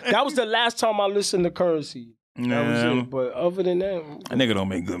about it. That was the last time I listened to Currency. That was it. But other than that nigga don't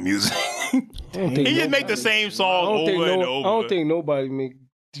make good music. He just make the same song over and over. I don't think nobody make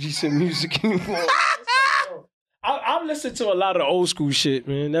decent music anymore. I listen to a lot of old school shit,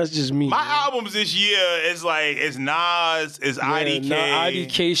 man. That's just me. My albums this year is like it's Nas, it's IDK.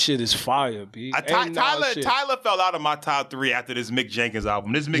 IDK shit is fire, B. Tyler fell out of my top 3 after this Mick Jenkins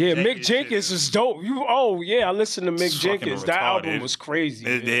album. Mick Jenkins is dope. I listened to Mick Jenkins. That album was crazy.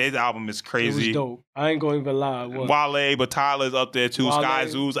 His album is crazy. It was dope. I ain't gonna even lie. Wale, but Tyler's up there too. Sky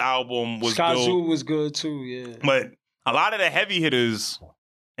Zoo's album was dope. Sky Zoo was good too, yeah. But a lot of the heavy hitters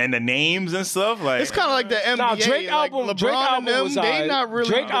and the names and stuff, like it's kind of like the NBA. Nah, Drake album, like LeBron Drake album and them, was they not really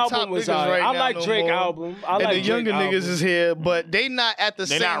Drake the album top was niggas right I now like no Drake more. album. And the younger niggas is here, but they not at the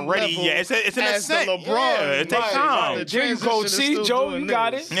same not ready level yet. It's an as the ascent. LeBron. Yeah, it takes time. There you go. See, Joe, you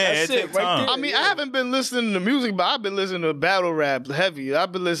got it. Yeah, That's it takes time. I mean, I haven't been listening to music, but I've been listening to battle rap heavy. I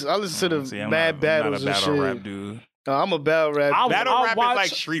listen to the mad battles and shit. I'm not a battle rap dude. No, I'm a battle rap. Battle rap is like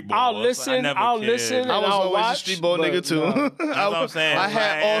street ball. I'll listen. I was always a street ball nigga too. That's what I'm saying. I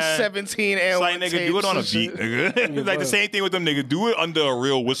had all 17 and like nigga, do it on a beat, nigga. It's like the same thing with them nigga. Do it under a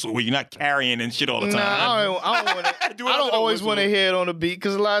real whistle where you're not carrying and shit all the time. Nah, I don't always want to hear it on the beat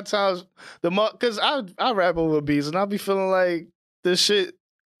because a lot of times because I rap over beats and I be feeling like the shit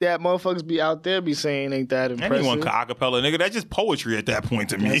that motherfuckers be out there be saying ain't that impressive. Anyone can acapella, nigga. That's just poetry at that point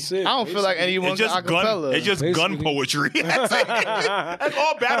to me. I don't feel like anyone can acapella. It's just gun poetry. That's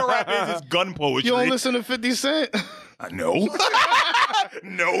all battle rap is gun poetry. You don't listen to 50 Cent? No.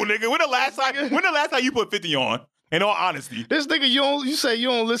 No, nigga. When the last time you put 50 on? In all honesty, this nigga, you say you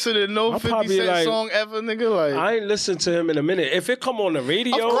don't listen to no 50 Cent song ever, nigga. Like I ain't listened to him in a minute. If it come on the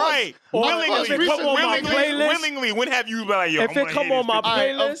radio, right? Willingly. When have you been like, yo? If it come on my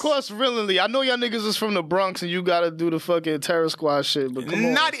playlist, of course, willingly. I know y'all niggas is from the Bronx and you gotta do the fucking Terror Squad shit, but come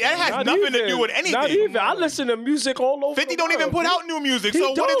on. That has nothing to do with anything. Not even. I listen to music all over. 50 don't even put out new music.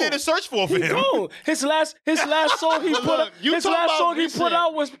 So what is there to search for him? Don't. His last song he put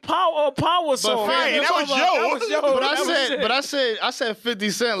out was Power Song. Right, that was Joe. But I said 50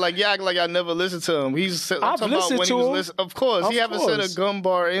 Cent. Like you act like I never listened to him. I'm talking about when he was listening. Of course, he haven't said a gun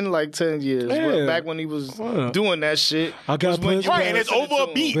bar in like 10 years. Yeah. Back when he was doing that shit. I got right, and it's over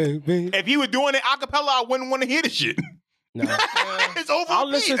a beat. If he was doing it acapella, I wouldn't want to hear the shit. No. It's over. I'll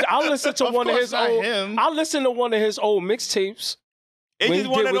listen to one of his old. I'll listen to one of his old mixtapes. It's just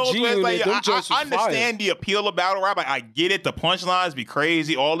one of those where like, I understand the appeal of battle rap. Like, I get it. The punchlines be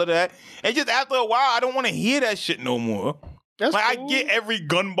crazy, all of that. And just after a while, I don't want to hear that shit no more. That's like cool. I get every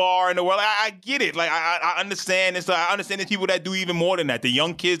gun bar in the world. I get it. Like I understand this. I understand the people that do even more than that. The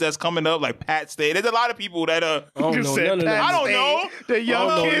young kids that's coming up, like Pat Stay. There's a lot of people that I don't know. The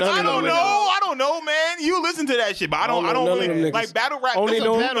young kids. I don't know, man. You listen to that shit, but I don't really like battle rap. Only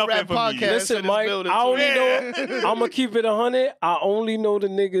know battle rap podcast. Listen, Mike. I only know. I'm gonna keep it 100. I only know the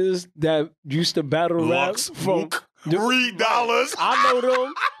niggas that used to battle rap from $3.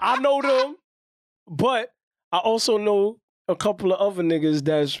 I know them, but I also know a couple of other niggas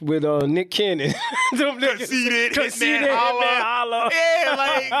that's with Nick Cannon. Them niggas conceited, holla. Yeah,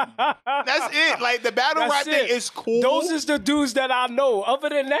 like that's it. Like the battle rap thing is cool. Those is the dudes that I know. Other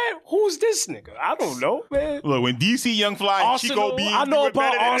than that, who's this nigga? I don't know, man. Look, when DC Young Fly and Chico Bean, I know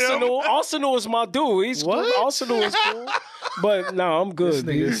about Arsenal. Arsenal is my dude. He's cool. Arsenal is cool. But no, I'm good. This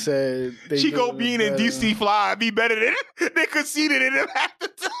nigga said Chico Bean and DC Fly be better than him. They conceded in him half the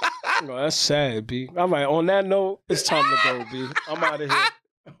time. No, that's sad, B. All right, on that note, it's time to go, B. I'm out of here.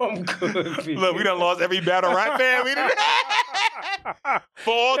 I'm good, B. Look, we done lost every battle rap fan.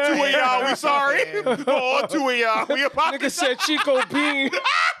 For all 2 of y'all, we sorry. For all 2 of y'all, we apologize. Nigga said Chico Bean.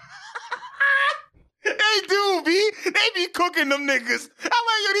 They do, B. They be cooking them niggas. I'm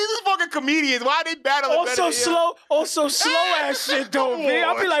like, yo, these is fucking comedians. Why they battling also slow ass shit, though, B.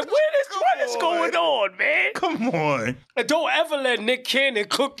 I be like, what is going on, man? Come on. And don't ever let Nick Cannon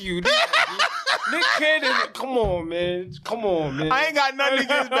cook you. Nick Cannon, come on, man. I ain't got nothing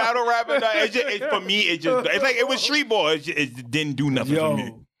against battle rapping. For me, it's like it was street ball. It didn't do nothing for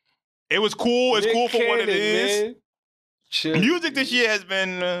me. It was cool. It's cool for what it is. Music this year has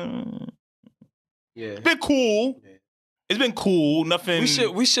been... It's been cool. Yeah. It's been cool. Nothing.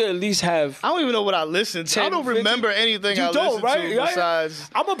 We should at least have. I don't even know what I listened to. 10, I don't remember anything I listened to besides.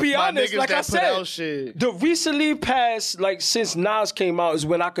 I'm gonna be honest. Like I said, the recently past, like since Nas came out, is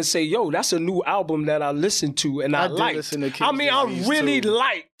when I could say, "Yo, that's a new album that I listened to and I liked." I mean, I really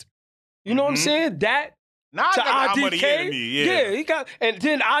liked. You know what I'm saying? That Nah, to IDK. Yeah, he got, and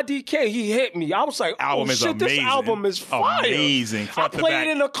then IDK, he hit me. I was like, oh shit, this album is fire. Amazing. I played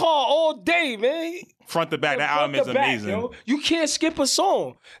it in the car all day, man. Front to back, that album is amazing. Yo. You can't skip a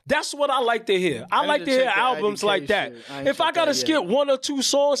song. That's what I like to hear. I like to hear albums like that. If I gotta skip 1 or 2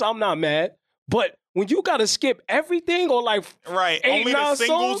 songs, I'm not mad. But when you gotta skip everything or like 8, only 9 the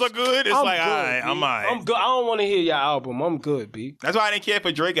singles songs, are good. It's like, all right, I'm all right. I'm good. I don't want to hear your album. I'm good, B. That's why I didn't care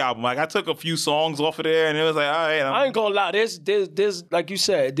for Drake album. Like I took a few songs off of there, and it was like, all right. I ain't gonna lie. There's like you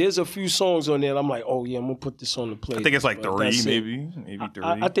said, there's a few songs on there. I'm like, oh yeah, I'm gonna put this on the playlist. I think it's like 3, maybe 3.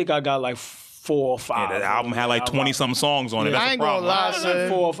 I think I got like 4 or 5. Yeah, the album had like 20-something songs on it. That's I ain't gonna lie,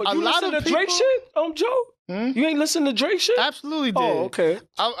 son. You listen to Drake shit, Joe? You ain't listen to Drake shit? Absolutely did. Oh, okay.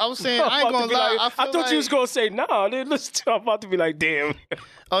 I was saying, I ain't gonna lie. I thought you was gonna say, nah, I didn't listen to. I'm about to be like, damn.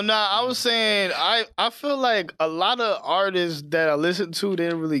 Oh, nah, I was saying, I feel like a lot of artists that I listen to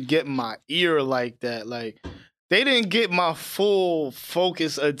didn't really get my ear like that. Like, they didn't get my full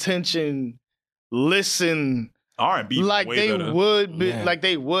focus, attention, listen. R&B like they would be, like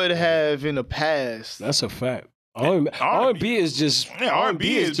they would have in the past. That's a fact. R&B is just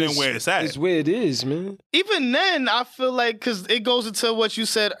R&B is been where it's at. It's where it is, man. Even then, I feel like because it goes into what you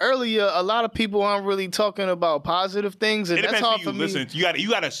said earlier. A lot of people aren't really talking about positive things, and that's hard for me. Listen, you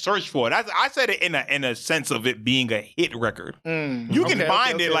got to search for it. I said it in a sense of it being a hit record. You can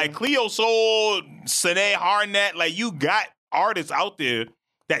find it like Cleo Soul, Sinead Harnett. Like you got artists out there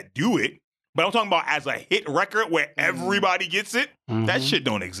that do it. But I'm talking about as a hit record where everybody gets it. That shit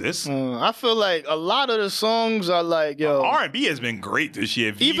don't exist. I feel like a lot of the songs are like, yo, R&B has been great this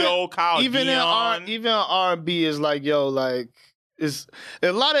year. Vito, Kyle Dion. Even R&B is like, yo, like it's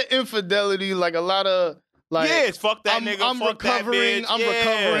a lot of infidelity, like a lot of like, yes, fuck that nigga. I'm recovering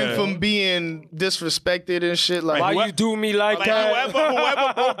from being disrespected and shit. Like, why you do me like that?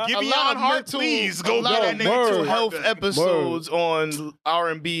 Whoever broke Giveon Heart, please go get that nigga mental health episodes on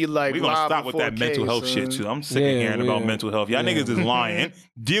R&B. Like, we gonna stop with that mental health shit too. I'm sick of hearing about mental health. Y'all niggas is lying.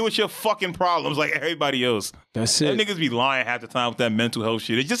 Deal with your fucking problems like everybody else. That's it. Y'all niggas be lying half the time with that mental health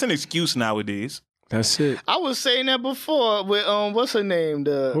shit. It's just an excuse nowadays. That's it. I was saying that before with what's her name?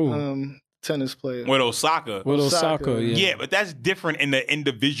 The tennis player. With Osaka. Yeah, but that's different in the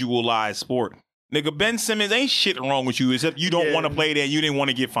individualized sport. Nigga, Ben Simmons, ain't shit wrong with you except you don't want to play there. You didn't want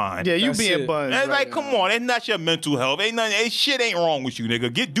to get fined. Yeah, you being buzzed. It's like, come on, it's not your mental health. Shit ain't wrong with you,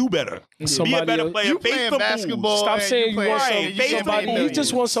 nigga. Do better. Be a better player. You playing basketball. Stop saying you want somebody. You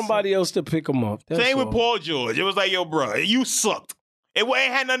just want somebody else to pick him up. Same with Paul George. It was like, yo, bro, you sucked. It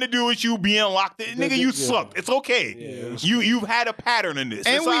ain't had nothing to do with you being locked in. Nigga, you sucked. It's okay. Yeah, you've had a pattern in this.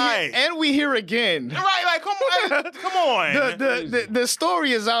 And we here again. Right, like, come on. The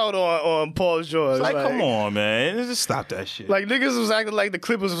story is out on Paul George. Like, come on, man. Just stop that shit. Like, niggas was acting like the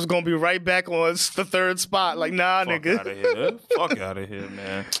Clippers was going to be right back on the third spot. Like, nah, nigga. Fuck out of here,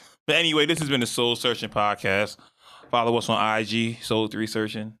 man. But anyway, this has been the Soul Searching Podcast. Follow us on IG,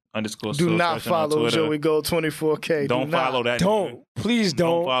 Soul3Searching _. Do not follow Joey Gold 24K. Don't follow that nigga. Please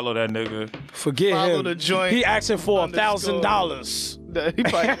don't. Don't follow that nigga. Forget follow him. The joint. He asking for $1,000. He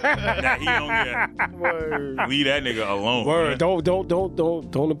probably he don't get. Word. Leave that nigga alone. Word. Man.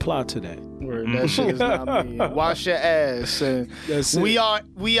 Don't apply to that. Word. That shit is not me. Wash your ass. And that's it. We are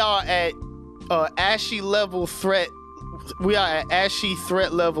at ashy level threat. We are at ashy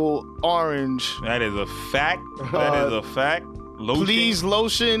threat level orange. That is a fact. That is a fact. Lotion. Please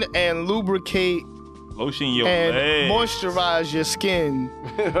lotion and lubricate. Lotion your and legs. Moisturize your skin.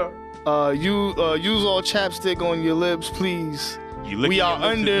 Use all chapstick on your lips, please. We are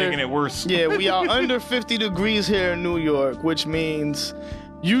making it worse. Yeah, we are under 50 degrees here in New York, which means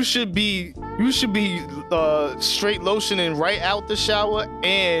you should be straight lotioning right out the shower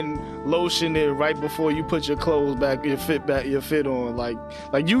and lotion it right before you put your clothes back, your fit on. Like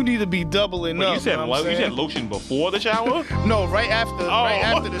you need to be doubling up. You said lotion before the shower? No, right after the shower.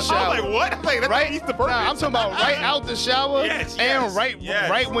 I was like, what? Like, right? I'm talking about right out the shower and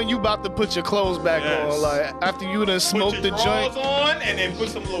right when you about to put your clothes back on. Like after you done smoked the joint on and then put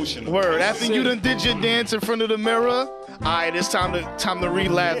some lotion on. Word. After you done did your dance in front of the mirror. All right, it's time to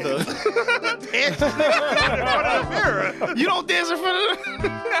re-lather. Dance in front of the mirror. You don't dance in front of the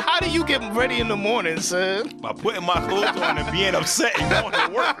How do you get ready in the morning, son? By putting my clothes on and being upset and going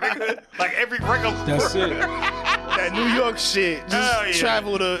to work, nigga. Like every regular. That's it. That New York shit. Just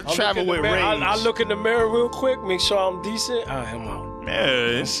travel with range. I look in the mirror real quick, make sure I'm decent. I am out.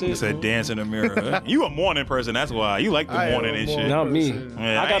 Man, it's a dance in the mirror. You a morning person, that's why. You like the morning and shit. Not me.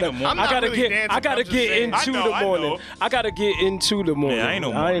 Yeah, I gotta get into the morning. I gotta get into the morning. Yeah, I ain't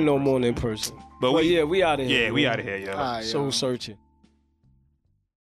no morning no morning person. But yeah, we out of here. Yeah, we out of here, yo. Soul searching.